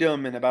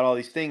freedom and about all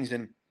these things,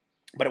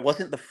 but it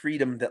wasn't the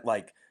freedom that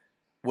like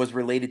was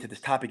related to this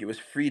topic. It was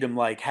freedom,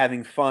 like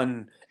having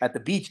fun at the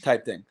beach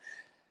type thing.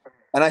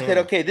 And I said,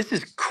 okay, this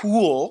is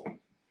cool.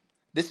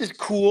 This is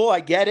cool. I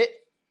get it.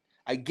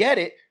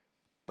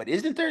 But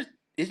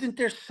isn't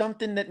there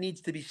something that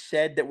needs to be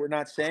said that we're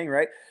not saying,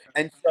 right?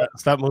 And so,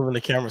 Stop moving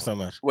the camera so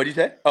much. what did you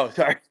say? Oh,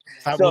 sorry.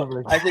 Stop So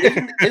moving. I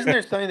said, isn't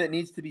there something that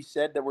needs to be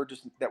said that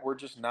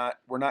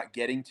we're not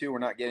getting to? We're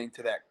not getting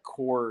to that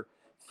core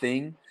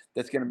thing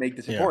that's going to make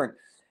this important.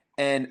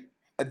 And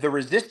the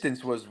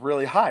resistance was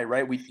really high,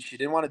 right? She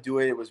didn't want to do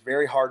it. It was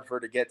very hard for her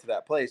to get to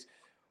that place.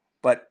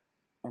 But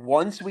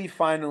once we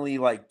finally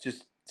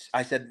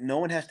I said, no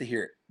one has to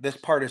hear it. This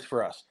part is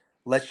for us.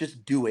 Let's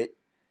just do it.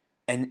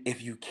 And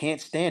if you can't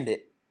stand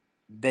it,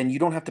 then you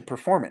don't have to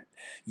perform it.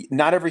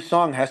 Not every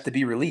song has to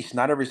be released.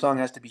 Not every song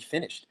has to be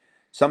finished.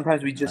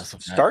 Sometimes we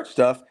just start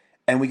stuff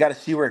and we got to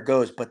see where it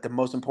goes. But the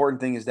most important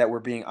thing is that we're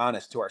being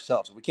honest to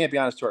ourselves. If we can't be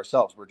honest to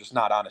ourselves, we're just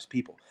not honest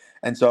people.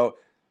 And so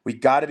we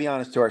got to be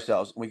honest to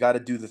ourselves. We got to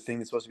do the thing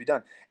that's supposed to be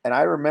done. And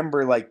I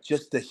remember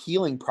just the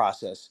healing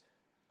process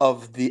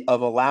of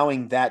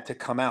allowing that to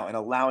come out and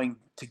allowing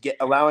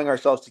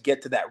ourselves to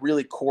get to that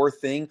really core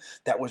thing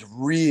that was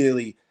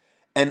really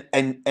and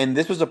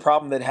this was a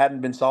problem that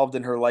hadn't been solved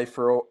in her life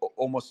for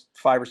almost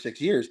 5 or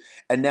 6 years,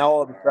 and now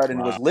all of a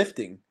sudden it was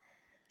lifting.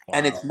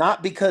 And it's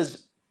not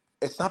because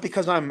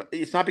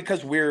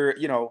we're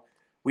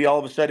we all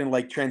of a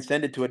sudden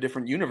transcended to a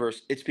different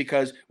universe. It's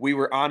because we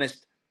were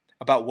honest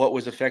about what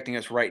was affecting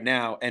us right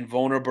now and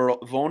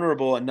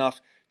vulnerable enough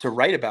to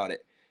write about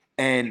it.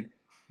 And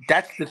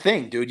that's the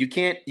thing, dude. You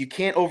can't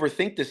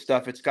overthink this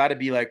stuff. It's got to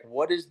be like,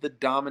 what is the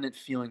dominant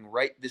feeling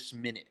right this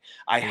minute?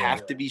 I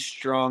have to be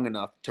strong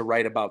enough to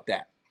write about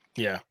that.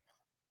 Yeah.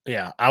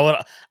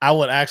 I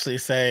would actually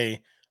say,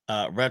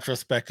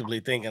 retrospectively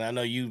thinking, I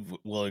know you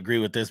will agree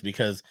with this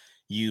because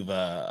you've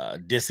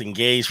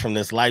disengaged from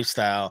this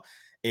lifestyle,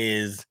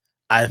 is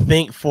I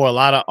think for a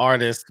lot of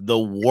artists, the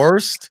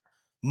worst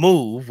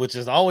move, which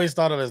is always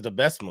thought of as the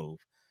best move,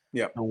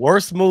 the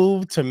worst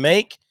move to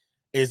make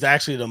is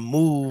actually to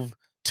move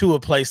to a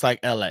place like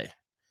LA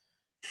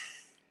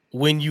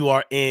when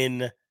you're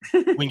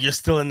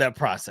still in that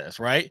process,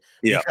 right?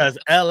 Because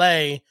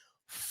LA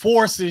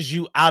forces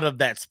you out of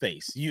that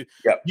space. You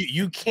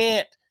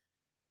can't,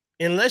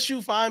 unless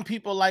you find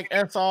people like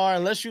SR,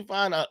 unless you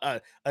find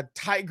a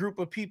tight group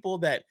of people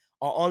that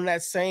are on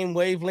that same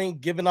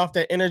wavelength, giving off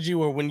that energy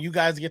where when you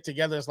guys get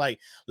together, it's like,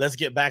 let's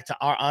get back to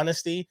our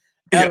honesty.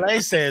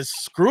 LA says,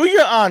 screw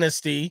your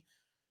honesty,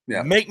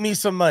 make me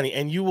some money,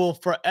 and you will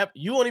forever,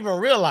 you won't even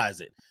realize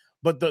it.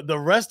 But the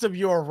rest of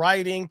your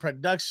writing,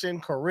 production,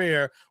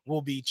 career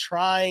will be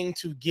trying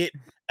to get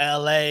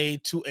LA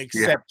to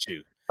accept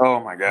you.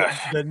 Oh my gosh.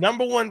 The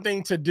number one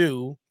thing to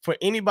do for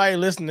anybody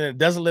listening that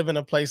doesn't live in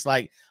a place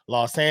like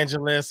Los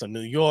Angeles or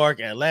New York,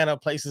 Atlanta,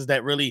 places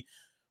that really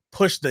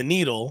push the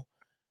needle,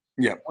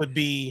 would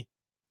be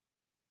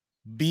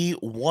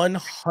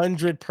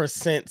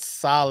 100%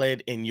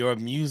 solid in your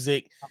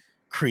music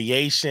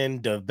creation,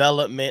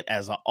 development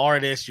as an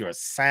artist, your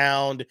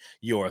sound,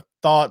 your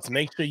thoughts.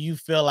 Make sure you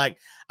feel like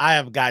I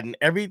have gotten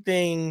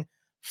everything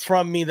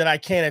from me that I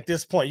can at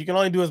this point. You can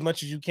only do as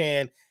much as you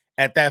can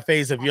at that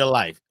phase of your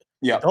life.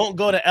 Don't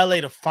go to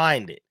LA to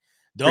find it.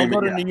 Don't go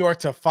to New York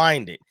to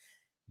find it.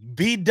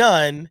 Be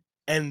done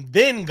and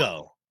then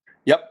go.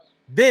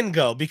 Then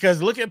go.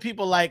 Because look at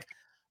people like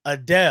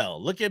Adele.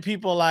 Look at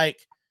people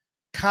like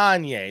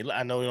Kanye.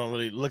 I know we don't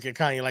really look at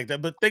Kanye like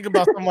that, but think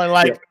about someone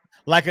like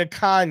a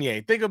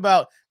Kanye. Think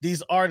about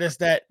these artists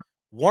that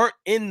weren't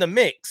in the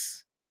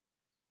mix,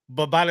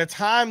 but by the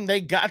time they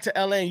got to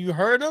LA and you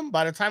heard them,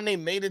 by the time they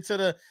made it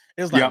to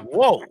it was like,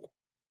 whoa.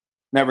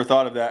 Never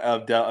thought of that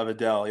of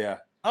Adele. Yeah.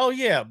 Oh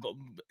yeah. But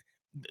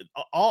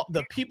all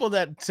the people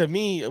that, to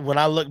me, when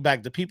I look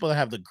back, the people that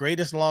have the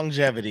greatest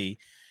longevity,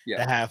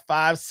 that have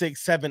 5,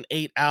 6, 7,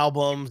 8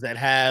 albums, that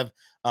have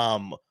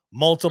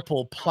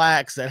multiple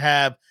plaques, that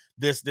have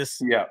this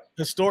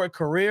historic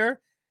career,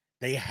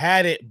 they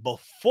had it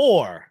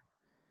before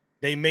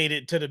they made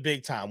it to the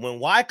big time. When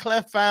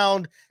Wyclef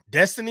found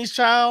Destiny's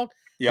Child,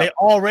 they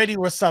already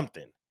were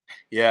something.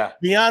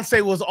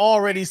 Beyonce was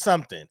already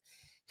something.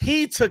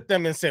 He took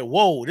them and said,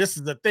 whoa, this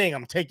is the thing.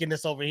 I'm taking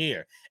this over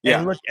here.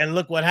 And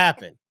look what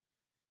happened.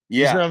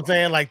 You see what I'm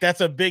saying? Like,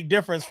 that's a big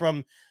difference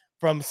from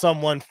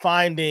someone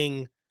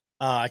finding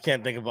I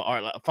can't think of an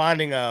art,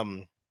 finding I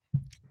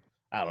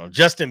don't know,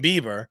 Justin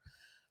Bieber,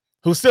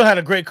 who still had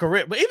a great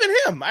career. But even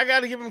him, I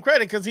gotta give him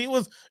credit because he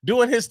was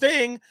doing his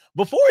thing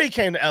before he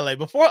came to LA,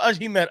 before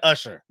he met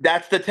Usher.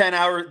 That's the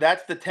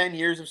 10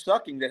 years of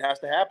sucking that has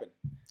to happen.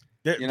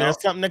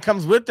 There's something that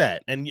comes with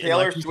that. And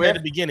Taylor like you Swift, said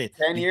at the beginning,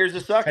 10 years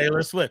of sucking.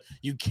 Taylor Swift,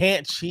 you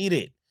can't cheat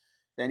it.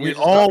 We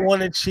all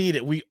want to cheat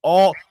it. We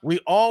all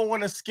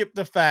want to skip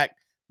the fact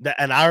that,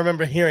 and I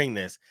remember hearing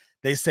this.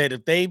 They said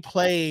if they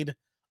played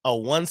a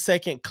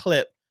 1-second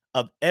clip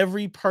of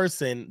every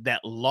person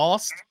that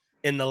lost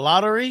in the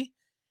lottery,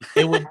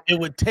 it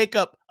would take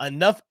up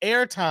enough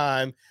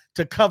airtime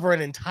to cover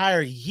an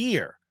entire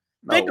year.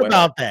 Think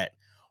about that.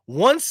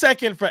 1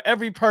 second for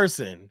every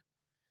person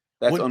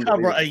would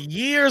cover a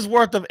year's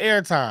worth of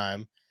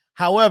airtime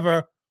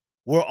However,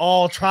 we're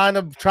all trying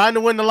to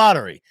win the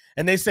lottery.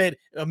 And they said,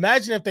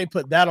 imagine if they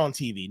put that on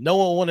TV. No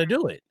one will want to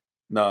do it.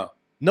 No.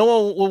 No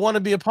one will want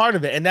to be a part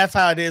of it. And that's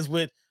how it is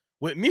with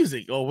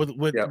music or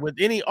with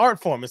any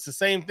art form. It's the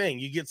same thing.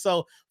 You get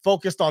so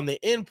focused on the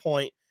end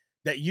point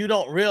that you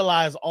don't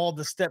realize all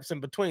the steps in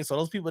between. So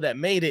those people that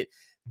made it,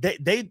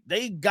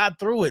 they got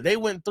through it. They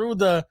went through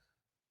the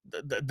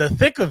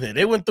thick of it.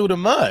 They went through the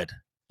mud.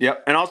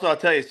 Yep. And also, I'll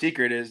tell you a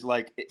secret is,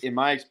 like, in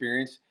my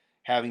experience,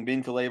 having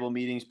been to label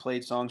meetings,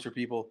 played songs for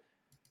people,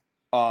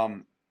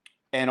 and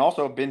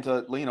also been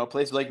to,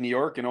 places like New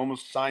York and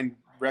almost signed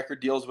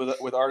record deals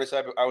with artists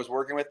I was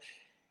working with.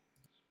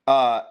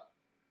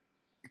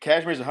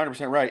 Cashmere is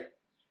 100% right.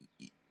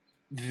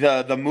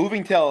 The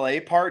moving to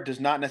LA part does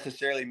not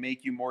necessarily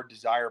make you more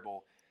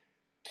desirable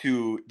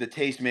to the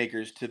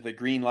tastemakers, to the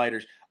green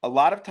lighters. A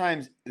lot of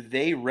times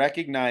they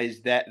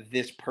recognize that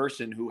this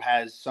person who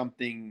has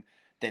something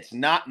that's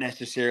not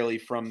necessarily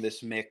from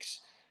this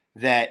mix,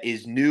 that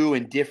is new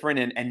and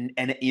different,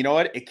 and you know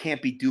what? It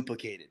can't be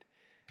duplicated.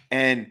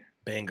 And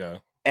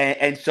bingo.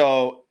 And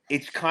so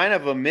it's kind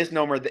of a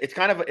misnomer. It's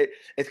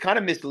kind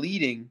of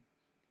misleading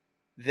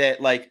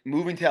that, like,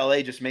 moving to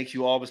LA just makes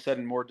you all of a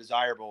sudden more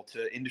desirable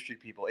to industry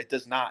people. It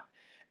does not.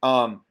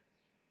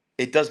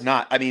 It does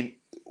not. I mean,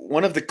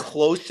 one of the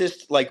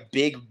closest, like,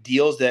 big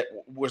deals that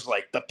was,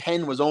 like, the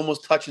pen was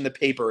almost touching the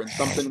paper and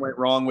something went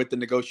wrong with the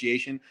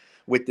negotiation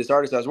with this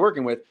artist I was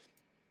working with.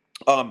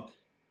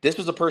 This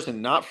was a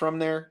person not from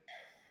there,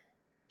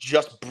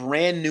 just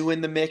brand new in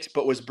the mix,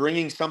 but was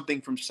bringing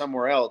something from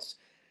somewhere else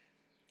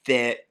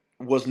that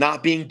was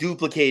not being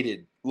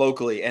duplicated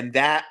locally. And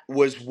that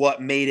was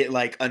what made it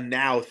like a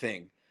now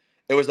thing.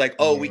 It was like,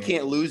 oh, we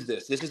can't lose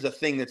this. This is a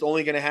thing that's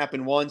only going to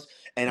happen once.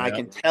 And I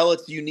can tell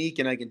it's unique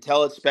and I can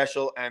tell it's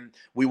special. And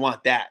we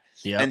want that.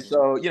 Yep. And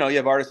so, you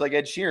have artists like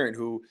Ed Sheeran,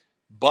 who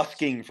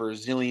busking for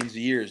zillions of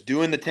years,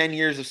 doing the 10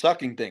 years of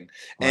sucking thing.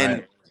 Right.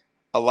 And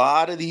a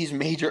lot of these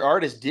major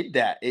artists did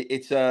that.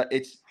 It's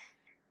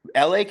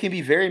LA can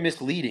be very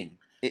misleading.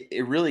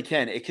 It really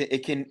can.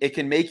 It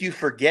can make you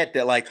forget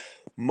that, like,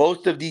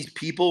 most of these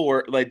people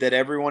were, like, that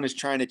everyone is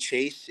trying to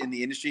chase in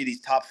the industry, these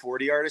top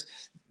 40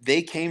 artists,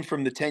 they came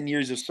from the 10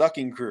 years of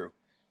sucking crew,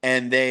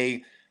 and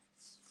they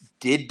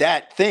did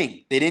that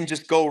thing. They didn't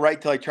just go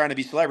right to, like, trying to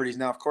be celebrities.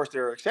 Now, of course,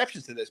 there are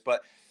exceptions to this,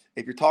 but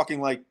if you're talking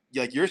like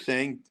you're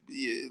saying,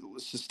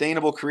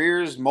 sustainable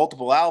careers,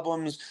 multiple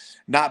albums,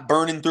 not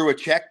burning through a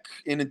check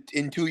in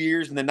 2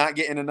 years and then not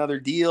getting another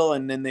deal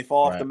and then they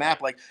fall off the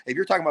map. Like, if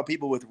you're talking about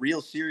people with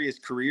real serious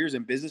careers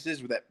and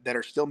businesses that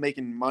are still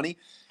making money,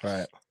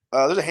 right?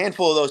 There's a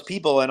handful of those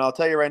people, and I'll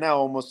tell you right now,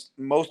 almost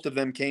most of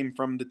them came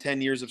from the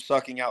 10 years of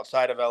sucking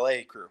outside of LA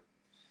crew.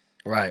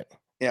 Right.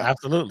 Yeah.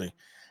 Absolutely.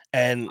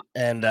 And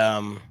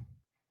going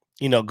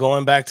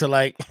back to,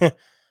 like,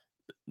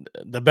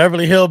 the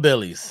Beverly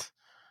Hillbillies,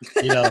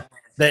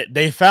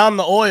 they found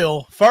the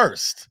oil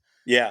first.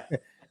 Yeah.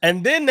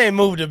 And then they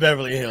moved to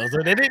Beverly Hills.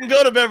 Or they didn't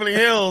go to Beverly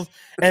Hills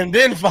and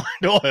then find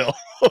oil.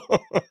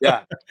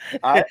 Yeah,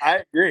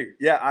 I agree.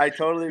 Yeah, I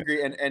totally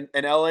agree. And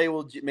LA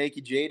will make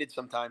you jaded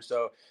sometimes.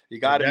 So you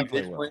got to be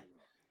vigilant.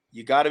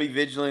 You got to be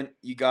vigilant.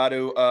 You got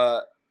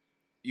to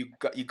you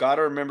got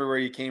to remember where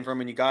you came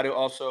from, and you got to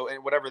also,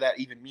 and whatever that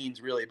even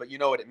means, really. But you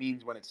know what it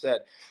means when it's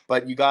said.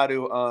 But you got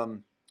to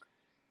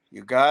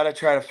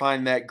try to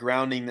find that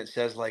grounding that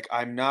says, like,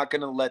 I'm not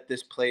going to let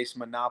this place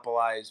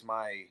monopolize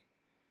my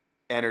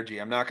energy.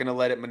 I'm not going to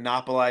let it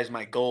monopolize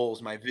my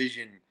goals, my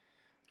vision.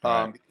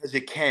 Because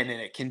it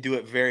can do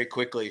it very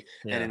quickly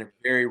and in a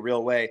very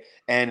real way.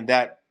 And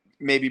that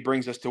maybe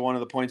brings us to one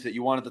of the points that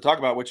you wanted to talk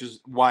about, which is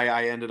why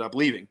I ended up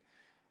leaving.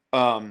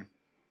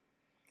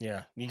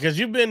 Yeah, because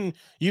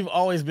you've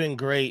always been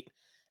great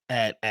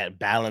at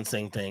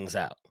balancing things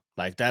out.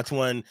 Like, that's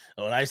when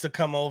I used to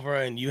come over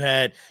and you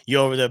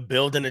over there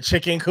building a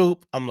chicken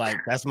coop. I'm like,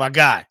 that's my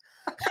guy.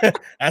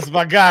 That's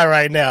my guy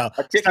right now.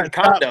 A chicken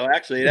condo,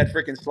 actually, that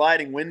freaking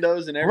sliding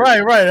windows and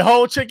everything. Right. The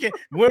whole chicken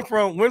went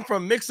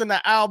from mixing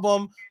the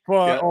album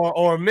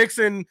or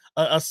mixing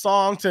a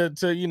song to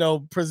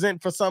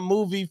present for some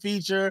movie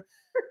feature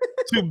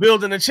to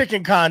building a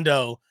chicken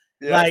condo,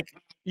 like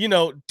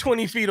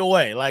 20 feet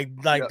away. Like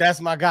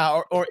that's my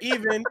guy. Or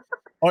even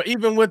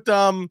with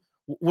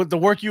the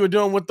work you were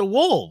doing with the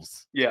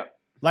wolves. Yeah.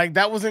 Like,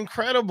 that was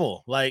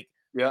incredible. Like,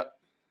 yeah.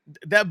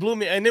 That blew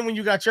me. And then when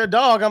you got your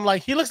dog, I'm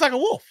like, he looks like a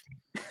wolf.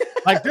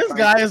 Like, this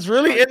guy is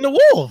really into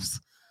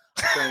wolves.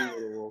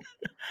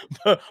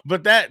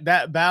 But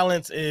that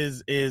balance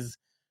is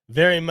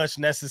very much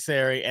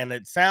necessary. And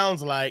it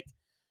sounds like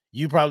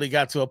you probably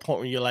got to a point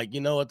where you're like,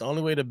 you know what, the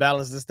only way to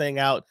balance this thing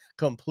out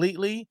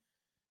completely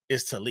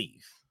is to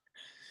leave.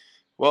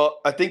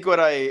 Well, I think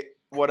what I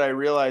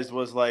realized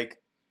was, like,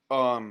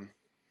 I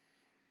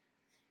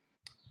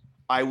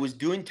was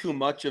doing too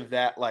much of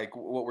that, like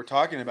what we're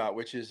talking about,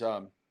 which is,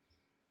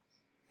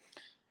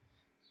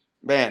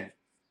 man,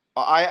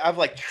 I've,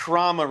 like,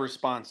 trauma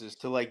responses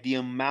to, like, the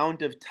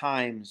amount of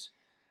times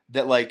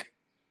that, like,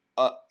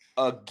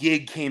 a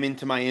gig came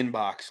into my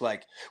inbox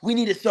like, we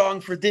need a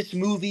song for this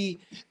movie,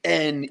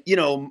 and you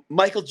know,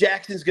 Michael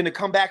Jackson's gonna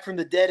come back from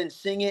the dead and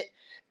sing it,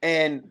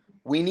 and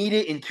we need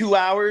it in 2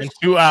 hours. In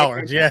 2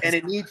 hours, yes. And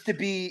it needs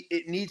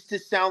to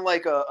sound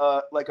like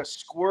a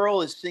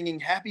squirrel is singing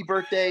happy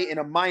birthday in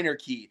a minor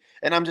key.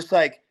 And I'm just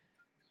like,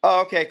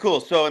 oh, okay, cool.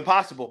 So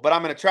impossible, but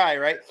I'm gonna try,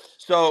 right?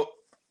 So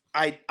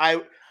I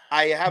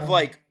have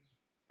like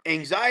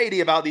anxiety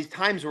about these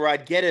times where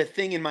I'd get a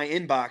thing in my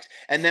inbox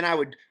and then I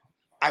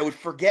would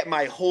forget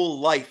my whole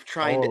life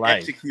trying to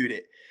execute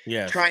it,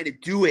 Yes. trying to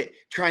do it,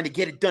 trying to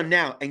get it done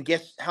now. And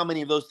guess how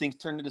many of those things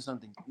turned into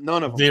something?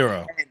 None of them.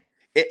 0.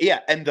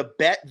 And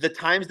the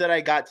times that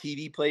I got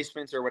TV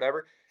placements or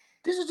whatever,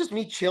 this is just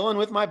me chilling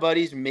with my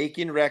buddies,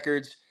 making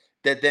records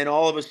that then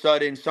all of a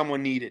sudden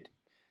someone needed.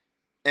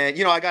 And,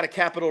 you know, I got a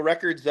Capitol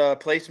Records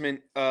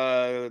placement,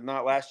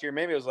 not last year,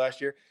 maybe it was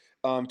last year,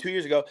 2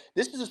 years ago.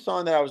 This is a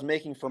song that I was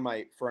making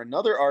for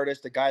another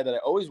artist, a guy that I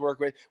always work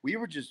with. We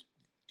were just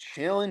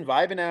chilling,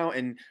 vibing out,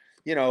 and,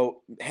 you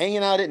know, hanging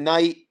out at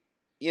night,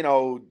 you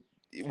know,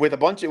 with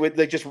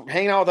just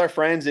hanging out with our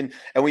friends. And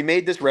we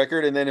made this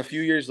record. And then a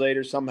few years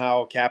later,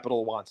 somehow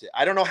Capitol wants it.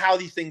 I don't know how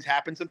these things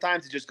happen.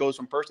 Sometimes it just goes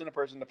from person to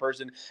person to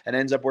person and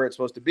ends up where it's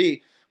supposed to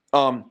be.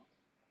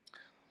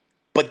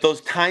 But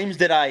those times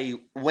that I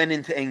went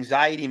into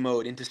anxiety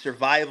mode, into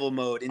survival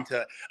mode,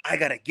 into I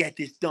got to get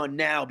this done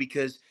now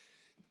because,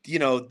 you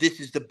know,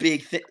 this is the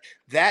big thing,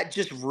 that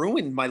just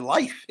ruined my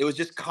life. It was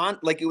just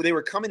they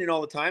were coming in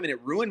all the time, and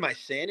it ruined my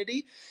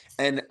sanity.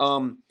 And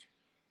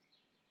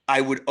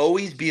I would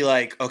always be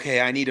like,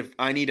 okay, I need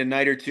a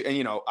night or two. And,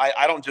 you know,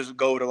 I don't just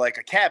go to like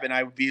a cabin.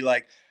 I would be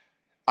like,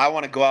 I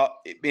want to go out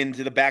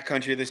into the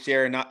backcountry of the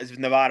Sierra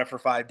Nevada for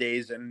 5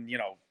 days and, you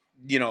know,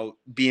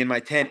 be in my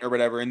tent or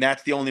whatever. And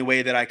that's the only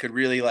way that I could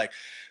really like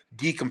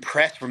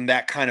decompress from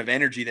that kind of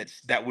energy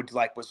that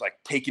was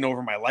taking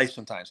over my life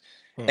sometimes.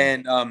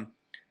 And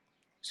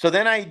so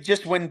then I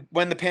just, when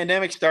the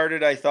pandemic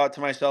started, I thought to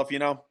myself, you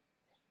know,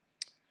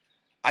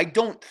 I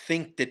don't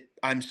think that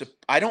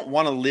I don't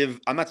want to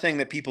live. I'm not saying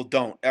that people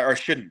don't or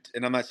shouldn't.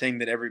 And I'm not saying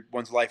that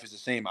everyone's life is the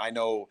same. I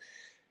know,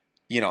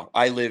 you know,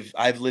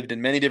 I've lived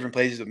in many different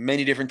places with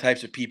many different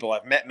types of people.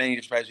 I've met many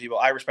different types of people.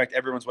 I respect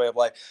everyone's way of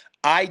life.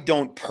 I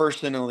don't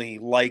personally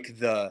like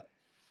the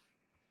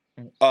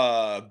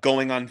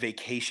going on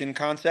vacation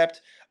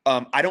concept.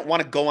 I don't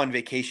want to go on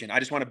vacation. I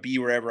just want to be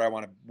where I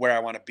want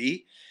to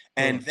be.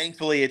 And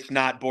thankfully it's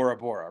not Bora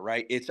Bora,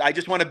 right? I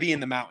just want to be in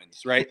the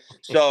mountains, right?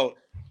 So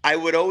I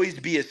would always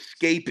be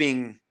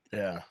escaping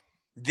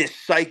this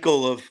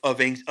cycle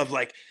of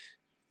like,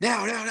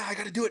 now, I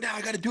got to do it now.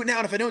 I got to do it now.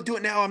 And if I don't do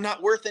it now, I'm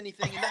not worth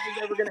anything, and nothing's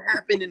ever going to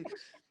happen. And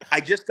I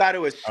just got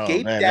to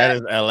escape that. That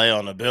is LA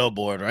on the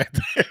billboard right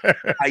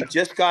there. I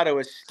just got to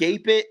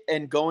escape it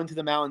and go into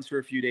the mountains for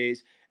a few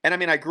days. And I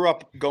mean, I grew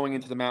up going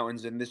into the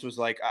mountains, and this was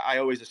like, I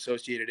always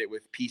associated it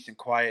with peace and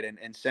quiet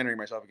and centering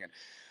myself again.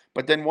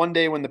 But then one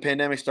day when the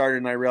pandemic started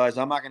and I realized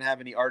I'm not going to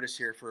have any artists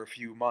here for a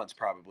few months,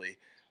 probably,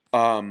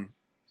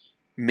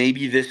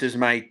 maybe this is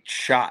my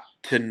shot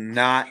to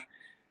not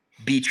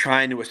be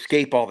trying to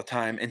escape all the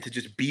time and to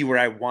just be where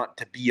I want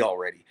to be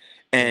already.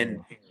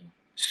 And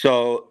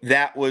so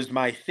that was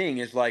my thing,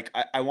 is like,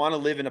 I want to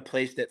live in a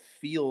place that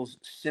feels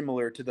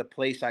similar to the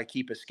place I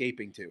keep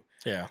escaping to.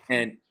 Yeah.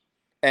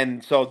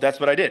 And so that's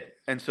what I did.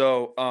 And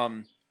so,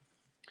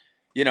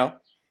 you know,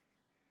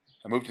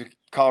 I moved to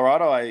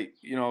Colorado. I,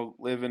 you know,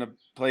 live in a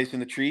place in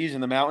the trees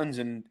and the mountains,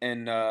 and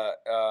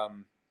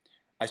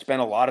I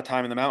spent a lot of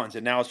time in the mountains,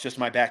 and now it's just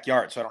my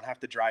backyard. So I don't have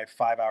to drive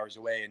 5 hours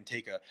away and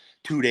take a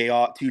 2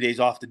 days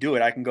off to do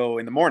it. I can go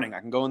in the morning. I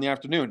can go in the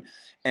afternoon.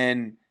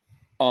 And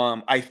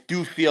I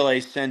do feel a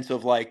sense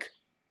of like,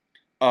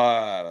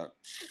 I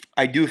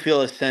do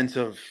feel a sense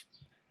of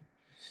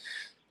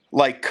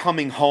like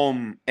coming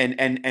home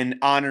and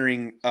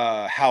honoring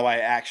how I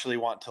actually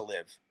want to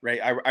live. Right.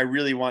 I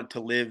really want to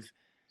live.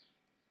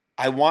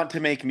 I want to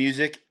make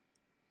music,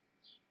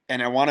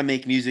 and I want to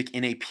make music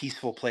in a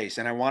peaceful place.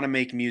 And I want to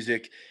make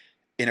music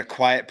in a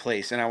quiet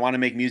place, and I want to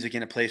make music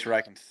in a place where I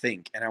can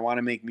think, and I want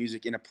to make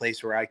music in a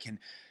place where I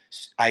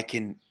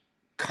can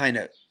kind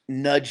of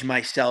nudge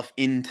myself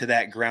into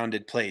that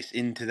grounded place,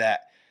 into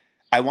that.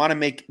 I want to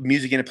make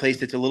music in a place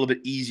that's a little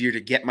bit easier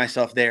to get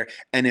myself there.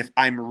 And if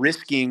I'm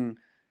risking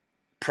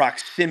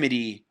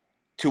proximity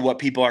to what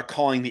people are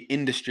calling the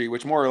industry,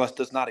 which more or less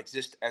does not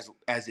exist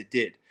as it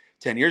did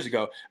 10 years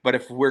ago, but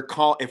if we're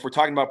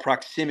talking about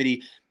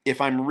proximity,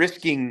 if I'm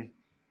risking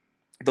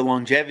the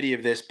longevity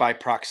of this by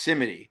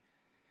proximity,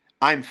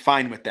 I'm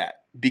fine with that,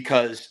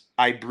 because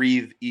I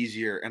breathe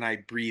easier and I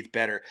breathe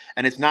better.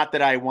 And it's not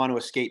that I want to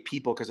escape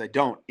people, because I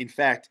don't. In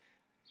fact,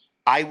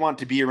 I want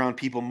to be around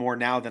people more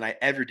now than I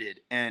ever did.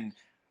 And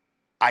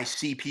I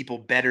see people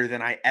better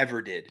than I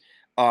ever did.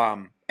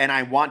 And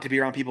I want to be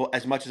around people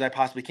as much as I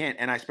possibly can.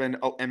 And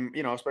and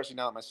you know, especially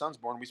now that my son's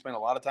born, we spend a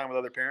lot of time with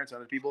other parents and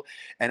other people.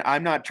 And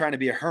I'm not trying to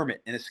be a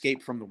hermit and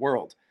escape from the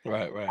world.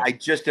 Right. I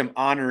just am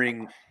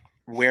honoring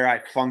where I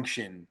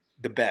function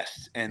the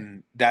best.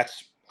 And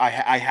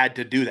I had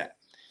to do that,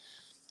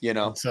 you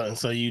know?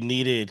 So you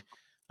needed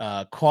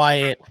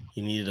quiet.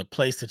 You needed a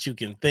place that you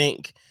can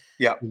think.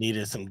 Yep. You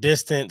needed some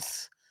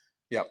distance.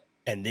 Yep.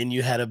 And then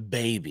you had a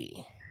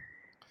baby.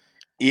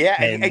 Yeah,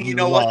 And and you you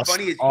know what's lost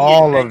funny is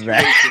all of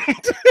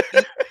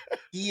that.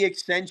 He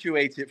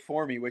accentuates it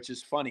for me, which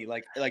is funny.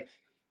 Like,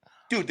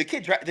 dude, the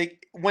kid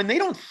when they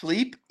don't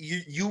sleep,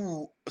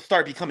 you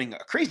start becoming a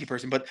crazy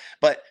person. But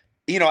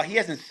you know, he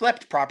hasn't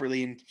slept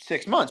properly in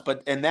 6 months,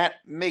 and that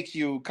makes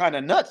you kind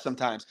of nuts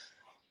sometimes.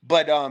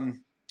 But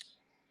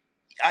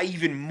I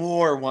even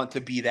more want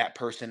to be that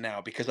person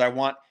now because I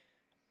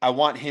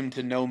want him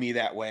to know me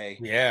that way.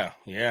 Yeah,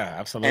 And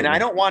absolutely. I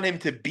don't want him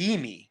to be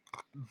me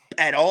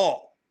at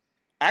all.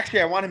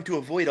 Actually, I want him to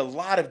avoid a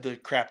lot of the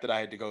crap that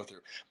I had to go through.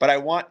 But I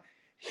want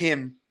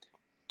him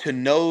to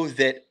know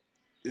that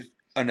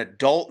an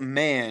adult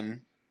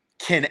man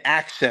can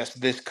access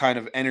this kind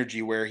of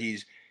energy where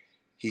he's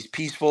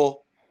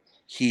peaceful,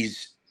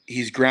 he's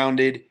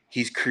grounded,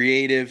 he's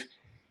creative,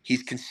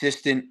 he's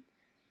consistent,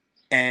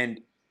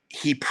 and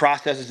he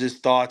processes his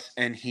thoughts,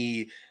 and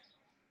he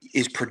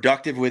is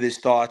productive with his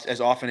thoughts as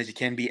often as he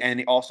can be,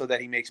 and also that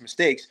he makes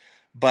mistakes,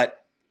 but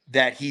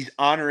that he's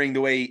honoring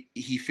the way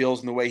he feels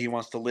and the way he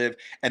wants to live,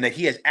 and that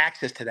he has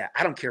access to that.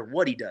 I don't care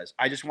what he does.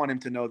 I just want him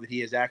to know that he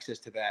has access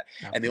to that.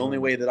 Absolutely. And the only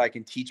way that I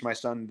can teach my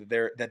son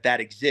that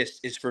exists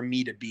is for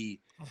me to be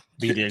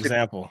the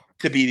example,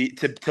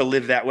 to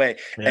live that way.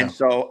 Yeah. And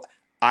so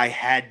I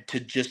had to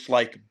just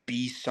like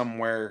be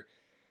somewhere.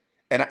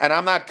 And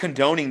I'm not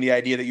condoning the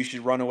idea that you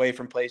should run away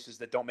from places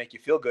that don't make you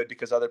feel good,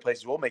 because other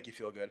places will make you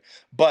feel good.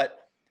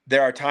 But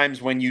there are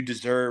times when you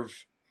deserve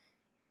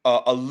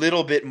a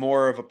little bit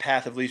more of a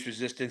path of least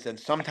resistance. And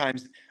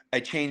sometimes a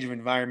change of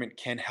environment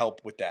can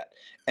help with that.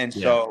 And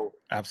so,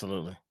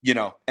 absolutely, you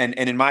know, and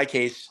in my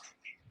case,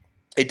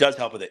 it does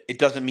help with it. It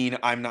doesn't mean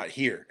I'm not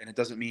here. And it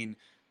doesn't mean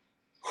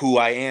who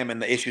I am and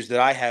the issues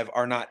that I have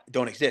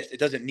don't exist. It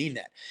doesn't mean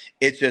that.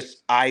 It's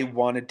just, I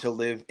wanted to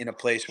live in a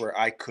place where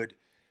I could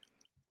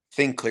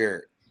think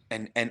clear,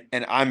 and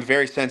I'm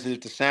very sensitive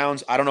to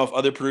sounds. I don't know if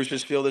other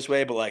producers feel this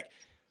way, but like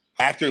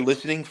after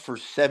listening for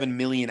 7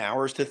 million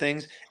hours to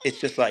things, it's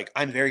just like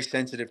I'm very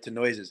sensitive to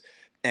noises.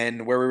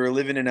 And where we were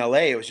living in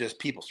LA, it was just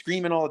people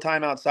screaming all the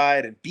time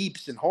outside, and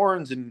beeps and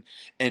horns, and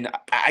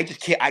I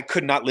just can't. I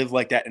could not live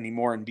like that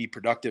anymore and be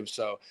productive.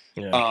 So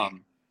I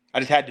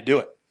just had to do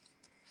it.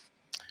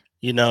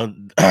 You know,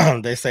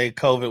 they say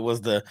COVID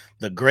was the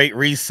great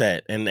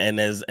reset, and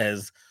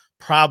as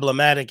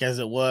problematic as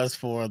it was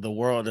for the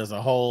world as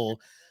a whole,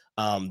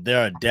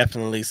 there are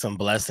definitely some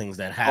blessings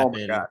that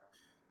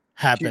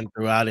happen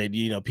throughout it.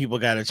 You know, people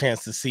got a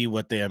chance to see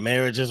what their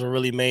marriages were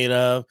really made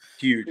of.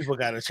 Huge. People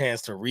got a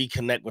chance to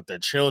reconnect with their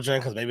children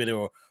because maybe they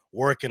were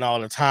working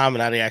all the time and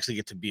now they actually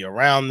get to be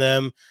around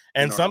them.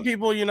 And some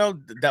people, you know,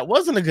 that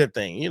wasn't a good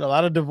thing. You know, a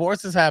lot of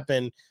divorces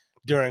happen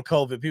during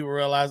COVID. People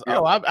realize,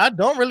 oh, I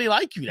don't really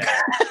like you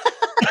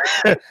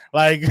that.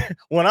 Like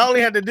when I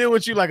only had to deal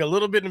with you like a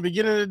little bit in the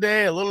beginning of the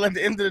day, a little at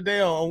the end of the day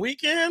on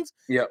weekends,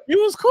 you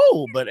was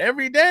cool, but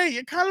every day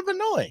you're kind of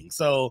annoying.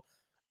 So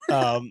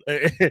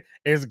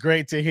it's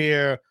great to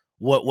hear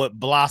what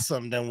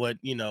blossomed and what,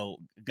 you know,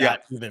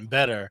 got even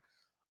better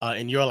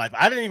in your life.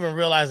 I didn't even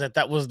realize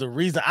that was the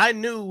reason. I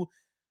knew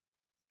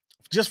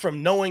just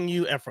from knowing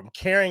you and from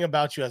caring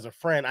about you as a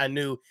friend, I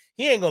knew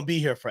he ain't gonna be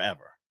here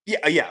forever.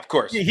 Yeah, of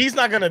course. He's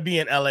not gonna be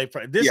in LA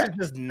for this. Is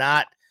just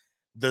not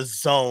the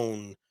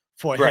zone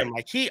for him.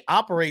 Like he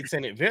operates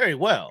in it very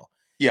well.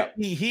 Yeah,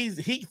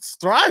 he's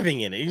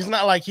thriving in it. He's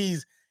not like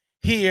he's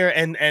here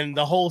and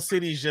the whole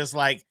city's just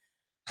like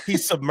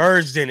he's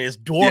submerged in it, it's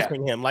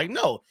dwarfing him. Like,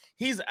 no,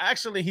 he's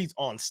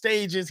on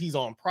stages, he's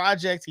on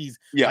projects, he's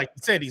like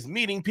you said, he's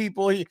meeting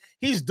people,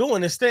 he's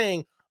doing this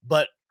thing.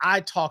 But I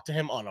talk to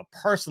him on a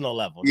personal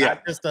level,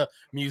 not just a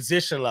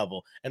musician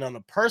level. And on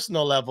a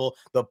personal level,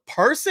 the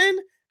person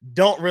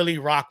don't really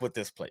rock with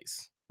this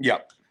place.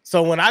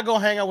 So when I go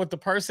hang out with the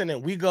person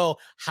and we go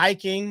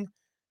hiking,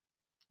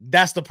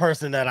 that's the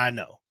person that I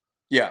know.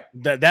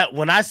 That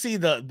when I see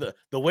the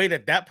way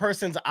that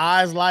person's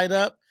eyes light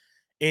up,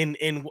 and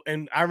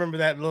I remember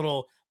that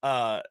little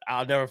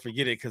I'll never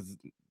forget it because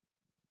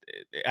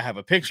I have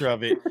a picture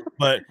of it,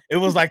 but it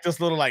was like this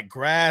little like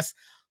grass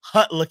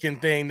hut looking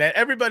thing that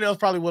everybody else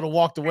probably would have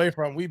walked away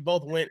from. We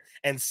both went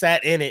and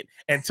sat in it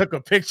and took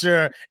a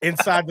picture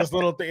inside this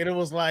little thing, and it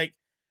was like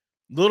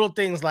little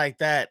things like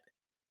that,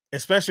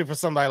 especially for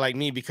somebody like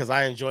me, because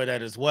I enjoy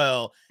that as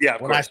well.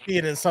 When I see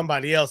it in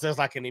somebody else, there's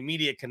like an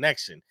immediate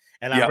connection,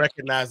 and I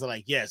recognize that,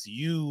 like, yes,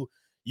 you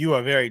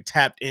are very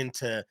tapped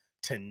into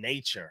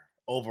nature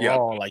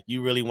overall. Like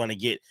you really want to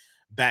get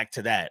back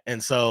to that.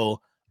 And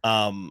so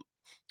I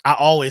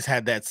always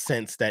had that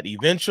sense that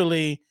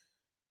eventually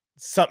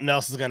something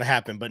else is going to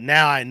happen, but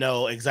now I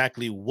know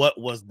exactly what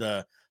was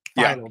the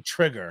final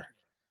trigger.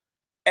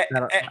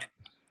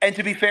 And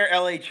to be fair,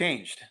 LA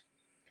changed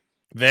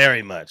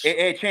very much.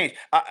 It changed.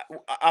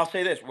 I'll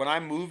say this: when I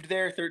moved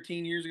there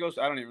 13 years ago,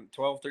 so I don't even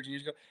 12, 13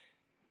 years ago,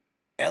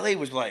 LA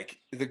was like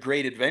the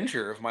great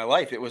adventure of my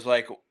life. It was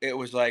like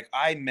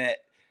I met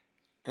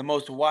the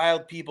most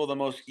wild people, the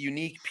most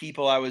unique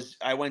people.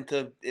 I went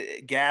to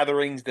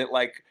gatherings that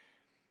like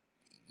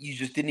you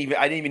just didn't even,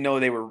 I didn't even know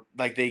they were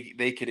like,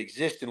 they could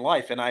exist in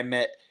life. And I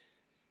met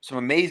some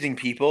amazing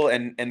people,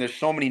 and there's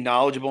so many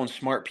knowledgeable and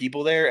smart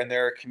people there, and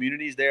there are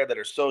communities there that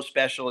are so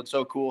special and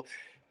so cool.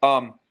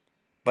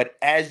 But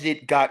as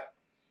it got,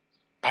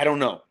 I don't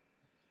know,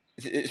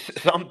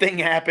 something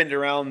happened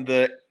around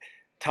the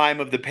time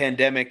of the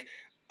pandemic.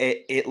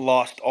 It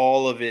lost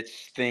all of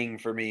its thing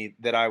for me,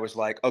 that I was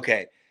like,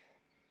 okay,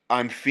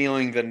 I'm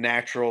feeling the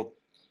natural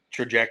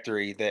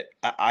trajectory that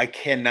I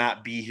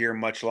cannot be here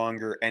much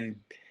longer and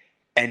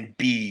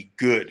be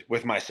good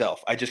with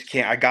myself. I just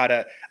can't. I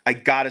gotta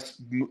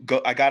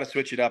go. I gotta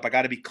switch it up. I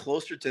gotta be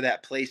closer to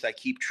that place I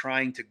keep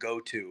trying to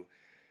go to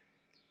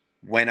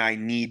when I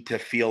need to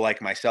feel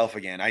like myself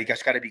again. I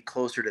just got to be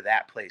closer to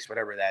that place,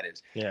 whatever that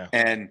is. Yeah.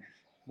 And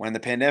when the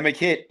pandemic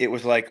hit, it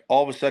was like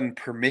all of a sudden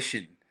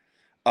permission.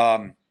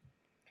 Um,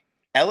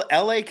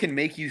 LA can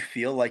make you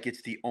feel like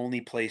it's the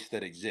only place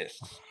that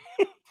exists.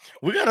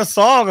 We got a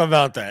song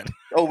about that.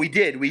 Oh, we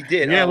did.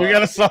 Yeah, we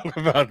got a song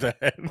about that.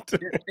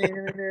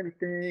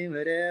 Everything,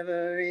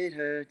 whatever it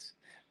hurts.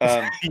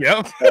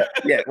 Yep.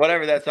 Yeah,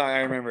 whatever that song,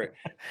 I remember it.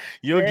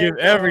 You'll give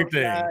There's no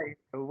everything. life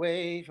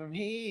away from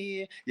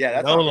here. Yeah,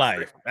 that No song.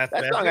 life. That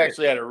That's song it.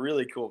 actually had a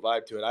really cool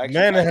vibe to it.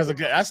 Man, it has a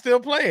good. I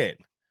still play it.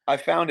 I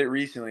found it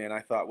recently, and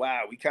I thought,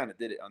 wow, we kind of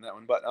did it on that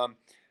one. But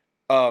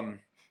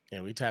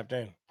yeah, we tapped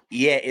in.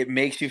 Yeah, it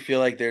makes you feel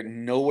like there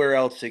nowhere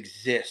else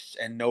exists,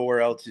 and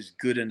nowhere else is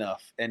good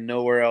enough, and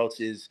nowhere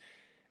else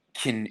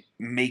can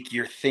make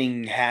your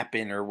thing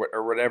happen, or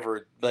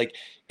whatever. Like,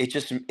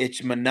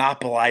 it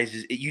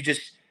monopolizes it.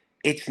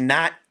 It's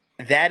not,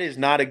 that is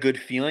not a good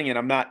feeling.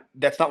 And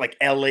that's not like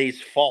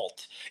LA's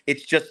fault.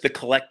 It's just the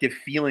collective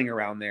feeling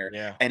around there.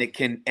 Yeah. And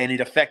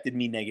it affected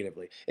me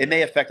negatively. It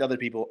may affect other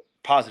people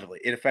positively.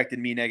 It affected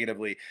me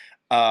negatively.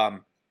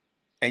 And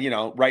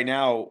right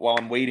now, while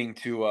I'm waiting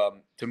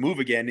to move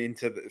again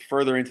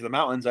further into the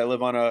mountains, I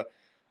live on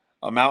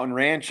a mountain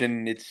ranch,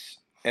 and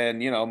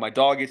my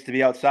dog gets to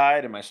be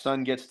outside, and my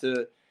son gets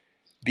to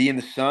be in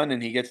the sun,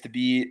 and he gets to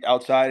be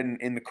outside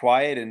in the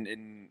quiet,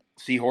 and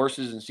see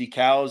horses and see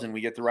cows, and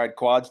we get to ride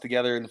quads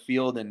together in the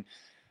field, and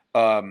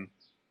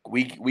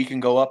we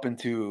can go up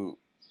into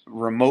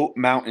remote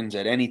mountains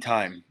at any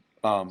time,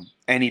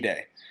 any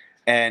day,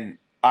 and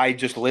I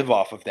just live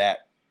off of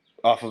that,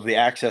 off of the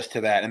access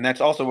to that. And that's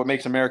also what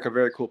makes America a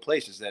very cool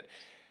place, is that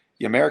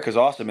America's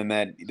awesome in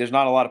that there's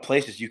not a lot of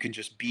places you can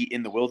just be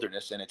in the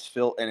wilderness, and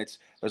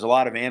there's a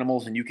lot of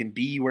animals, and you can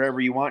be wherever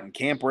you want and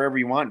camp wherever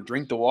you want and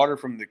drink the water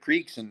from the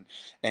creeks and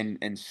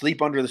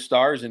sleep under the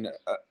stars. And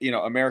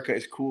America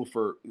is cool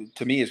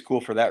to me, is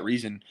cool for that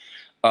reason.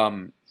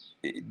 A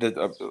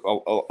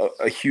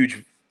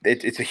huge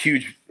it's a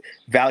huge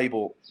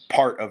valuable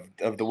part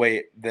of the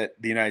way that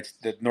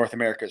that North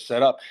America is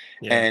set up.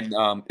 Yeah. And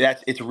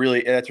that's a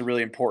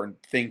really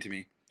important thing to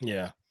me.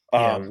 Yeah.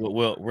 Yeah,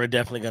 we're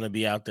definitely going to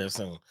be out there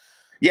soon.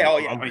 Yeah.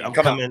 Oh, I'm, yeah. I'm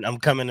coming. I'm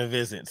coming to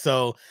visit.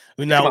 So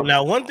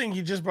now, one thing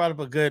you just brought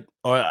up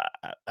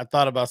I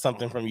thought about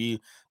something from you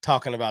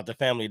talking about the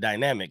family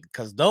dynamic,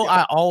 because though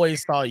I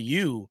always saw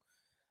you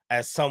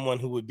as someone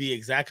who would be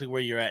exactly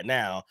where you're at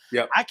now,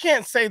 I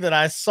can't say that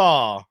I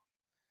saw.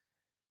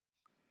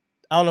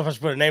 I don't know if I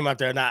should put a name out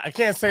there or not. I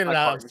can't say that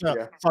I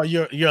saw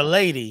your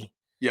lady.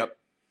 Yep.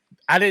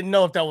 I didn't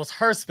know if that was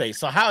her space.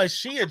 So how is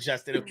she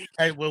adjusted?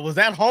 Was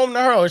that home to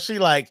her, or is she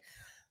like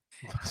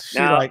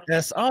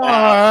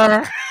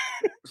SR?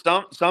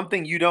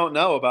 Something you don't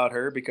know about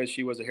her, because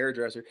she was a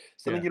hairdresser.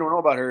 Something you don't know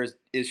about her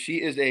is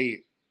she's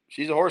a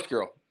horse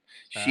girl.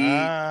 She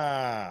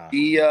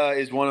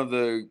is one of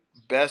the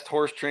best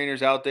horse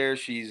trainers out there.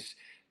 She's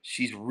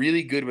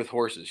really good with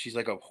horses. She's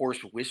like a horse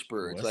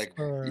whisperer. It's like,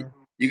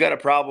 you got a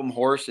problem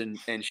horse, and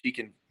she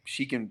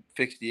can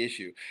fix the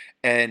issue.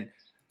 And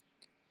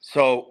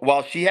so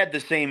while she had the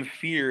same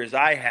fear as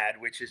I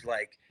had, which is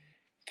like,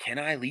 can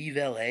I leave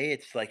LA?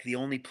 It's like the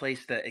only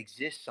place that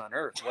exists on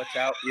earth. What's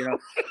out,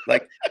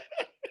 like,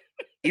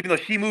 even though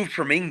she moved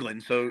from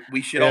England, so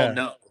we should all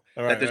know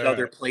that there's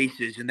other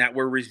places, and that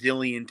we're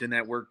resilient, and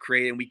that we're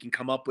creative, and we can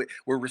come up with,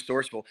 we're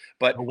resourceful.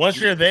 But once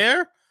you're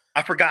there,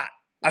 I forgot.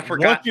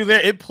 Once you're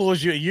there, it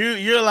pulls you.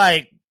 You're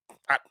like,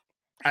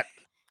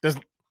 there's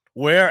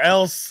where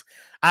else?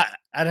 I'd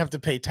have to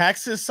pay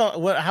taxes.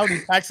 So how do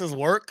taxes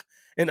work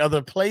in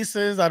other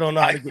places? I don't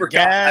know how to get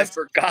gas. I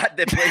forgot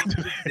that places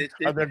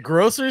existed. Are there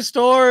grocery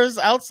stores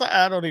outside?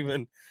 I don't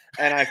even.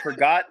 And I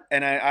forgot,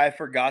 I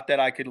forgot that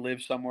I could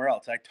live somewhere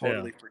else. I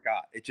totally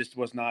forgot. It just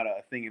was not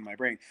a thing in my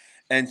brain.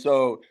 And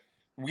so,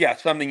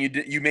 something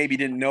you maybe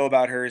didn't know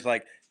about her is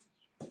like,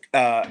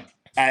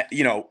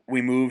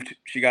 we moved.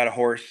 She got a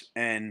horse,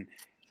 and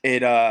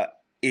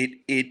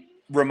it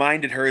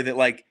reminded her that,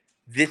 like,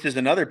 this is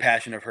another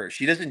passion of hers.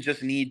 She doesn't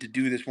just need to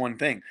do this one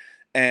thing.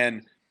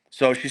 And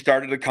so she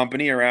started a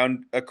company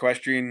around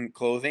equestrian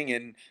clothing,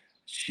 and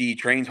she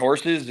trains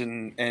horses,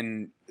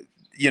 and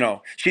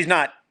she's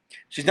not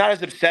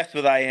as obsessed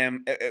with I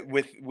am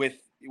with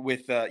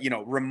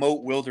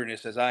remote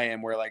wilderness as I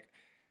am, where, like,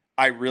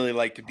 I really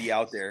like to be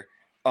out there.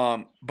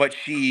 But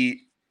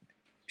she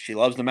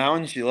loves the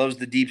mountains. She loves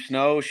the deep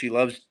snow. She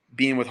loves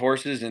being with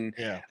horses, and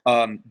Yeah.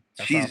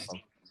 she's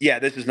awesome.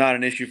 this is not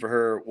an issue for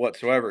her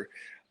whatsoever.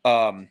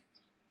 And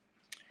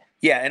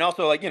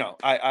also, like,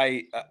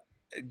 I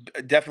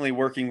definitely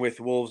working with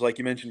wolves, like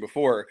you mentioned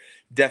before,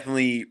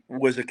 definitely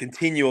was a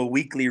continual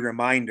weekly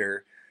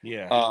reminder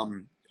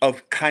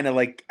of kind of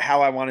like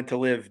how I wanted to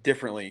live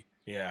differently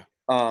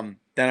than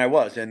I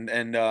was, and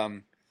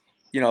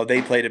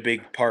they played a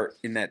big part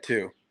in that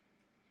too.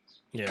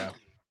 Yeah.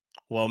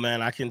 Well,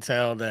 man, I can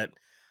tell that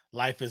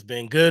life has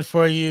been good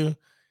for you.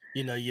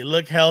 You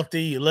look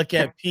healthy, you look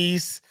at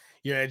peace,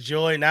 you're at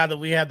joy. Now that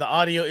we have the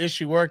audio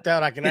issue worked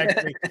out, I can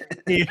actually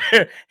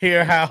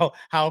hear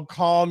how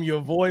calm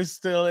your voice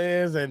still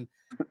is. And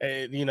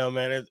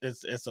man,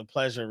 it's a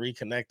pleasure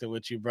reconnecting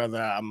with you,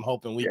 brother. I'm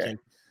hoping we can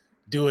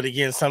do it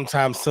again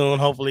sometime soon.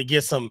 Hopefully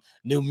get some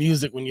new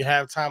music when you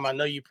have time. I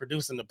know you're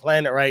producing The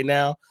Planet right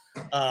now.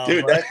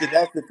 Dude,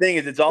 that's the thing,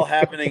 is it's all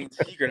happening in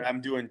secret.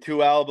 I'm doing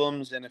 2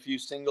 albums and a few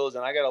singles,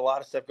 and I got a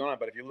lot of stuff going on.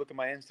 But if you look at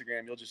my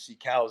Instagram, you'll just see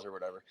cows or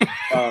whatever.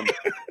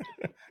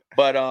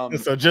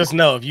 So just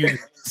know, if you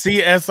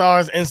see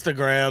SR's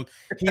Instagram,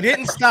 he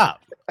didn't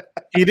stop.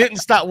 He didn't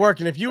stop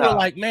working. If you were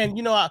like, man,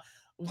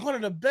 one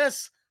of the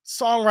best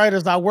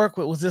songwriters I work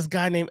with was this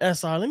guy named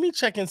SR. Let me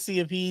check and see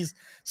if he's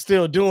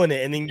still doing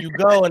it. And then you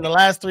go, and the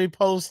last 3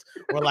 posts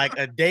were like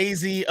a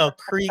daisy, a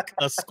creek,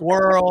 a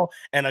squirrel,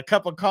 and a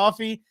cup of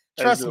coffee.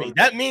 Trust me,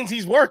 that means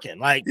he's working.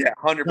 Like,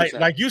 100%.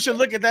 Like you should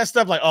look at that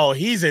stuff like, oh,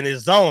 he's in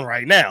his zone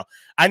right now.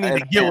 I need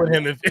to get with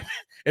him.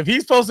 If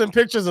he's posting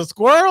pictures of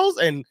squirrels,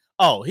 and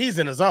he's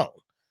in his zone.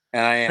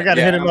 And I am. I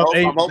gotta hit him up.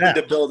 I'm hoping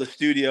to build a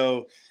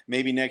studio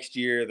maybe next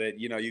year that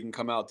you can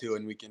come out to,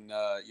 and we can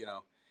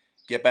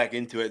get back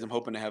into it. I'm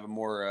hoping to have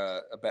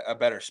a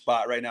better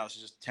spot. Right now it's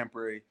just a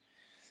temporary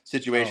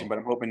situation, but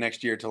I'm hoping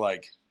next year to I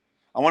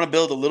want to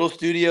build a little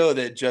studio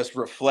that just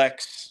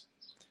reflects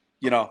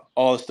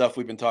all the stuff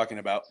we've been talking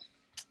about.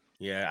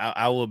 Yeah,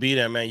 I will be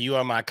there, man. You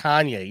are my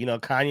Kanye.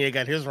 Kanye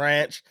got his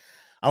ranch.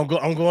 I'm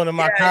going to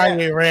my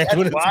Kanye ranch.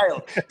 That's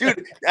wild,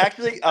 dude.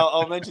 Actually,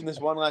 I'll mention this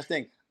one last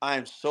thing.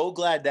 I'm so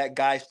glad that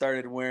guy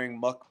started wearing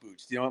muck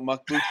boots. Do you know what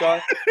muck boots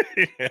are?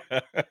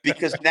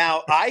 Because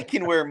now I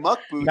can wear muck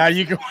boots. Now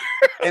you can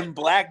and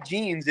black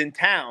jeans in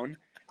town,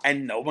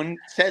 and no one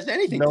says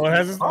anything. No one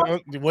has.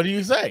 What do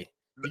you say?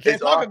 You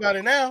can't talk about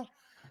it now.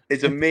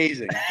 It's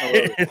amazing. I love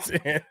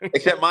it.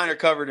 Except mine are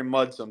covered in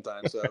mud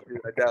sometimes, so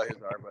I doubt his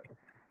are. But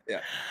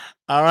yeah.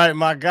 All right,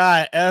 my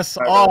guy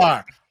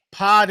SR.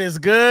 Pod is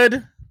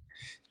good.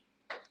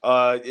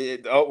 What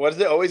is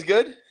it? Always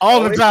good?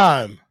 All the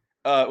time.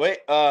 Wait.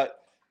 All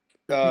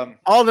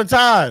the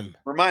time.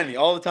 Remind me,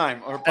 all the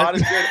time. Or pod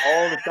is good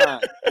all the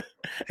time.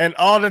 And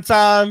all the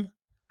time.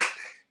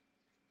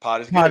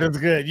 Pod is good. Pod is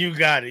good. You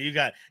got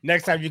it.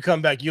 Next time you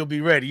come back, you'll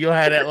be ready. You'll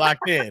have that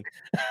locked in.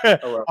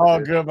 All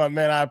good, my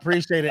man. I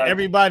appreciate it.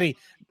 Everybody,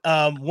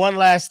 one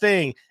last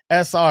thing.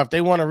 SR, if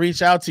they want to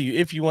reach out to you,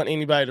 if you want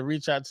anybody to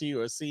reach out to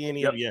you or see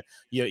any of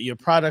your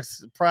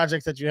projects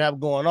that you have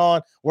going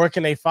on, where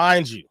can they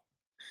find you?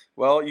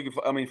 Well, you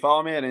can.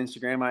 Follow me on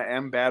Instagram. I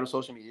am bad with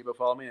social media, but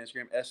follow me on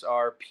Instagram.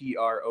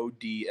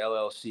 SRPROD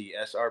LLC.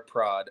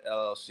 SRProd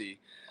LLC.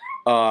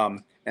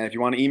 And if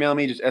you want to email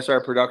me, just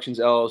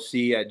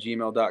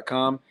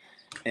srproductionsllc@gmail.com.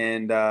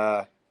 And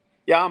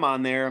I'm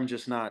on there. I'm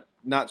just not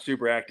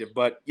super active,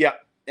 but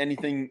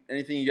anything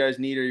you guys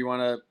need or you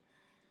want to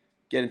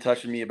get in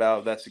touch with me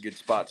about, that's a good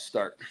spot to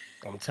start.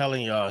 I'm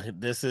telling y'all,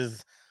 this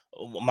is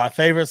my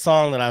favorite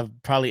song that I've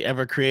probably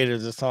ever created.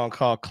 Is a song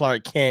called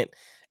Clark Kent,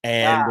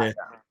 and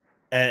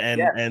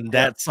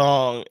that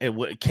song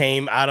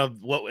came out of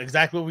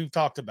exactly what we've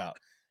talked about.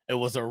 It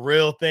was a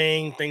real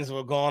thing. Things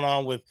were going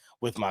on with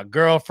my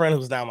girlfriend,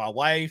 who's now my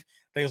wife.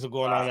 Things were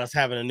going on us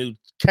having a new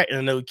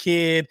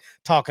kid,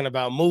 talking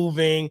about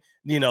moving.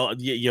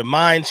 Your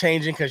mind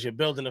changing because you're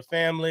building a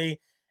family,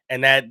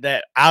 and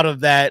that out of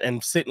that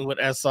and sitting with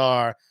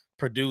SR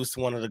produced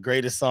one of the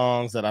greatest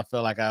songs that I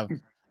feel like I've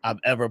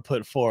ever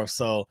put forth.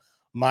 So,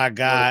 my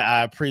guy,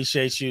 I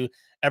appreciate you.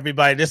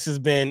 Everybody, this has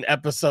been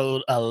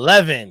episode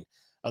 11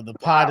 of the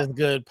Pod is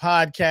Good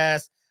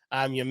podcast.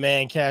 I'm your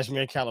man,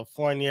 Cashmere,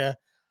 California.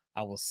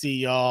 I will see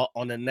y'all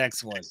on the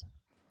next one.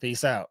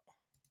 Peace out.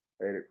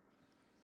 Later.